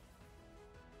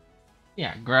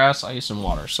 Yeah, grass, ice, and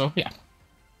water. So yeah.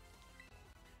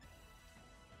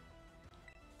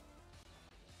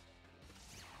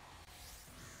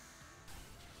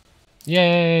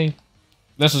 Yay!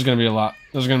 This is gonna be a lot.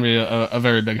 This is gonna be a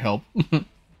very big help.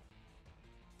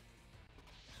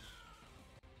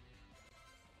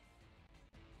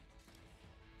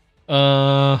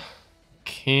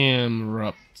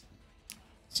 Camrupt.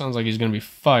 Sounds like he's gonna be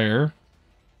fire.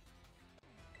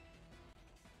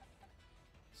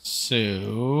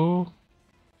 So...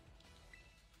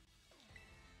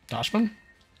 Dashman?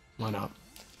 Why not?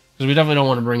 Because we definitely don't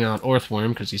want to bring out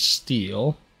Earthworm because he's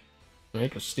steel. Right?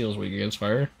 Because steel's weak against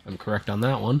fire. I'm correct on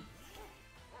that one.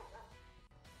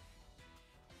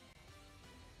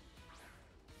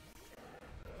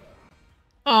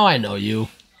 Oh, I know you.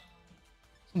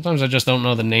 Sometimes I just don't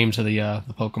know the names of the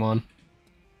Pokemon.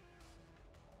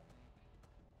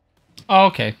 Oh,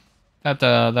 okay.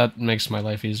 That makes my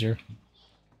life easier.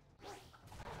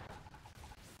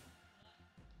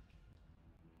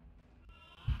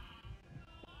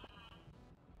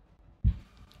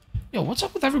 Yo, what's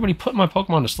up with everybody putting my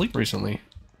Pokemon to sleep recently?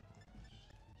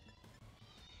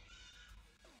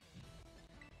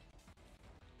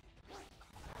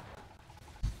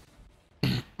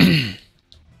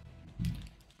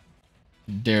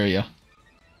 Dare ya.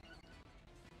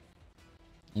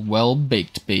 Well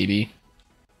baked, baby.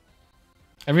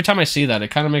 Every time I see that, it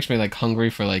kind of makes me like hungry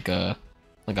for like a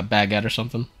baguette or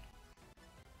something.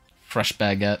 Fresh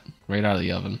baguette, right out of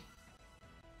the oven.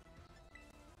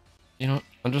 You know what?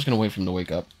 I'm just gonna wait for him to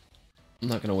wake up. I'm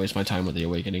not gonna waste my time with the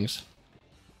awakenings.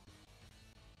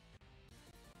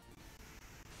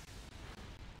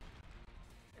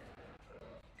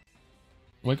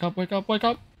 Wake up, wake up, wake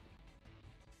up!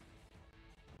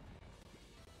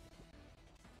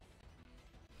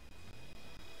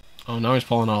 Oh, now he's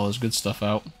pulling all his good stuff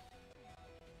out.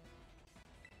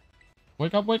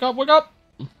 Wake up, wake up, wake up!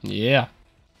 Yeah.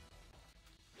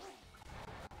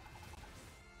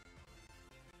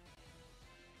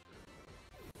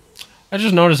 I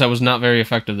just noticed I was not very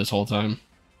effective this whole time.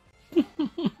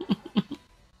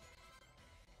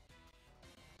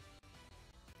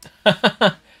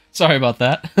 Sorry about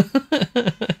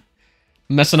that.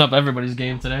 Messing up everybody's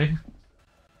game today.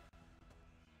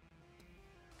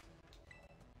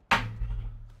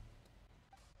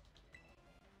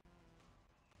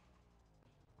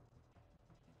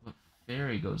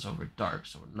 Fairy goes over dark,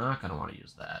 so we're not going to want to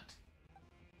use that.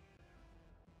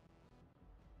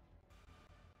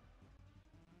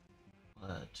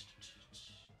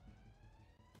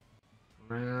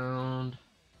 Ground.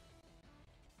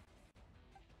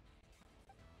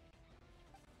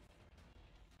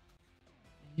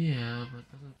 Yeah, but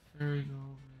doesn't fairy go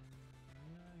over?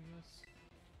 Yeah, I guess.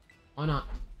 Why not?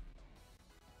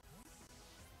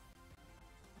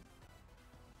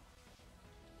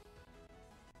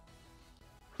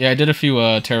 Yeah, I did a few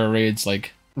Terra raids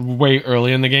like way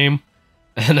early in the game,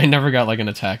 and I never got like an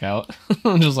attack out.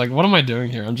 I'm just like, what am I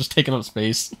doing here? I'm just taking up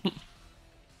space.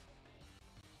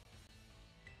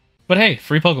 But hey,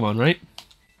 free Pokemon, right?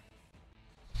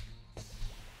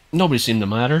 Nobody seemed to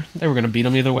matter. They were gonna beat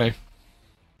them either way.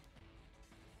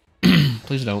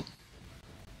 Please don't.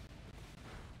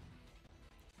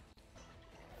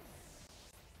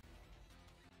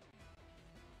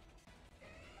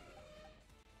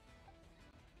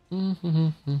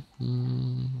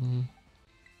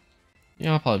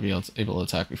 Yeah, I'll probably be able to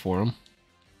attack before him.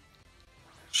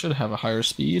 Should have a higher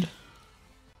speed.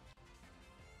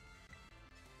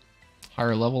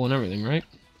 Higher level and everything, right?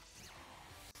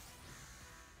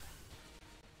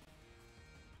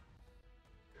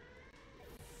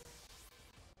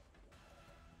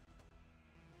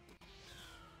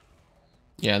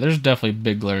 Yeah, there's definitely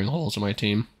big glaring holes in my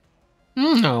team.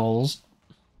 Holes.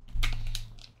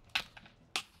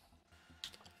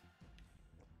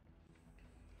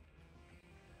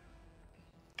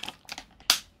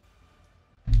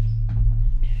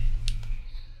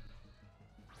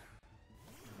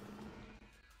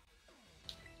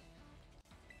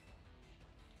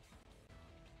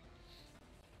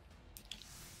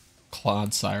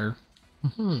 Clodsire.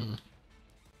 Hmm.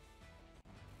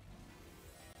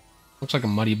 Looks like a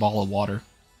muddy ball of water.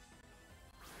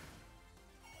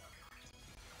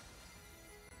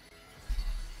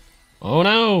 Oh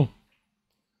no!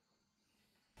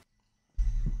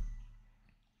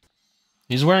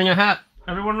 He's wearing a hat!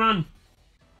 Everyone run!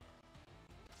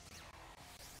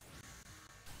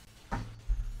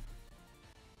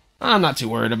 I'm not too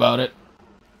worried about it.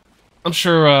 I'm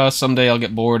sure someday I'll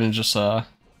get bored and just kind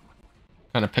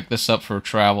of pick this up for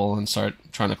travel and start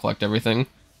trying to collect everything.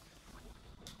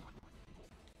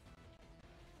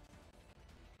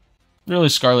 Really,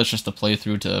 Scarlet's just a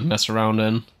playthrough to mess around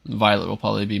in. Violet will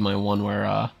probably be my one where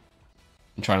I'm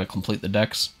trying to complete the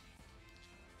decks.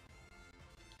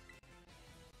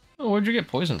 Oh, where'd you get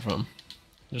poison from?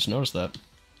 Just noticed that.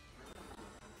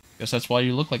 Guess that's why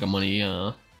you look like a money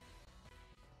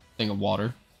thing of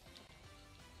water.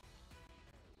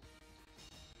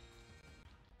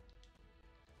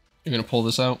 You're gonna pull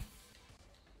this out?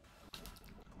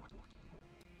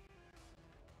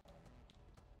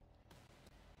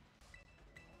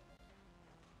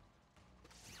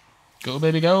 Go,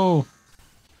 baby, go!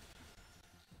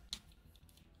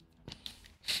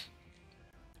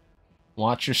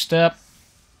 Watch your step.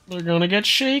 They're gonna get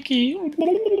shaky.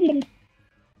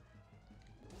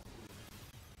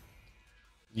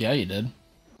 Yeah, you did.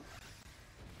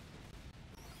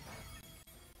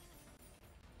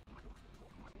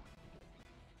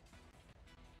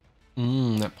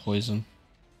 That poison.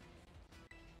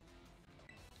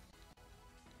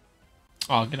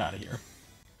 Oh, get out of here.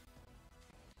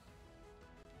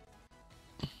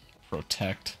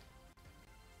 Protect.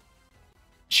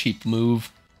 Cheap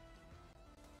move.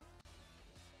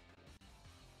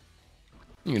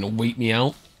 You're gonna wait me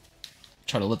out?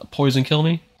 Try to let the poison kill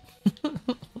me?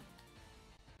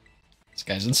 This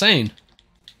guy's insane.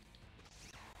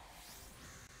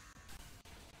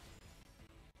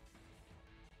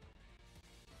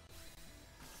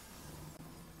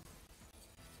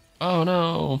 Oh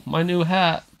no, my new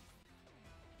hat.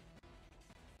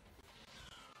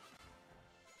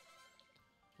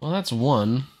 Well, that's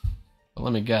one. But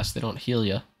let me guess, they don't heal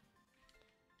you.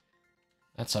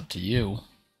 That's up to you.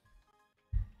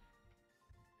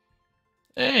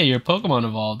 Hey, your Pokemon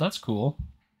evolved. That's cool.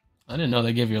 I didn't know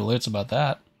they gave you alerts about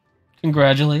that.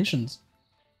 Congratulations.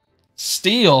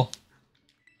 Steel!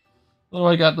 What do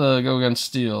I got to go against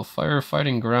Steel? Fire,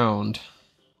 fighting, ground.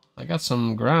 I got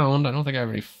some ground. I don't think I have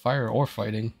any fire or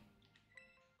fighting.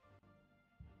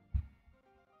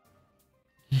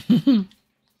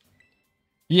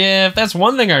 Yeah, if that's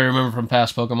one thing I remember from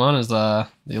past Pokemon is the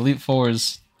Elite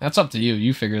Fours. That's up to you.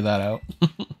 You figure that out.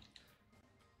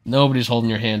 Nobody's holding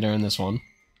your hand during this one.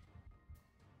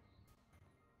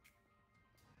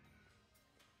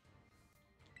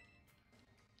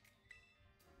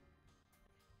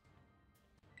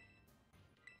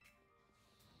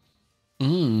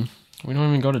 We don't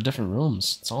even go to different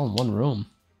rooms. It's all in one room.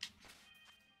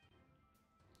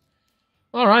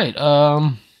 Alright,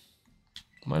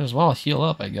 might as well heal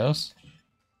up, I guess.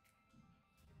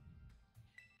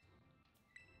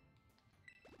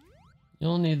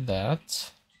 You'll need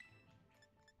that.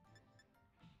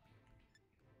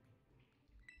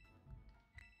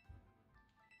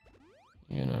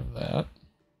 You can have that.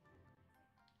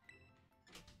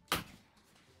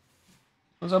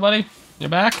 What's up, buddy? You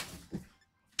back?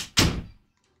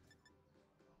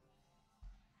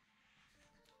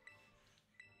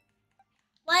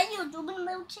 Why are you doing,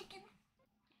 little chicken?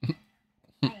 Oh,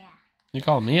 yeah. You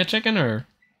call me a chicken, or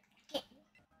Okay.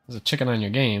 there's a chicken on your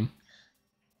game?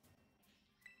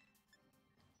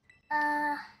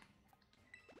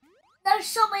 There's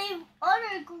so many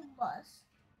other Goombas.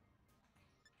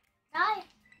 Hi.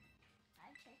 Hi,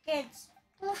 chickens.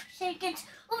 Oof, chickens.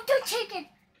 Oof, the chickens.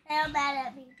 They're mad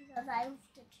at me because I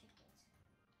oofed the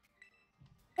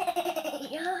chickens.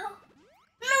 Yo.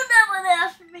 No one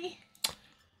after me.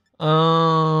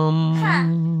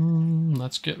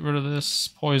 Let's get rid of this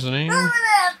poisoning. No one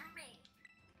after me.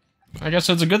 I guess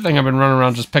it's a good thing I've been running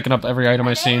around just picking up every item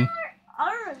I've seen.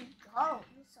 Already gone,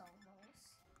 almost.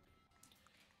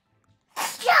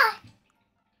 Yeah.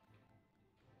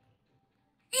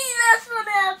 That's what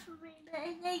after me.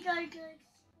 They got good.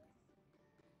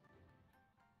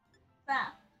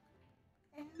 Now.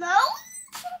 And no.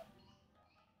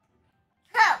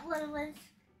 That one was.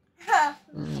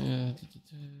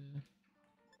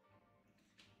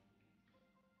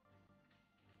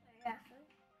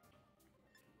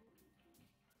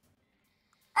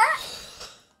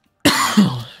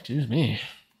 Excuse me.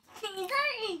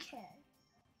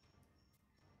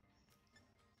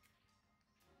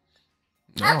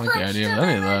 I don't like the idea of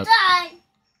any of that.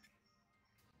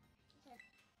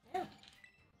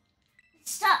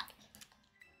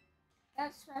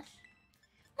 That's special.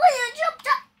 Wait, you jumped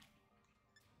up!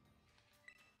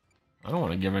 I don't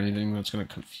want to give anything that's going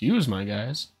to confuse my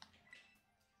guys.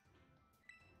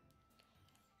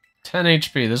 10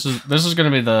 HP. This is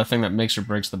going to be the thing that makes or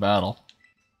breaks the battle.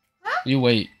 Huh? You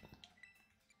wait.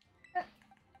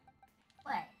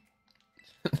 Wait.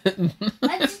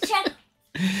 Let's check.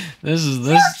 This is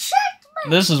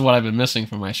what I've been missing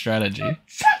from my strategy. You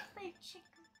checked my chicken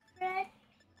bread.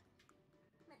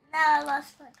 But now I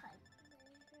lost my pipe.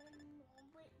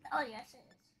 Oh, yes, it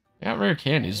is. I got rare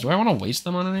candies. Do I want to waste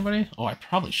them on anybody? Oh, I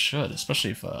probably should,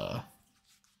 especially if Okay,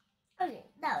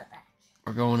 now it's back.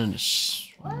 we're going into...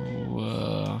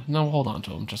 no, hold on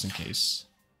to them, just in case.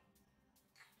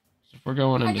 If we're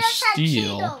going into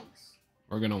steel,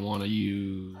 we're going to want to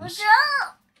use... Oh,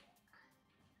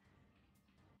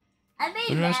 no! I made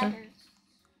What did I say? ladders.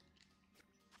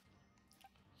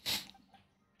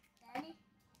 Daddy,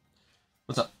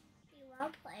 What's up? you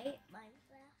want to play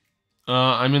Minecraft?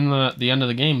 I'm in the end of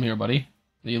the game here, buddy.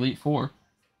 The Elite Four.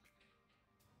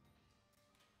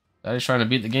 Daddy's trying to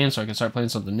beat the game so I can start playing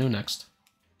something new next.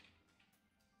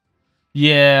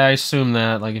 Yeah, I assume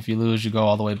that. Like, if you lose, you go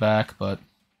all the way back, but...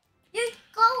 You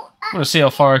go I'm gonna see how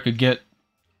far I could get,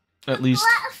 at least. Go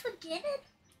out and forget it?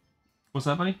 What's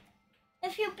that, buddy?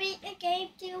 If you beat the game,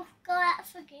 do you go out and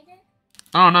forget it?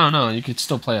 Oh, no, you could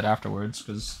still play it afterwards,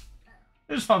 because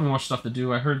there's probably more stuff to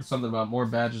do. I heard something about more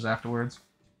badges afterwards.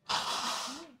 So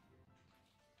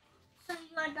you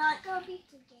are not going to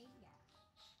beat the game yet?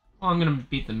 Well, I'm gonna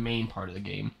beat the main part of the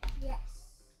game. Yes.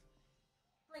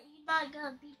 But you're not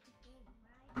going to beat the game,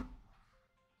 right?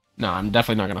 No, I'm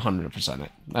definitely not gonna 100%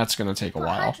 it. That's gonna take a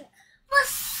while.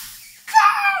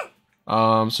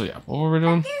 100%! So yeah, what were we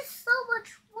doing? There's so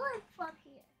much wood from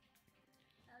here.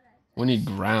 We need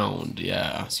ground,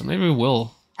 yeah. So maybe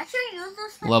we'll I should use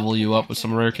this level you up with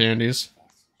some rare candies.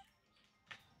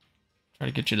 Try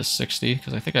to get you to 60,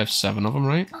 because I think I have 7 of them,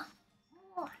 right? Oh,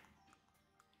 more.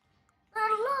 There's a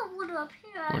lot of wood up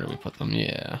here. Where do we put them?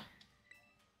 Yeah.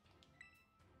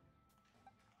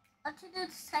 Up to the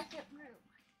second room.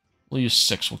 We'll use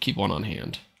 6. We'll keep 1 on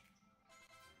hand.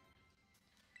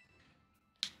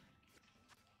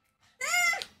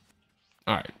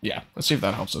 Alright, yeah. Let's see if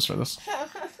that helps us for this.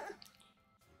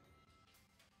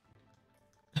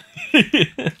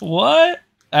 What?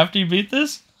 After you beat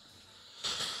this?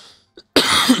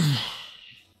 If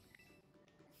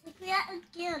we had to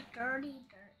get a dirty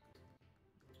dirt.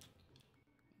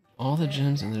 All the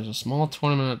gyms, and there's a small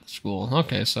tournament at the school.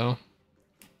 Okay, so...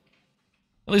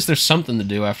 At least there's something to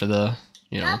do after the,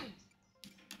 you know...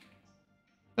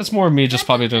 That's more of me just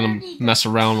probably gonna mess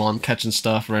around while I'm catching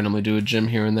stuff, randomly do a gym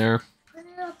here and there. Put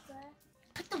it up there.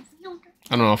 Put the wheel there.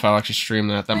 I don't know if I'll actually stream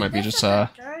that. That might be just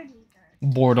dirty dirt.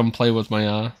 boredom play with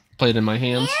my play it in my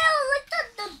hands. Ew, look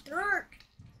at the dirt.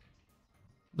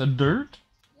 The dirt?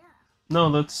 Yeah.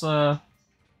 No, that's those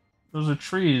are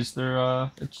trees. They're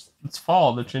it's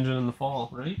fall. They're changing in the fall,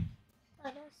 right?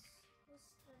 But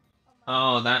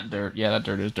Oh, that dirt. Yeah, that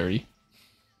dirt is dirty.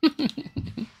 Ew!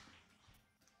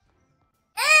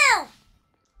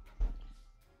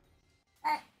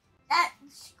 That's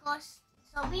disgusting.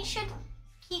 So we should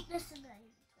keep this in the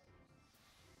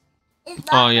inventory.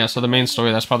 Oh yeah, so the main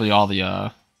story, that's probably all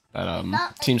the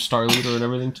that Team Star Leader and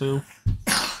everything too.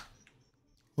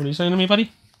 What are you saying to me,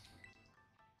 buddy?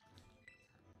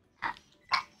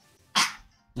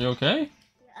 You okay?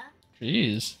 Yeah.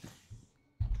 Jeez.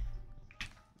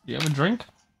 Do you have a drink?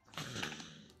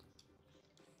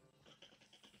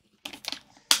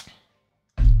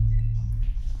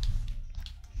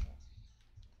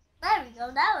 There we go.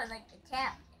 Now we're like the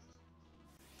tap.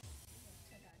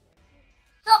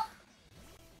 So.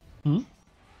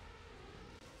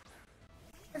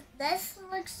 This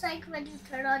looks like when you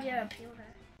turn on your computer.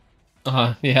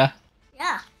 Yeah.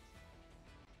 Yeah.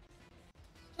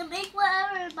 To make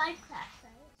whatever in Minecraft,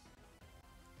 right?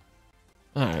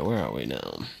 Alright, where are we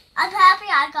now? I'm happy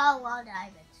I got a lot of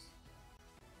diamonds.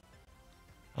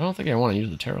 I don't think I want to use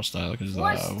the Tarot style because Four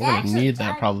we're stacks gonna of need that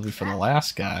diamonds. probably for the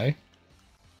last guy.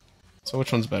 So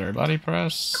which one's better? Body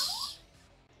press?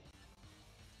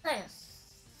 This.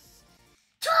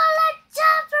 Toilets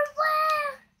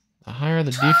everywhere! The higher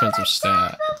the defensive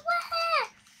stat.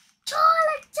 Everywhere!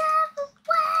 Toilets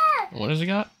everywhere! What has he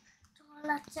got?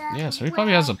 Toilets Yeah, so he everywhere.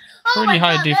 probably has a Oh pretty my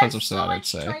high God, defensive there's so stat, I'd much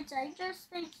say. toilets. I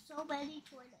just made so many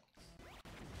toilets.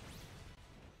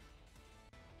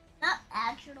 Not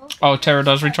actual. Oh, Terra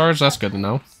does recharge? That's good to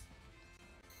know. We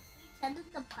tended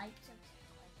the pipes of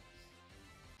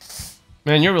toilets.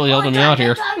 Man, you're really helping me out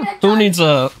here. Who needs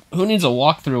a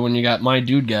walkthrough when you got my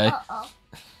dude guy? Uh-oh.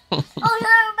 Oh,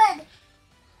 Herman!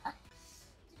 The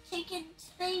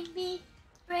chickens made me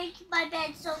break breaking my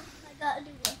bed, so I got a new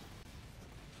one.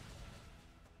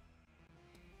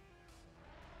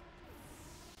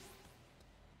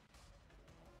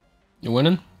 You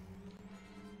winning?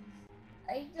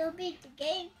 Are you gonna beat the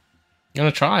game?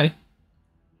 Gonna try.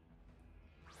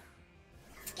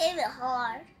 This game is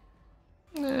hard.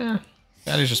 Yeah.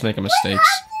 Daddy's just making mistakes.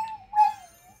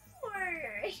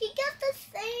 He got the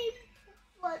same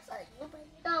ones on you, but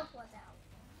you don't want out.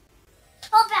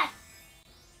 Oh, back!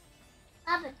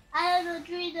 Happened. I had a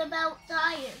dream about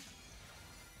tires.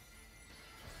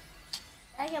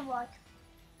 I can walk.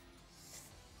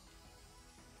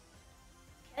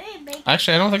 Can you make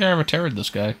Actually, I don't think I ever terrored this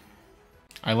guy.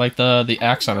 I like the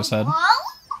axe on his head.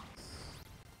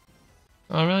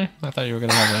 Oh, really? I thought you were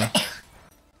gonna have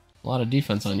a lot of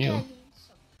defense on you.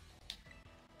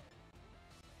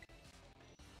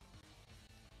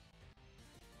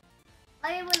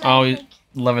 Oh, he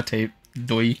levitate,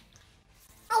 doy.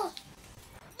 Oh!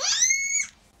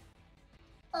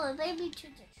 Oh, it made me to the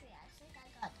tree. I think I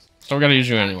got it. So we're gonna use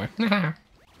you anyway.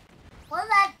 What's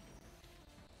that?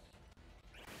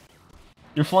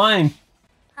 You're flying.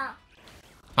 How?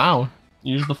 How?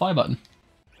 Use the fly button.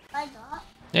 I got.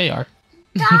 Yeah, you are.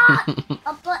 Dog!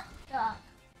 A butt dog.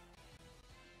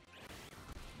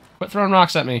 Quit throwing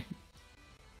rocks at me.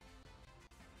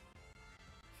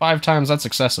 5 times, that's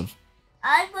excessive.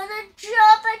 I'm gonna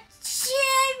drop a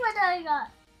chain when I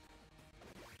got.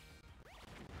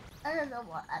 I don't know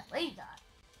what I played on.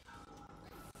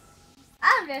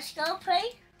 I'm just gonna play.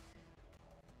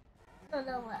 I don't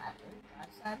know what I played on,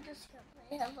 so I'm just gonna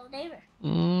play Hello Neighbor.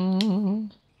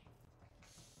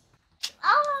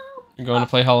 Oh! You're going to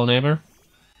play Hello Neighbor?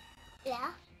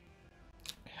 Yeah.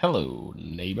 Hello,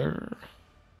 neighbor.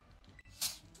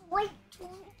 Wait.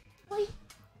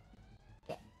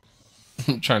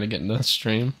 Trying to get into the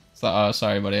stream. So,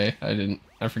 sorry, buddy.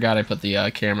 I forgot I put the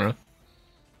camera.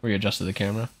 We adjusted the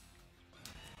camera.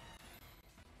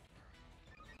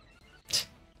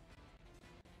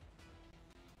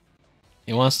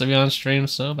 He wants to be on stream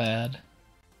so bad.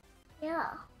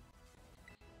 Yeah.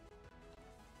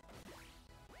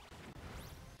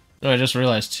 What I just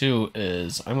realized too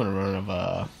is I'm gonna run out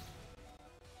of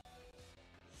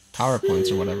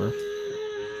PowerPoints or whatever.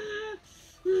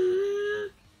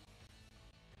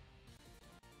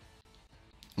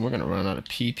 We're gonna run out of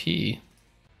PP.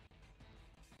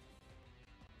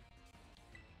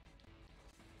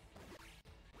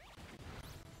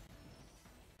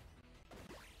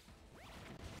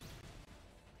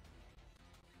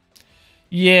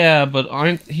 Yeah, but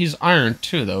he's iron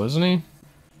too, though, isn't he?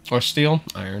 Or steel?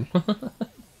 Iron. And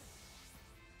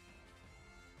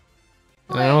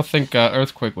I don't think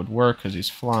Earthquake would work because he's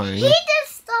flying. He did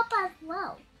stop as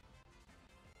well.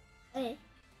 Okay.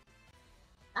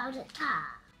 Out of time.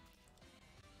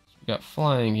 We got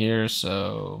flying here,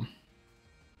 so...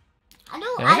 I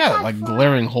know. Yeah, I got like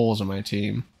glaring holes in my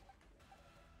team.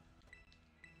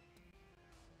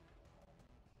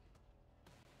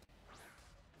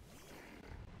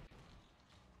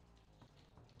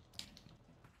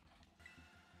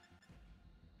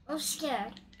 I'm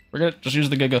scared. Forget it, just use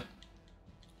the Giga.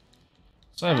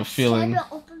 So I have a feeling...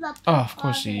 Oh, of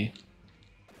course he...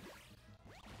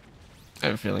 I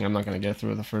have a feeling I'm not going to get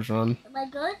through the first run. Am I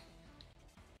good?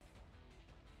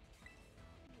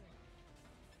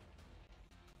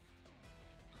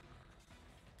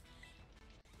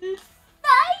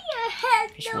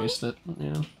 Firehead! Just waste it,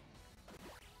 yeah.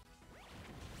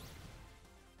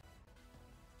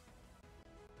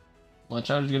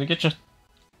 Watch out, he's going to get you.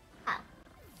 Ow.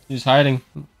 He's hiding.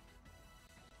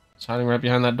 He's hiding right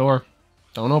behind that door.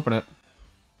 Don't open it.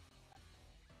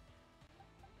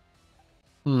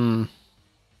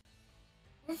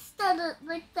 This doesn't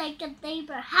look like a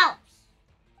neighbor house.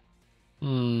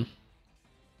 Should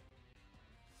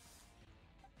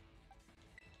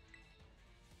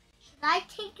I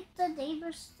take the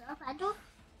neighbor's stuff? I don't.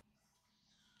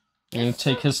 You're gonna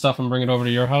take his stuff and bring it over to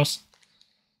your house?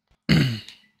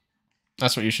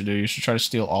 That's what you should do. You should try to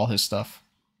steal all his stuff.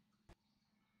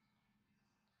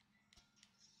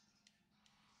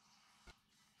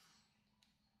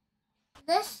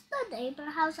 This is the neighbor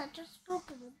house I just broke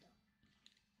the window.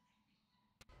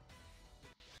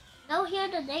 No, here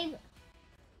the neighbor.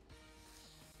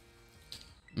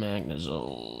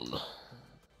 Magnazone.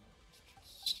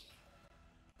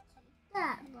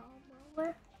 That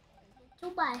lawnmower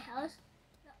to my house.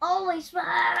 Always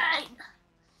mine.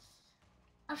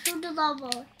 I'll shoot the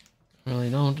lawnmower. Really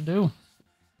know what to do.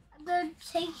 I'm gonna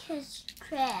take his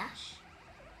trash.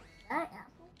 That apple.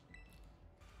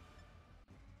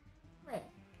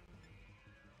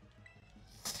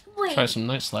 Wait. Try some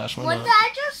Night Slash. Why What not? did I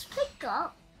just pick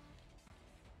up?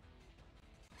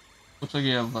 Looks like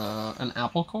you have an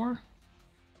apple core.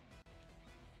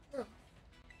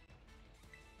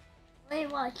 I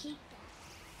want to keep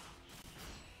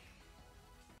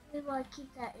that. I want to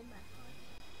keep that in my phone.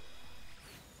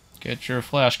 Get your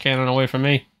flash cannon away from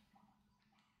me.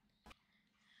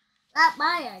 Not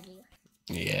my idea.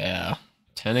 Yeah.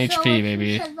 10 HP,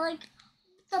 baby. So like,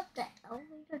 up the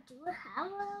elevator. Do we have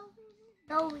an elevator?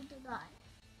 No, we do not.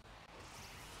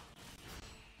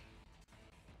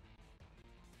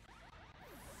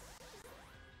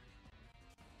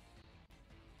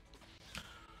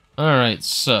 Alright,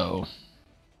 so...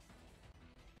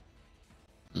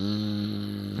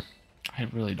 I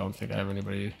really don't think I have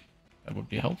anybody that would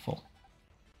be helpful.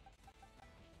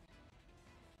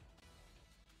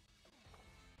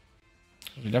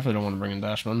 We definitely don't want to bring in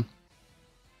Dashman.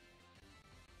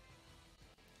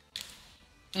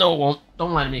 No, it won't.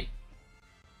 Don't lie to me.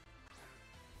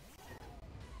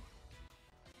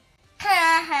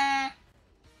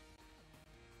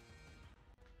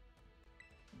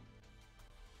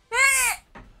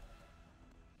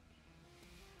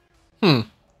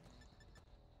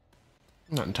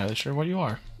 I'm not entirely sure what you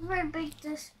are. I'm gonna break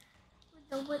this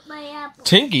with my apple.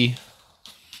 Tinky?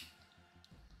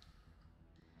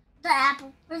 The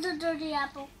apple. Where's the dirty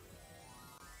apple?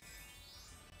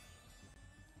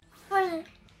 Where's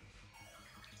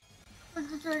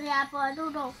the dirty apple? I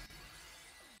don't know.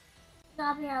 It's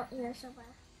gotta be out here somewhere.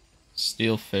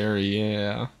 Steel Fairy,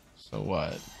 yeah. So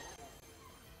what?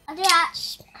 Yeah.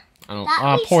 I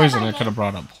don't. Poison. I could have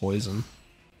brought up poison.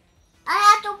 I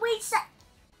have to reset.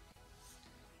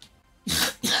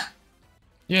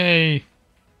 Yay!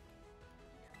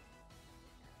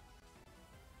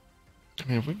 I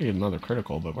mean, if we could get another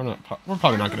critical, but we're not. We're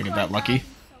probably not going to get that lucky.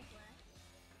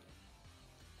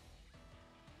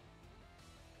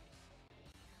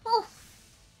 Oh,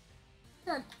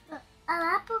 an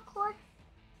apple cord.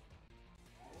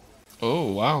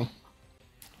 Oh wow!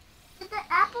 Did the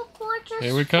apple cord just?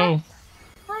 Here we go.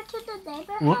 Go to the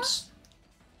neighborhood. Whoops.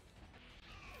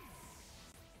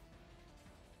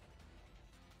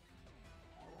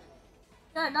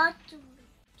 No, not too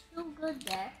good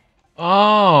there.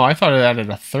 Oh, I thought it added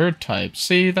a third type.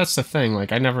 See, that's the thing.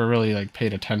 Like, I never really like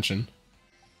paid attention.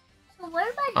 So where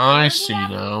am I see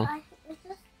now.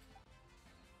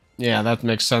 Yeah, that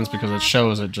makes sense because it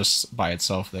shows it just by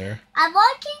itself there. I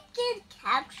want to get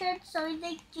captured so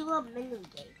they can do a mini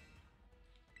game.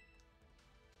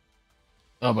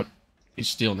 Oh, but he's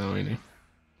steel now, ain't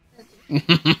he?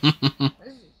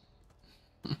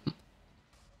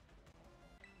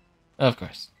 Of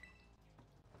course.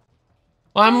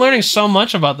 Well, I'm learning so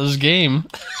much about this game.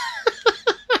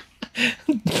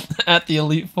 At the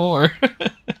Elite Four.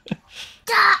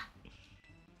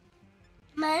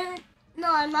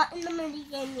 No, I'm not in the mini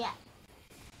game yet.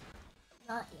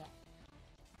 Not yet.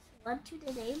 Run to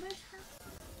the neighbor's house.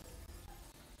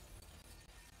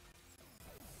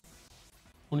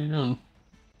 What are you doing?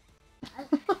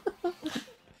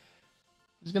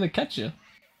 He's gonna catch you.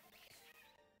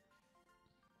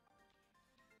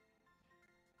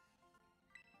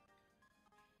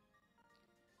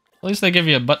 At least they give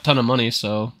you a butt ton of money,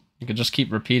 so you could just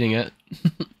keep repeating it.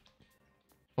 I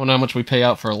wonder how much we pay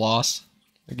out for a loss.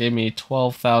 They gave me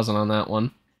 12,000 on that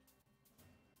one.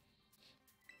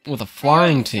 With a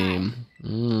flying team.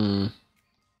 I'm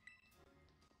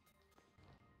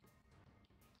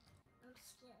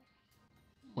scared.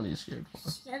 What are you scared for?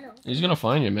 Scared of He's gonna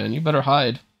find you, man. You better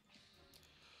hide.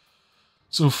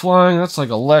 So flying, that's like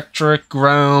electric,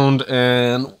 ground,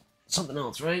 and something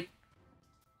else, right?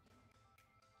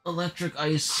 Electric,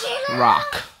 ice,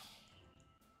 rock.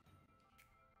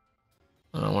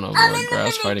 I don't want to avoid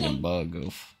grass fighting and bug.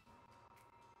 Oof.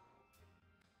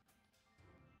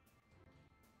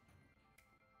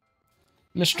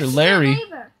 Mr. Larry.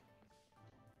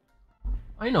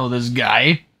 I know this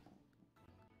guy.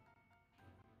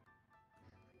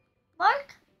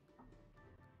 Mark?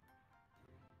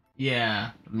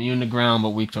 Yeah, immune to ground but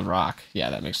weak to rock. Yeah,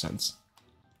 that makes sense.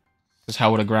 Because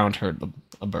how would a ground hurt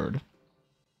a bird?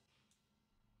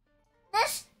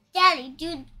 This Daddy,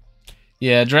 dude.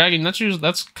 Yeah, dragon.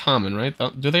 That's common, right?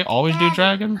 Do they always do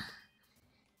dragon?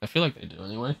 I feel like they do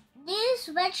anyway. These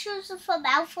red shoes are from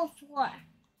Alpha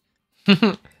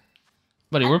 4.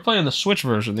 Buddy, we're playing the Switch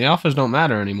version. The alphas don't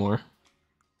matter anymore.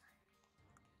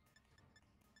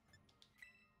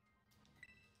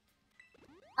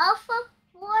 Alpha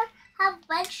 4 have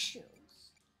red shoes.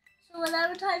 So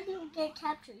whenever time you get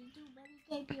captured, you do many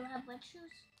games, you have red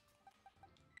shoes.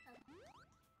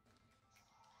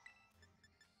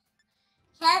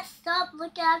 Can't stop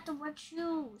looking at the red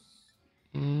shoes.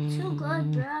 Too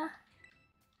good, bruh.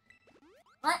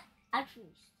 What? I refuse.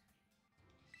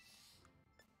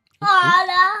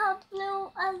 I have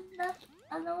blue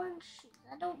and orange shoes.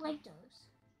 I don't like those.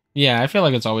 Yeah, I feel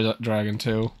like it's always a dragon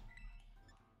too.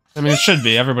 I mean, it should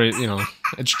be. Everybody, you know,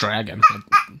 it's dragon.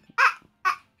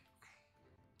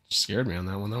 Scared me on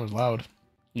that one. That was loud.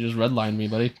 You just redlined me,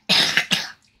 buddy.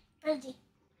 Ready.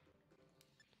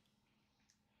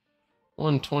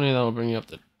 120, that will bring you up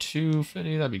to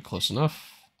 250. That'd be close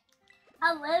enough.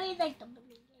 I really like the blue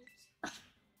games.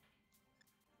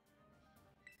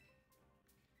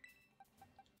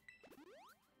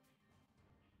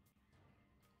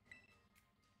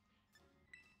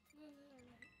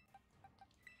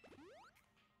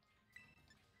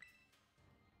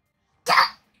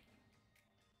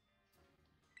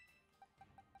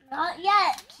 Not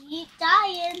yet. Keep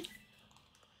dying.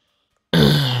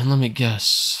 Let me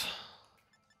guess.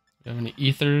 You have any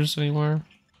ethers anywhere?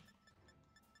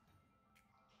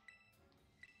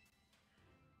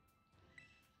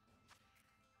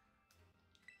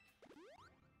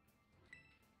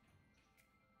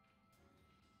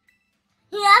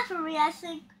 Yeah, for me, I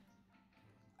think.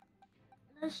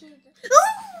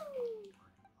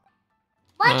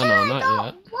 Why No, can't no, I not got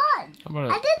yet. one? How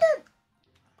about I it? didn't.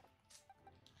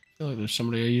 I feel like there's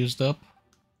somebody I used up.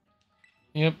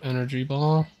 Yep, energy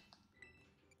ball.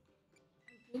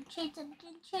 Good chase.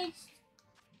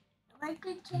 My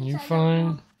good chase. You're I don't fine.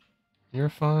 know. You're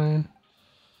fine.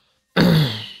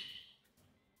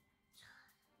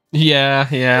 Yeah,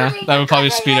 that would probably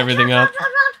speed everything up.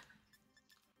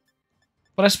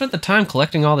 But I spent the time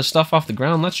collecting all this stuff off the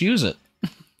ground. Let's use it.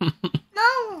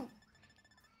 No.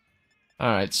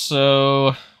 Alright,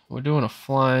 so we're doing a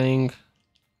flying.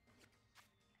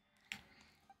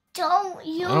 Don't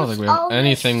use I don't think we all have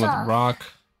anything this with stuff. rock.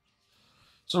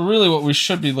 So really what we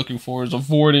should be looking for is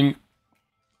avoiding...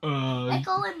 I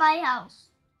go in my house.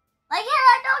 Why can't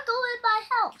I not go in my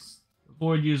house?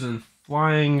 avoid using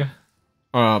flying...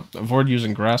 avoid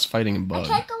using grass fighting and I bug.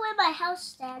 can't go in my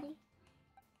house, Daddy.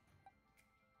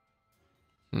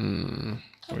 So we Can't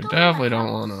go in definitely my don't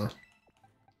house. want to...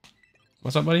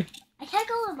 What's up, buddy? I can't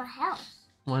go in my house.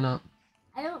 Why not?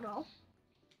 I don't know.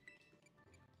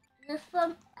 Is this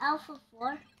from Alpha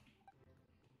 4?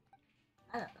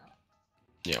 I don't know.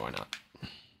 Yeah, why not?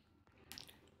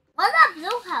 What's that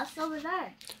blue house over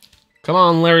there? Come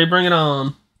on, Larry, bring it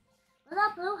on. What's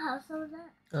that blue house over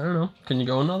there? I don't know. Can you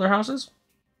go in other houses?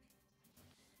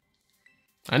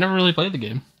 I never really played the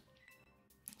game.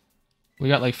 We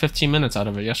got like 15 minutes out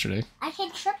of it yesterday. I can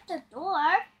trip the door.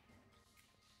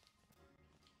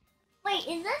 Wait,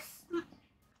 is this...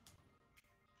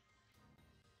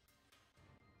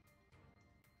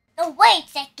 Oh, wait a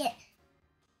second.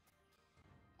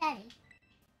 Daddy,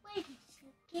 wait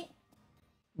a second.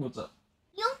 What's up?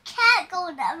 You can't go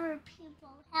in other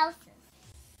people's houses.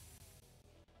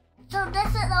 So this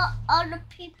is not other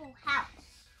people's house.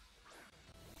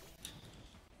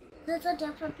 This is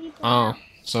different people's Oh, house.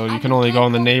 so you And can you only can't go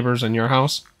in the go- neighbors in your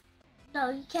house? No,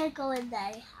 you can't go in their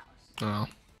house. Oh,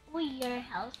 Or your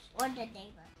house, or the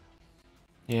neighbor.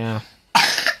 yeah.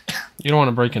 You don't want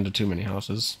to break into too many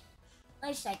houses.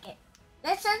 Wait a second.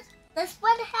 This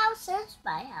one house is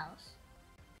my house.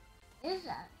 Is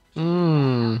that?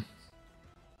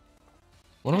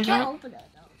 What do I we can't got? open it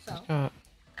though, so. Got-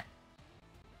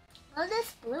 Oh,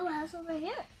 this blue house over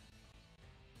here.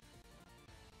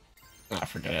 Ah,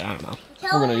 forget it. I don't know.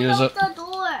 Tell We're gonna me use open it. the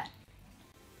door.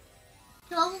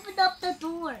 To open up the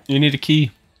door. You need a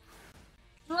key.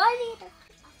 Do I need a...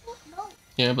 I don't know.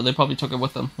 Yeah, but they probably took it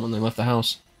with them when they left the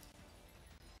house.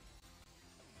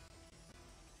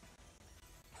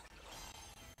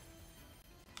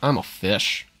 I'm a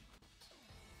fish.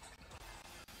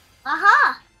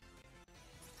 Aha!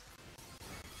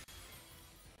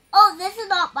 Oh, this is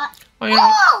not my... Oh, yeah.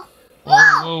 Whoa! Whoa,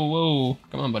 Whoa! whoa, whoa.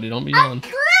 Come on, buddy. Don't be I on.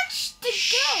 glitched the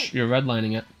Shh, game. you're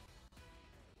redlining it.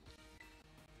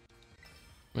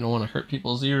 We don't want to hurt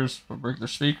people's ears or break their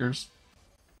speakers.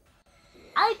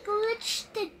 I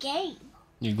glitched the game.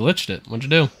 You glitched it. What'd you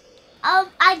do?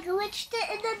 I glitched it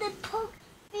and then it poked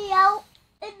me out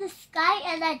in the sky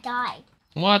and I died.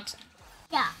 What?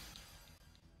 Yeah.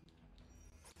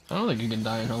 I don't think you can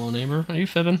die in Hello Neighbor. Are you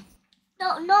fibbing?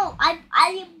 No,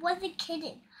 I wasn't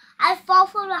kidding. I fall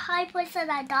from a high place and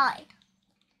I died.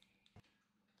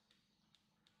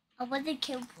 I wasn't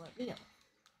kidding for real.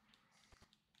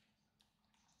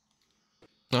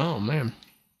 Oh, man.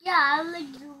 Yeah, I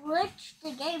like glitched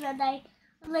the game and I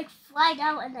like flied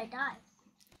out and I died.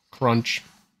 Crunch.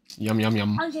 Yum, yum,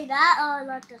 yum. Okay, that or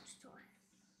not the store.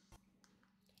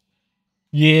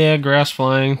 Yeah, grass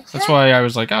flying. That's why I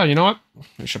was like, oh, you know what?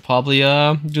 We should probably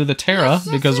do the Terra,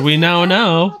 because we now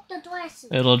know Unlock the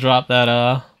door. it'll drop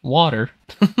that water.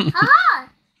 Aha!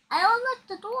 I unlocked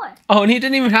the door. Oh, and he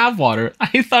didn't even have water.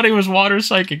 I thought he was water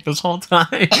psychic this whole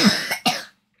time.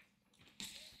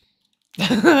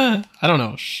 I don't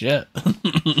know. Shit.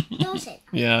 Don't say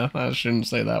that. Yeah, I shouldn't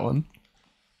say that one.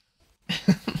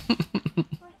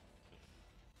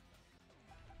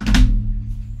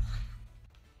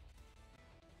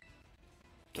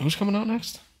 Who's coming out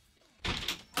next?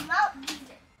 I'm not leaving.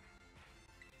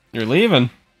 You're leaving.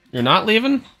 You're not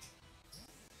leaving?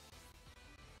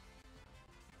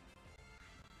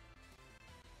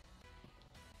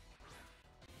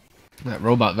 That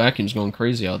robot vacuum's going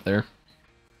crazy out there.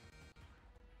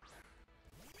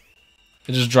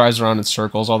 It just drives around in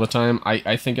circles all the time.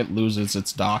 I think it loses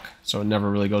its dock, so it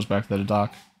never really goes back to the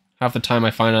dock. Half the time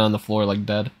I find it on the floor, like,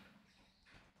 dead.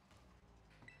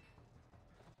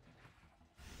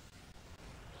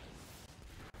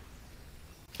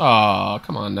 Aw,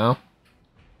 come on now.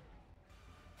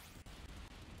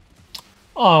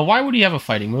 Oh, why would he have a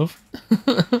fighting move?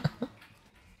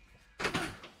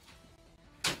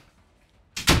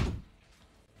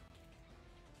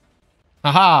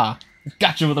 Haha!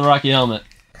 Got you with a rocky helmet.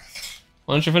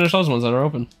 Why don't you finish those ones that are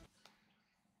open?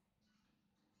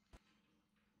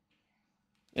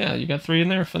 Yeah, you got 3 in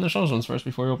there. Finish those ones first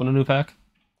before you open a new pack.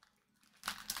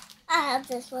 I have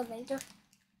this one later.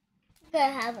 I'm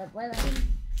gonna have it when I'm...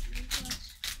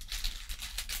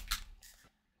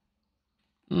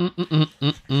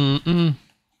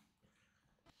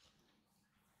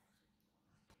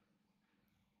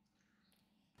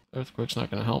 Earthquake's not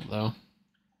gonna help, though.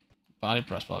 Body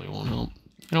press probably won't help.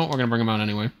 You know what? We're gonna bring him out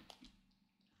anyway.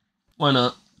 Why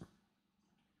not?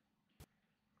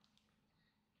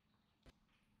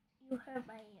 You hurt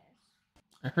my ears.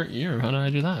 I hurt your ear. How did I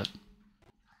do that?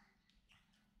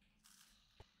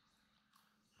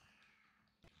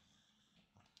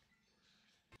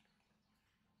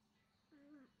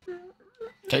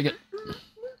 Take it.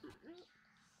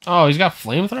 Oh, he's got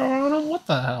flamethrower on him? What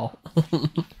the hell?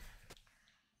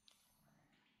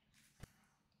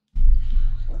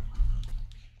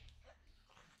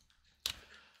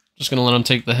 Just gonna let him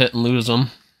take the hit and lose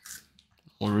him.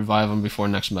 We'll revive him before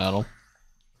next battle.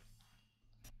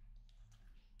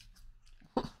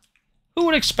 Who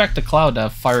would expect a cloud to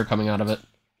have fire coming out of it?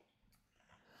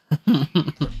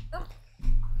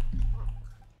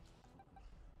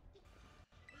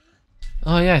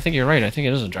 Oh yeah, I think you're right. I think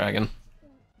it is a dragon.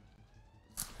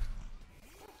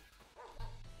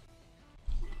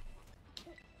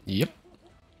 Yep.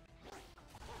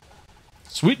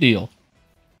 Sweet deal.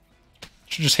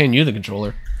 Should just hand you the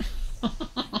controller.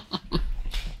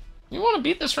 You want to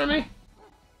beat this for me?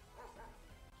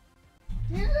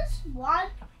 You just want...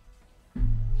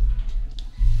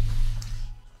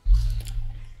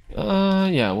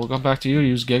 Yeah, we'll go back to you.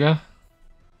 Use Giga.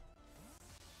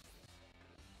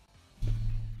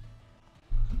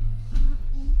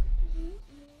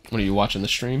 What, are you watching the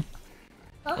stream?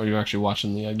 Huh? Or are you actually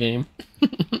watching the game?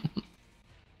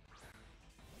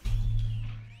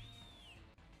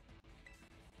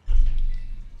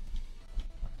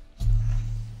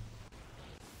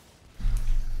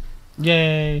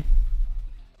 Yay!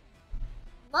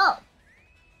 Whoa.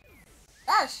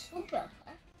 That's super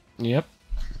fun. Yep.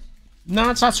 No,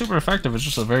 it's not super effective. It's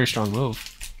just a very strong move.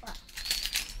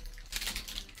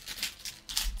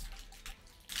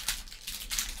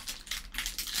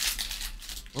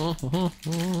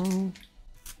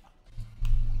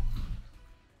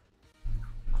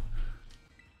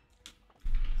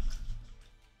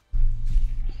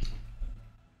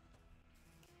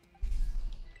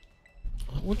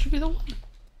 Would you be the one?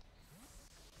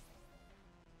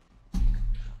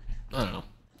 I don't know.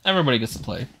 Everybody gets to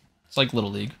play. It's like Little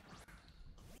League.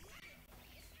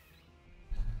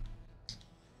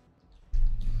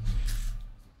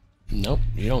 Nope,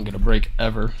 you don't get a break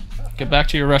ever. Get back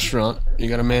to your restaurant. You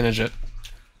gotta manage it.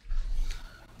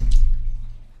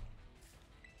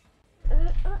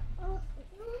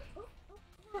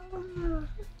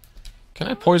 Can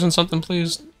I poison something,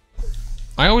 please?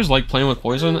 I always like playing with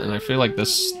poison, and I feel like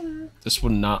this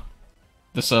would not...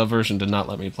 This version did not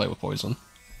let me play with poison.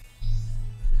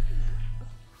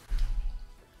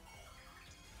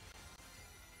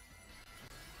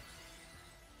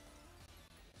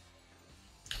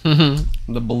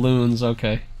 The balloons,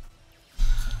 okay.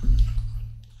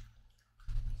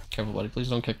 Careful, buddy. Please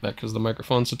don't kick that, because the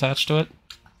microphone's attached to it.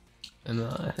 And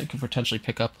it could potentially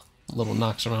pick up little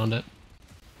knocks around it.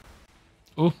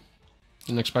 Ooh.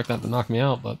 Didn't expect that to knock me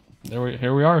out, but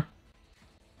here we are.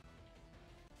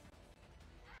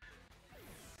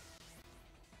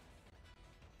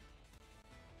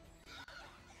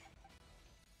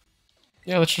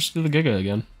 Yeah, let's just do the Giga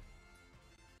again.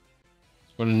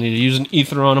 We're gonna need to use an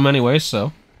ether on him anyway,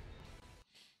 so.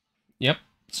 Yep.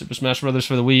 Super Smash Brothers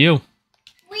for the Wii U.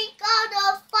 We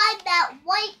gotta find that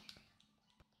white.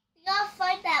 We gotta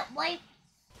find that white.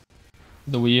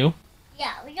 The Wii U?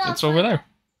 Yeah, we gotta. It's over there.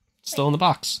 It's still in the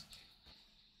box.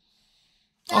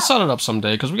 No. I'll set it up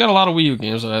someday, because we got a lot of Wii U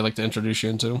games that I'd like to introduce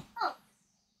you into. Oh.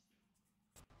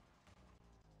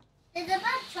 Did the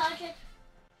bag charge it?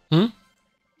 Hmm? Did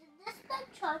this bag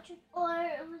charge it, or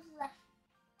it was left?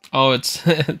 Oh,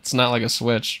 it's not like a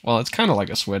Switch. Well, it's kind of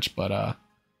like a Switch, but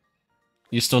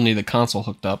you still need the console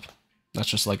hooked up. That's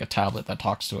just like a tablet that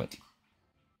talks to it.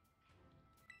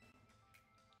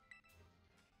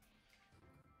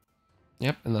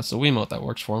 Yep, and that's the Wiimote that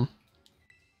works for him.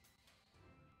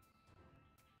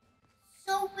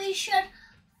 So we should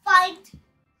find.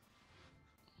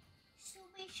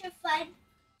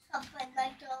 Something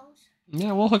like those.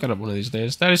 Yeah, we'll hook it up one of these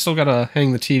days. Daddy's still gotta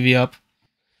hang the TV up.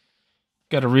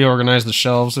 Gotta reorganize the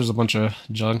shelves. There's a bunch of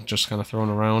junk just kind of thrown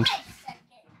around. Wait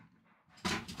a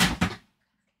second.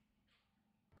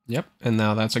 Yep, and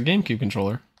now that's a GameCube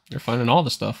controller. You're finding all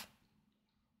the stuff.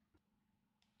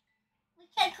 We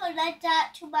can connect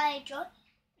that to my joint.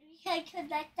 We can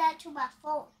connect that to my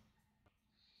phone.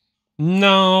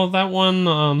 No, that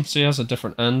one, see, it has a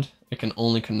different end. It can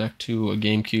only connect to a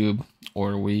GameCube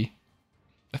or a Wii.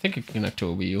 I think it can connect to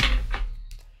a Wii U.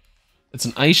 It's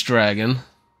an Ice Dragon.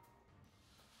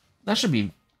 That should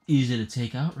be easy to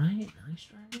take out, right? Ice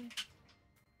Dragon?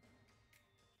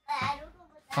 I don't know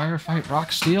what that Firefight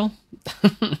Rock Steel?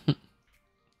 Look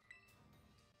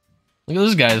at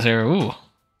this guy's hair. Ooh,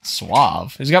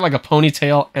 suave. He's got like a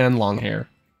ponytail and long hair.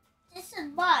 This is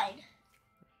mine.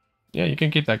 Yeah, you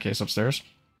can keep that case upstairs.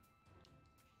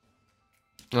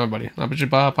 Oh, buddy. How about you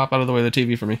pop out of the way of the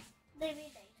TV for me?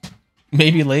 Maybe later.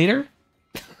 Maybe later?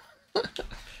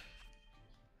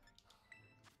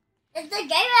 Is the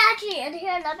game actually in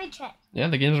here? Let me check. Yeah,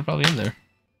 the games are probably in there.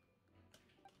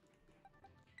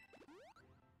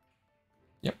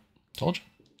 Yep, told you.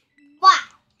 Wow.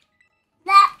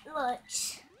 That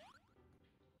looks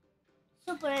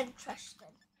super interesting.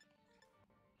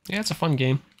 Yeah, it's a fun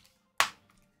game.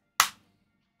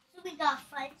 So we gotta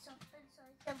find something so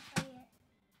we can play it.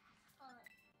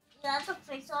 You have to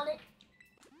face on it.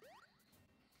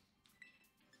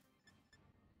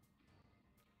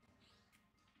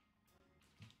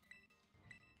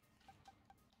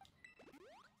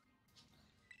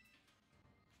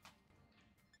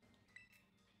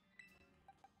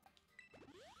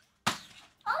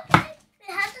 Okay,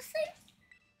 it has the same.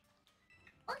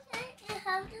 Okay, it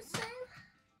has the same.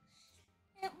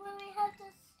 It really has the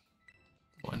same.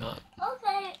 Why not?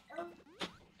 Okay.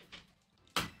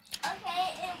 Okay,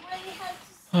 it really has the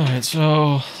same. Alright,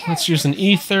 so let's use an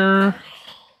ether.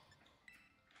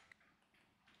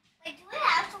 Wait, do we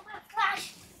have to put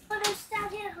flash? Put us down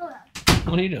here. Hold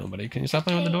on. What are you doing, buddy? Can you stop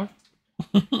playing with the door?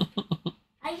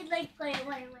 I can like play it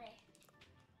right away.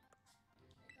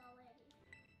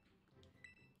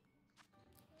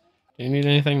 Do you need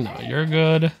anything? No, you're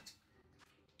good.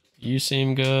 You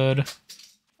seem good.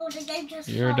 Oh, the game just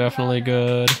You're stopped definitely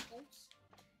running. good.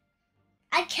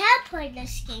 I can't play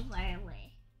this game right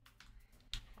away.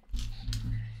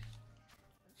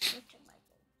 Switch to my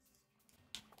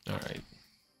game. Alright.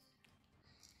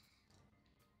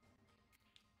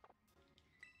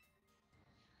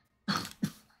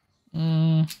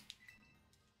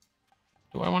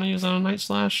 Do I want to use that on Night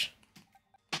Slash?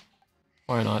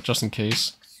 Why not, just in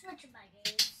case. Switch to my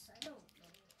games. I don't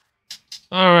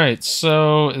know. Alright,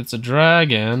 so it's a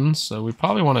dragon, so we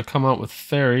probably want to come out with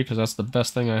fairy, because that's the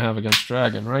best thing I have against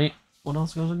dragon, right? What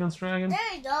else goes against dragon?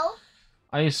 There you go.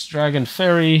 Ice, dragon,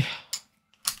 fairy.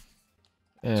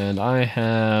 And I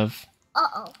have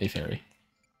Uh-oh. a fairy.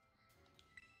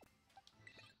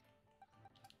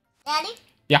 Daddy?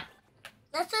 Yeah.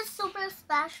 That's a Super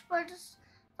Smash Bros.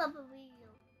 From the Wii U.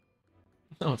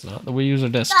 No, it's not. The Wii U's are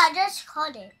discs. So I just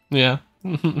cut it. Yeah.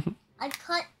 I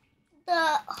cut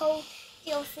the whole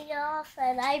DLC off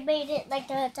and I made it like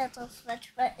the Nintendo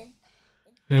Switch button.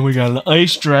 And we got an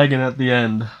ice dragon at the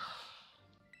end.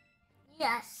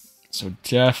 Yes. So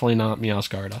definitely not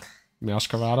Meowscarada.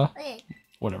 Meowscarada? Okay.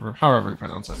 Whatever. However you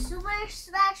pronounce it. Super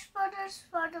Smash Bros.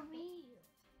 For the Wii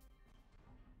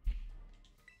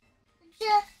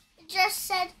U. It just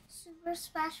said Super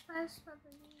Smash Bros. For the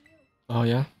Wii U. Oh,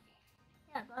 yeah?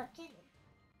 Yeah, I'm not kidding.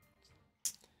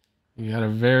 You got a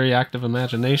very active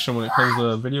imagination when it comes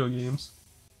to video games.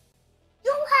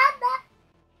 You had that?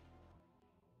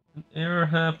 An error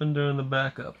happened during the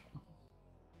backup.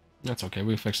 That's okay.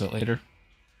 We'll fix it later.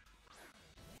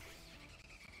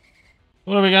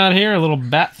 What do we got here? A little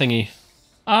bat thingy.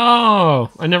 Oh!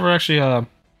 I never actually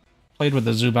played with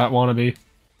the Zubat wannabe.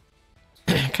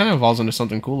 It kind of evolves into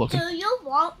something cool looking. Do you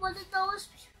want one of those?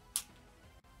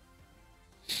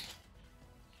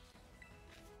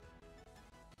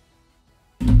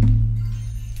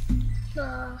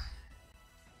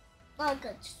 Oh,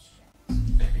 good.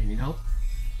 You need help?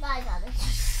 No, I got it.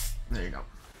 There you go.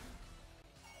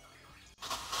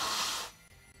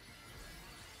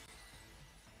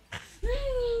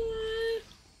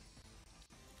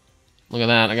 Look at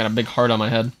that, I got a big heart on my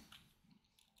head.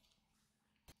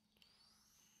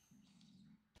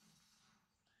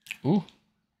 Ooh.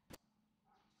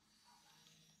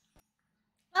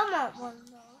 I want one of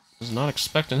those. Was not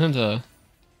expecting him to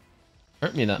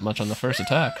hurt me that much on the first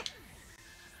attack.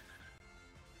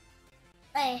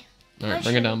 Hey. Alright,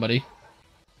 bring it down, buddy.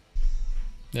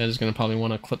 Yeah, he's gonna probably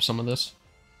want to clip some of this.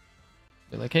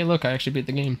 Be like, hey, look, I actually beat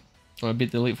the game. Oh, I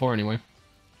beat the Elite Four anyway.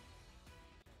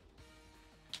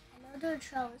 I know they're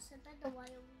trolls. I bet the why we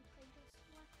play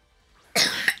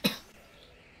this one.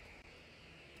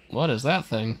 What is that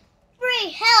thing?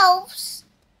 Free healths.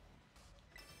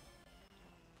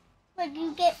 But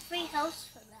you get free healths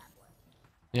for that one.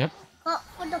 Yep. But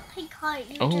for the pink heart,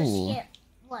 you Oh. just get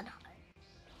 1 heart.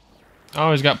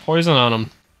 Oh, he's got poison on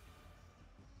him.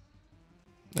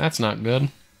 That's not good.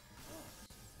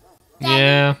 Daddy.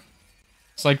 Yeah.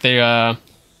 It's like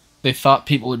they thought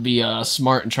people would be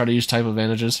smart and try to use type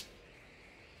advantages.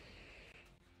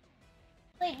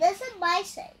 Wait, this is my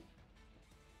save.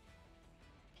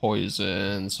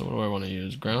 Poison. So what do I want to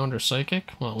use? Ground or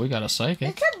psychic? Well, we got a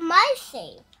psychic. This is my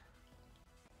save.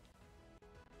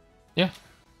 Yeah.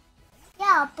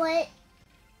 Yeah, but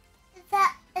it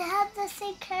has the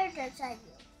same characters as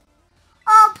you.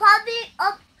 Oh, probably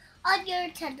up on your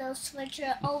Nintendo Switch.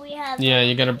 Oh, we have. Yeah,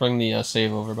 you gotta bring the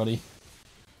save over, buddy.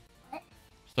 What?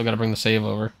 Still gotta bring the save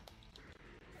over.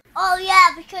 Oh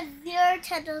yeah, because your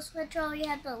Nintendo Switch only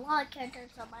has a lot of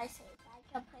characters on my save. I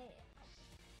can play it.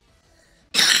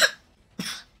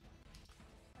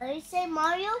 Let me say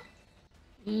Mario.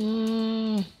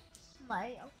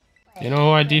 Mario. You know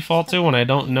who I default to when I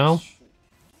don't know?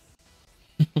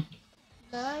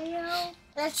 Mario.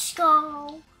 Let's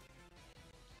go.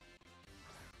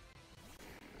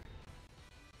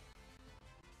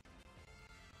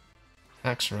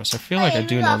 Haxorus. I feel like I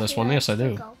do know this one. Yes, I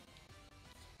do.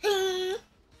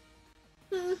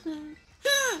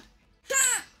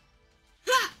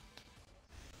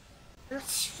 I'm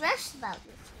stressed about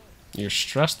this You're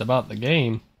stressed about the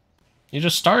game. You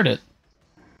just start it.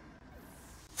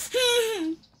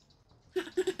 game.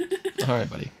 Alright,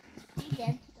 buddy. He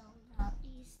dead, though, not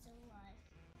he's still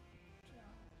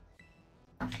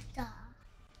alive. Duh.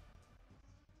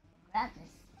 Grab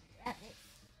this. Grab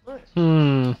it.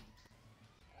 Hmm.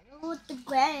 I don't want the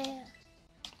grab.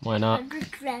 Why not?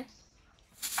 Grab.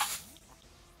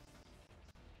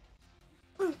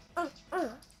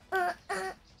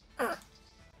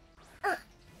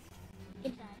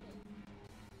 Get that.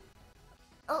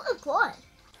 Oh, look what?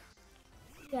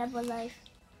 You have a life.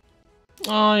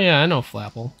 Oh, yeah, I know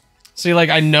Flapple. See, like,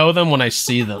 I know them when I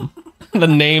see them. The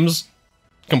name's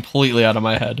completely out of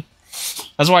my head.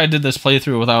 That's why I did this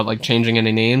playthrough without, like, changing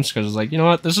any names, because it's like, you know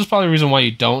what, this is probably the reason why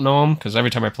you don't know them, because every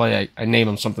time I play, I name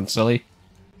them something silly.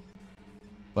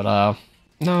 But,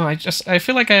 no, I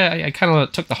feel like I kind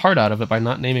of took the heart out of it by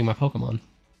not naming my Pokemon.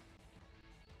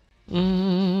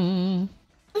 Yeah,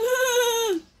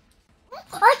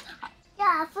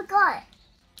 I forgot.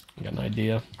 I got an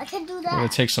idea. I can do I'm gonna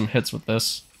that. take some hits with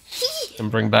this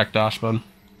and bring back Dashbun.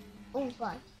 Oh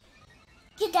god.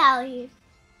 Get out of here.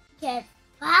 Get.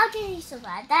 How did he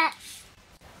survive that?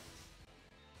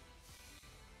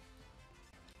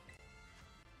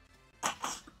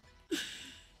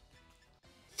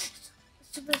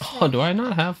 Oh, do I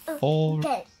not have full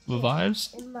Get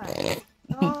revives? in mine.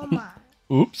 Oh my.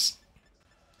 Oops.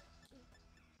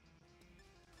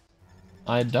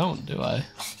 I don't, do I?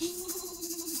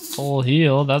 Full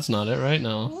heal, that's not it right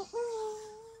now.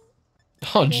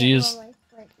 Oh, jeez.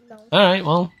 Alright,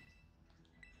 well.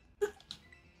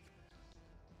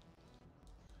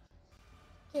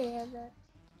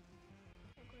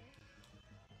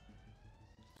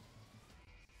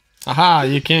 Aha,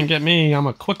 you can't get me, I'm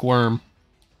a quick worm.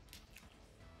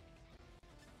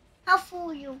 I'll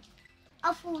fool you.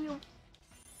 I'll fool you.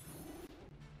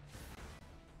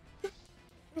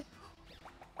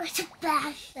 It's a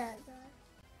bash that guy.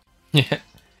 Yeah.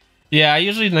 Yeah, I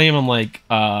usually name them like,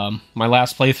 my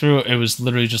last playthrough, it was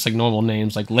literally just like normal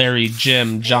names, like Larry,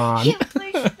 Jim, John.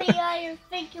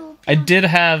 I did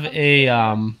have a,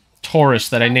 Taurus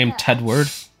that I named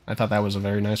Tedward. I thought that was a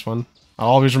very nice one. I'll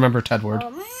always remember Tedward.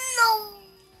 No!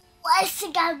 I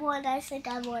think I won. I think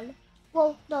I won.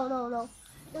 Whoa, no, no, no.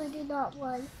 No, I did not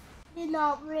win. Did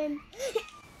not win.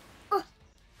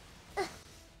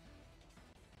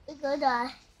 Good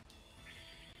eye.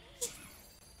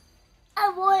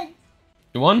 I won.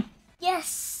 You won?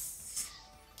 Yes.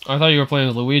 I thought you were playing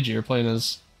as Luigi. You're playing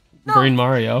as No. Green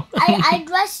Mario. I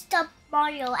dressed up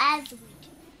Mario as Luigi.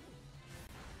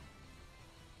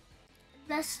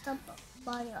 Dressed up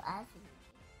Mario as Luigi.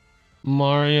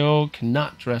 Mario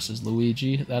cannot dress as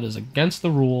Luigi. That is against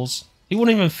the rules. He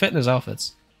wouldn't even fit in his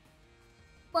outfits.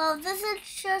 Well, this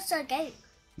is just a game.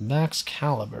 Max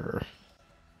Caliber.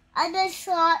 I just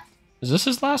thought. Is this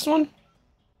his last one?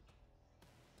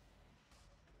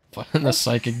 In the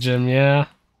Psychic Gym, yeah.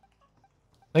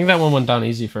 I think that one went down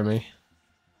easy for me.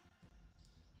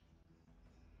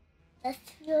 Let's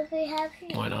see what we have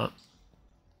here. Why not?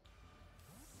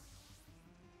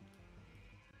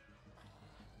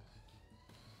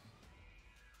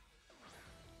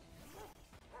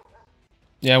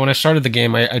 Yeah, when I started the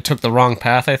game, I took the wrong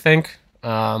path, I think.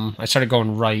 I started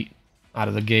going right out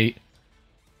of the gate.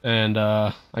 And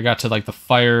I got to like the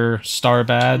fire star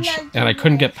badge, and I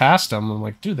couldn't get past him. I'm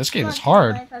like, dude, this game is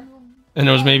hard. And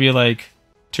it was maybe like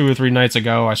 2 or 3 nights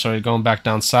ago, I started going back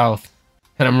down south.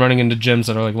 And I'm running into gyms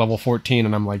that are like level 14,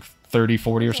 and I'm like 30,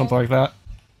 40 or something like that.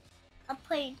 I'm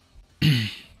playing.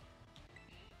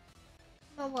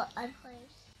 know what I'm playing.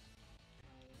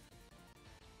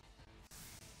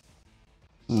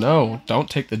 No, don't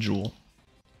take the jewel.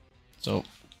 So,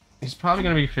 he's probably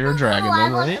going to be Fear Dragon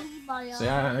then, right? See,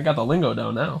 I got the lingo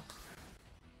down now.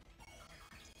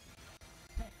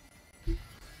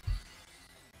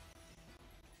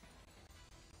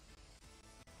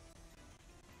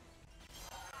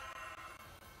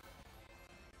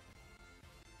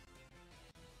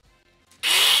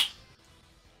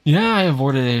 Yeah, I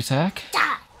avoided the attack.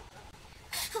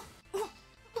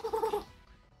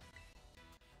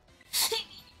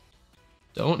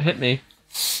 Don't hit me.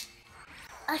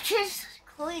 I just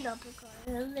clean up a car.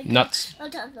 Nuts.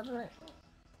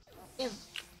 Ew.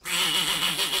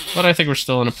 But I think we're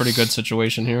still in a pretty good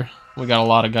situation here. We got a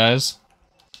lot of guys.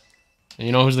 And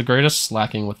you know who's the greatest?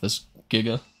 Slacking with this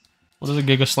Giga. What is a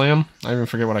Giga Slam? I even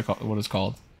forget what it's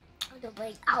called.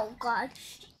 Oh god.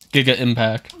 Giga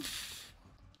Impact.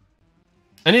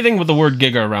 Anything with the word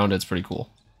Giga around it's pretty cool.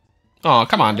 Oh,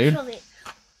 come on, dude. I got him.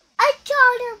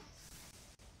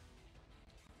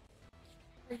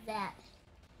 What's that?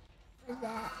 What's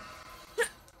that?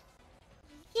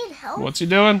 Can't help. What's he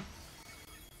doing?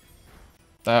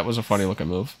 That was a funny looking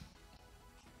move.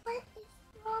 What is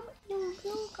wrong with you?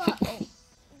 You got it.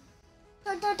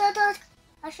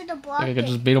 I should have blocked Think I could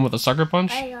it. just beat him with a sucker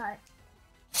punch? I got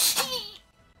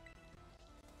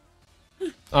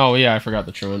it. Oh yeah, I forgot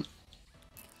the truant.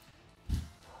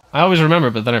 I always remember,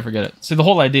 but then I forget it. See, the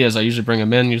whole idea is I usually bring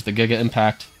him in, use the Giga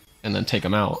Impact, and then take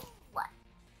him out. What?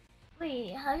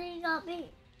 Wait, how did you not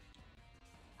beat?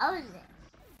 I was there.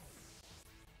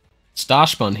 It's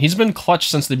Dashbun. He's been clutch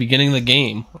since the beginning of the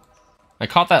game. I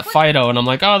caught that Fido, and I'm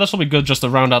like, oh, this will be good just to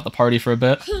round out the party for a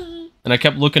bit. And I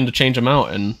kept looking to change him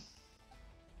out, and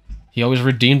he always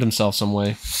redeemed himself some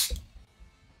way.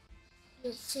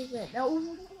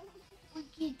 No, we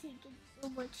keep taking so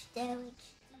much damage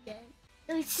again.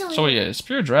 So yeah, it's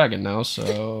Pure Dragon now,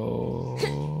 so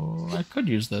I could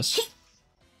use this.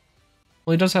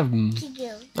 Well, he does have... I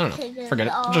don't know. Forget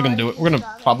it. I'm just gonna do it. We're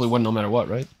gonna probably win no matter what,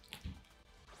 right?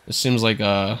 This seems like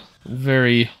a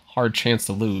very hard chance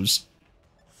to lose.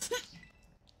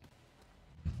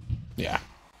 Yeah. I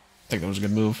think that was a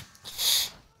good move.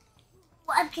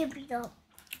 I'm keeping up.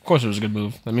 Of course it was a good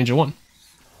move. That means you won.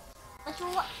 What do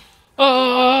you want? What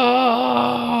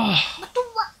do you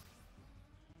want?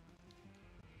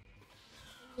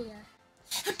 Yeah.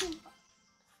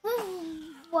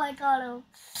 Oh, I got him.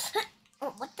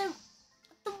 What the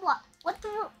what? What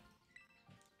the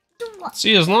what?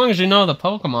 See, as long as you know the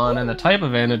Pokemon and the type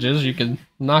advantages, you can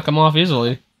knock them off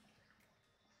easily.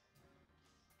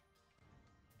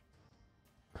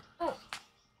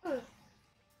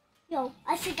 Yo,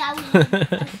 I think I was.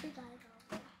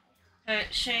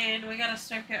 Alright, Shane, we gotta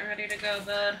start getting ready to go,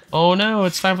 bud. Oh no,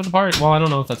 it's time for the party. Well, I don't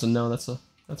know if that's a no. That's an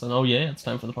oh yeah, it's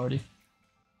time for the party.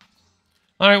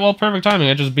 Alright, well, perfect timing.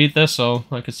 I just beat this, so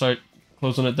I could start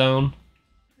closing it down.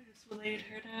 I just laid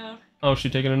her down. Oh, is she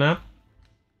taking a nap?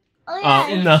 Oh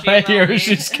yeah. No, I hear her. me.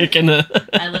 She's kicking it.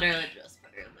 I literally just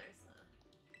put her in there, so.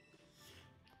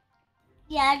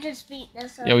 Yeah, I just beat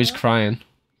this. Yo, he's crying.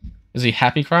 Is he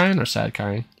happy crying or sad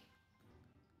crying?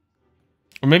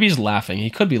 Or maybe he's laughing. He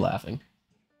could be laughing.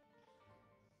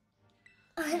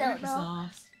 I don't know.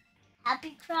 Exhaust.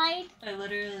 Happy crying? I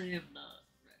literally am not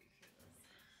ready for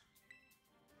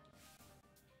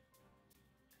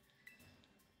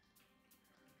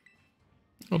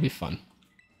this. It'll be fun.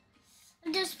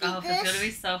 I just beat Oh, if it's this. gonna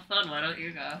be so fun, why don't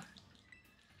you go?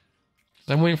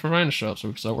 I'm waiting for Ryan to show up so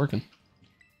we can start working.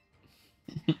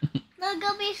 No,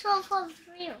 go be so for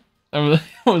real. It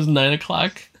was 9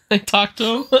 o'clock. I talked to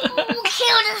him. Ooh, kill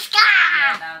the sky!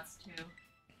 Yeah, now it's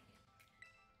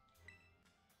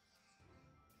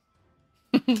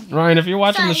 2. Ryan, if you're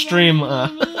watching the stream,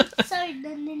 Sorry,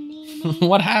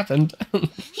 what happened?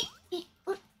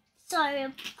 Sorry,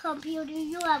 computer,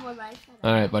 you have a life.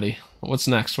 Alright, buddy. What's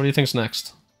next? What do you think's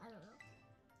next? I don't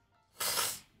know.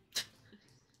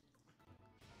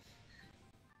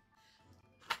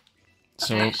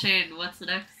 So, Okay, Shane, what's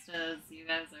next is you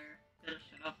guys are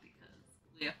finishing up because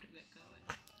we have to get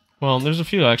going. well, there's a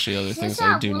few actually other things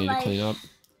that I do need to clean up.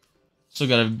 Still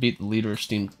gotta beat the leader of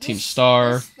Team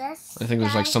Star. I think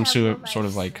there's like some sort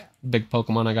of like big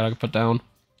Pokemon I gotta put down.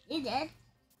 You did.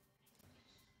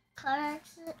 Well,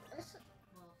 if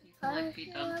you can like be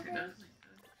done for now,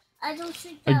 I don't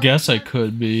think I guess I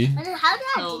could be. How did I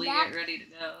until do we that? get ready to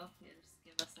go. You just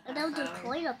give us a I don't do half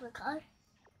hour. coin up the car.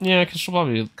 Yeah, cause she'll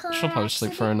probably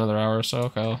sleep for another hour or so.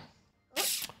 Okay.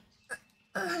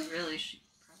 Really, she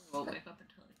probably won't wake up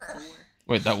until like 4.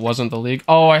 Wait, that wasn't the league.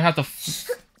 Oh, I have to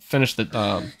finish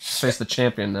the face the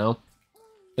champion now.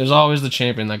 There's always the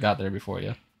champion that got there before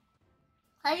you.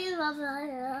 How do you love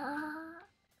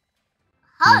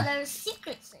Oh, there's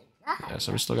secrets in that. Yeah,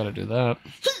 so we still gotta do that.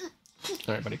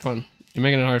 Alright, buddy, come on. You're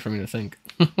making it hard for me to think.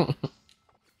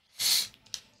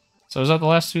 So is that the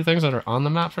last 2 things that are on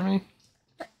the map for me?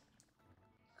 I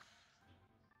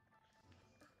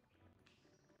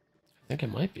think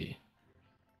it might be.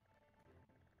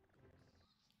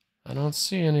 I don't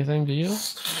see anything, do you?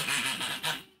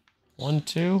 1,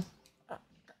 2.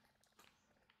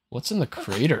 What's in the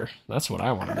crater? That's what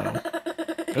I want to know.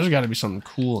 There's got to be something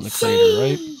cool in the crater,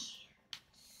 right?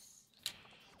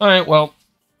 Alright, well,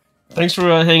 thanks for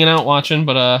hanging out, watching,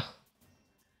 but,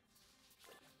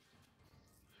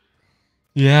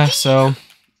 yeah, so,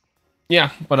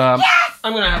 yeah, but, I'm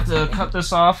gonna have to cut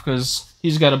this off, because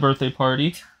he's got a birthday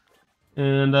party,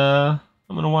 and, I'm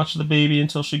gonna watch the baby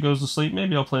until she goes to sleep.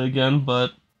 Maybe I'll play again,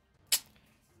 but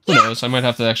who knows? I might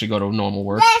have to actually go to normal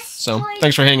work. So,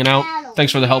 thanks for hanging out.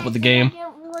 Thanks for the help with the game.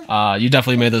 You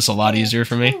definitely made this a lot easier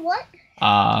for me.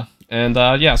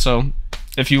 Yeah, so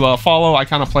if you follow, I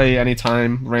kind of play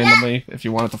anytime randomly if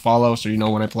you wanted to follow, so you know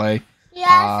when I play.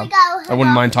 I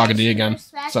wouldn't mind talking to you again.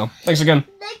 So, thanks again.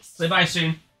 Say bye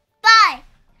soon.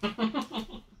 Bye.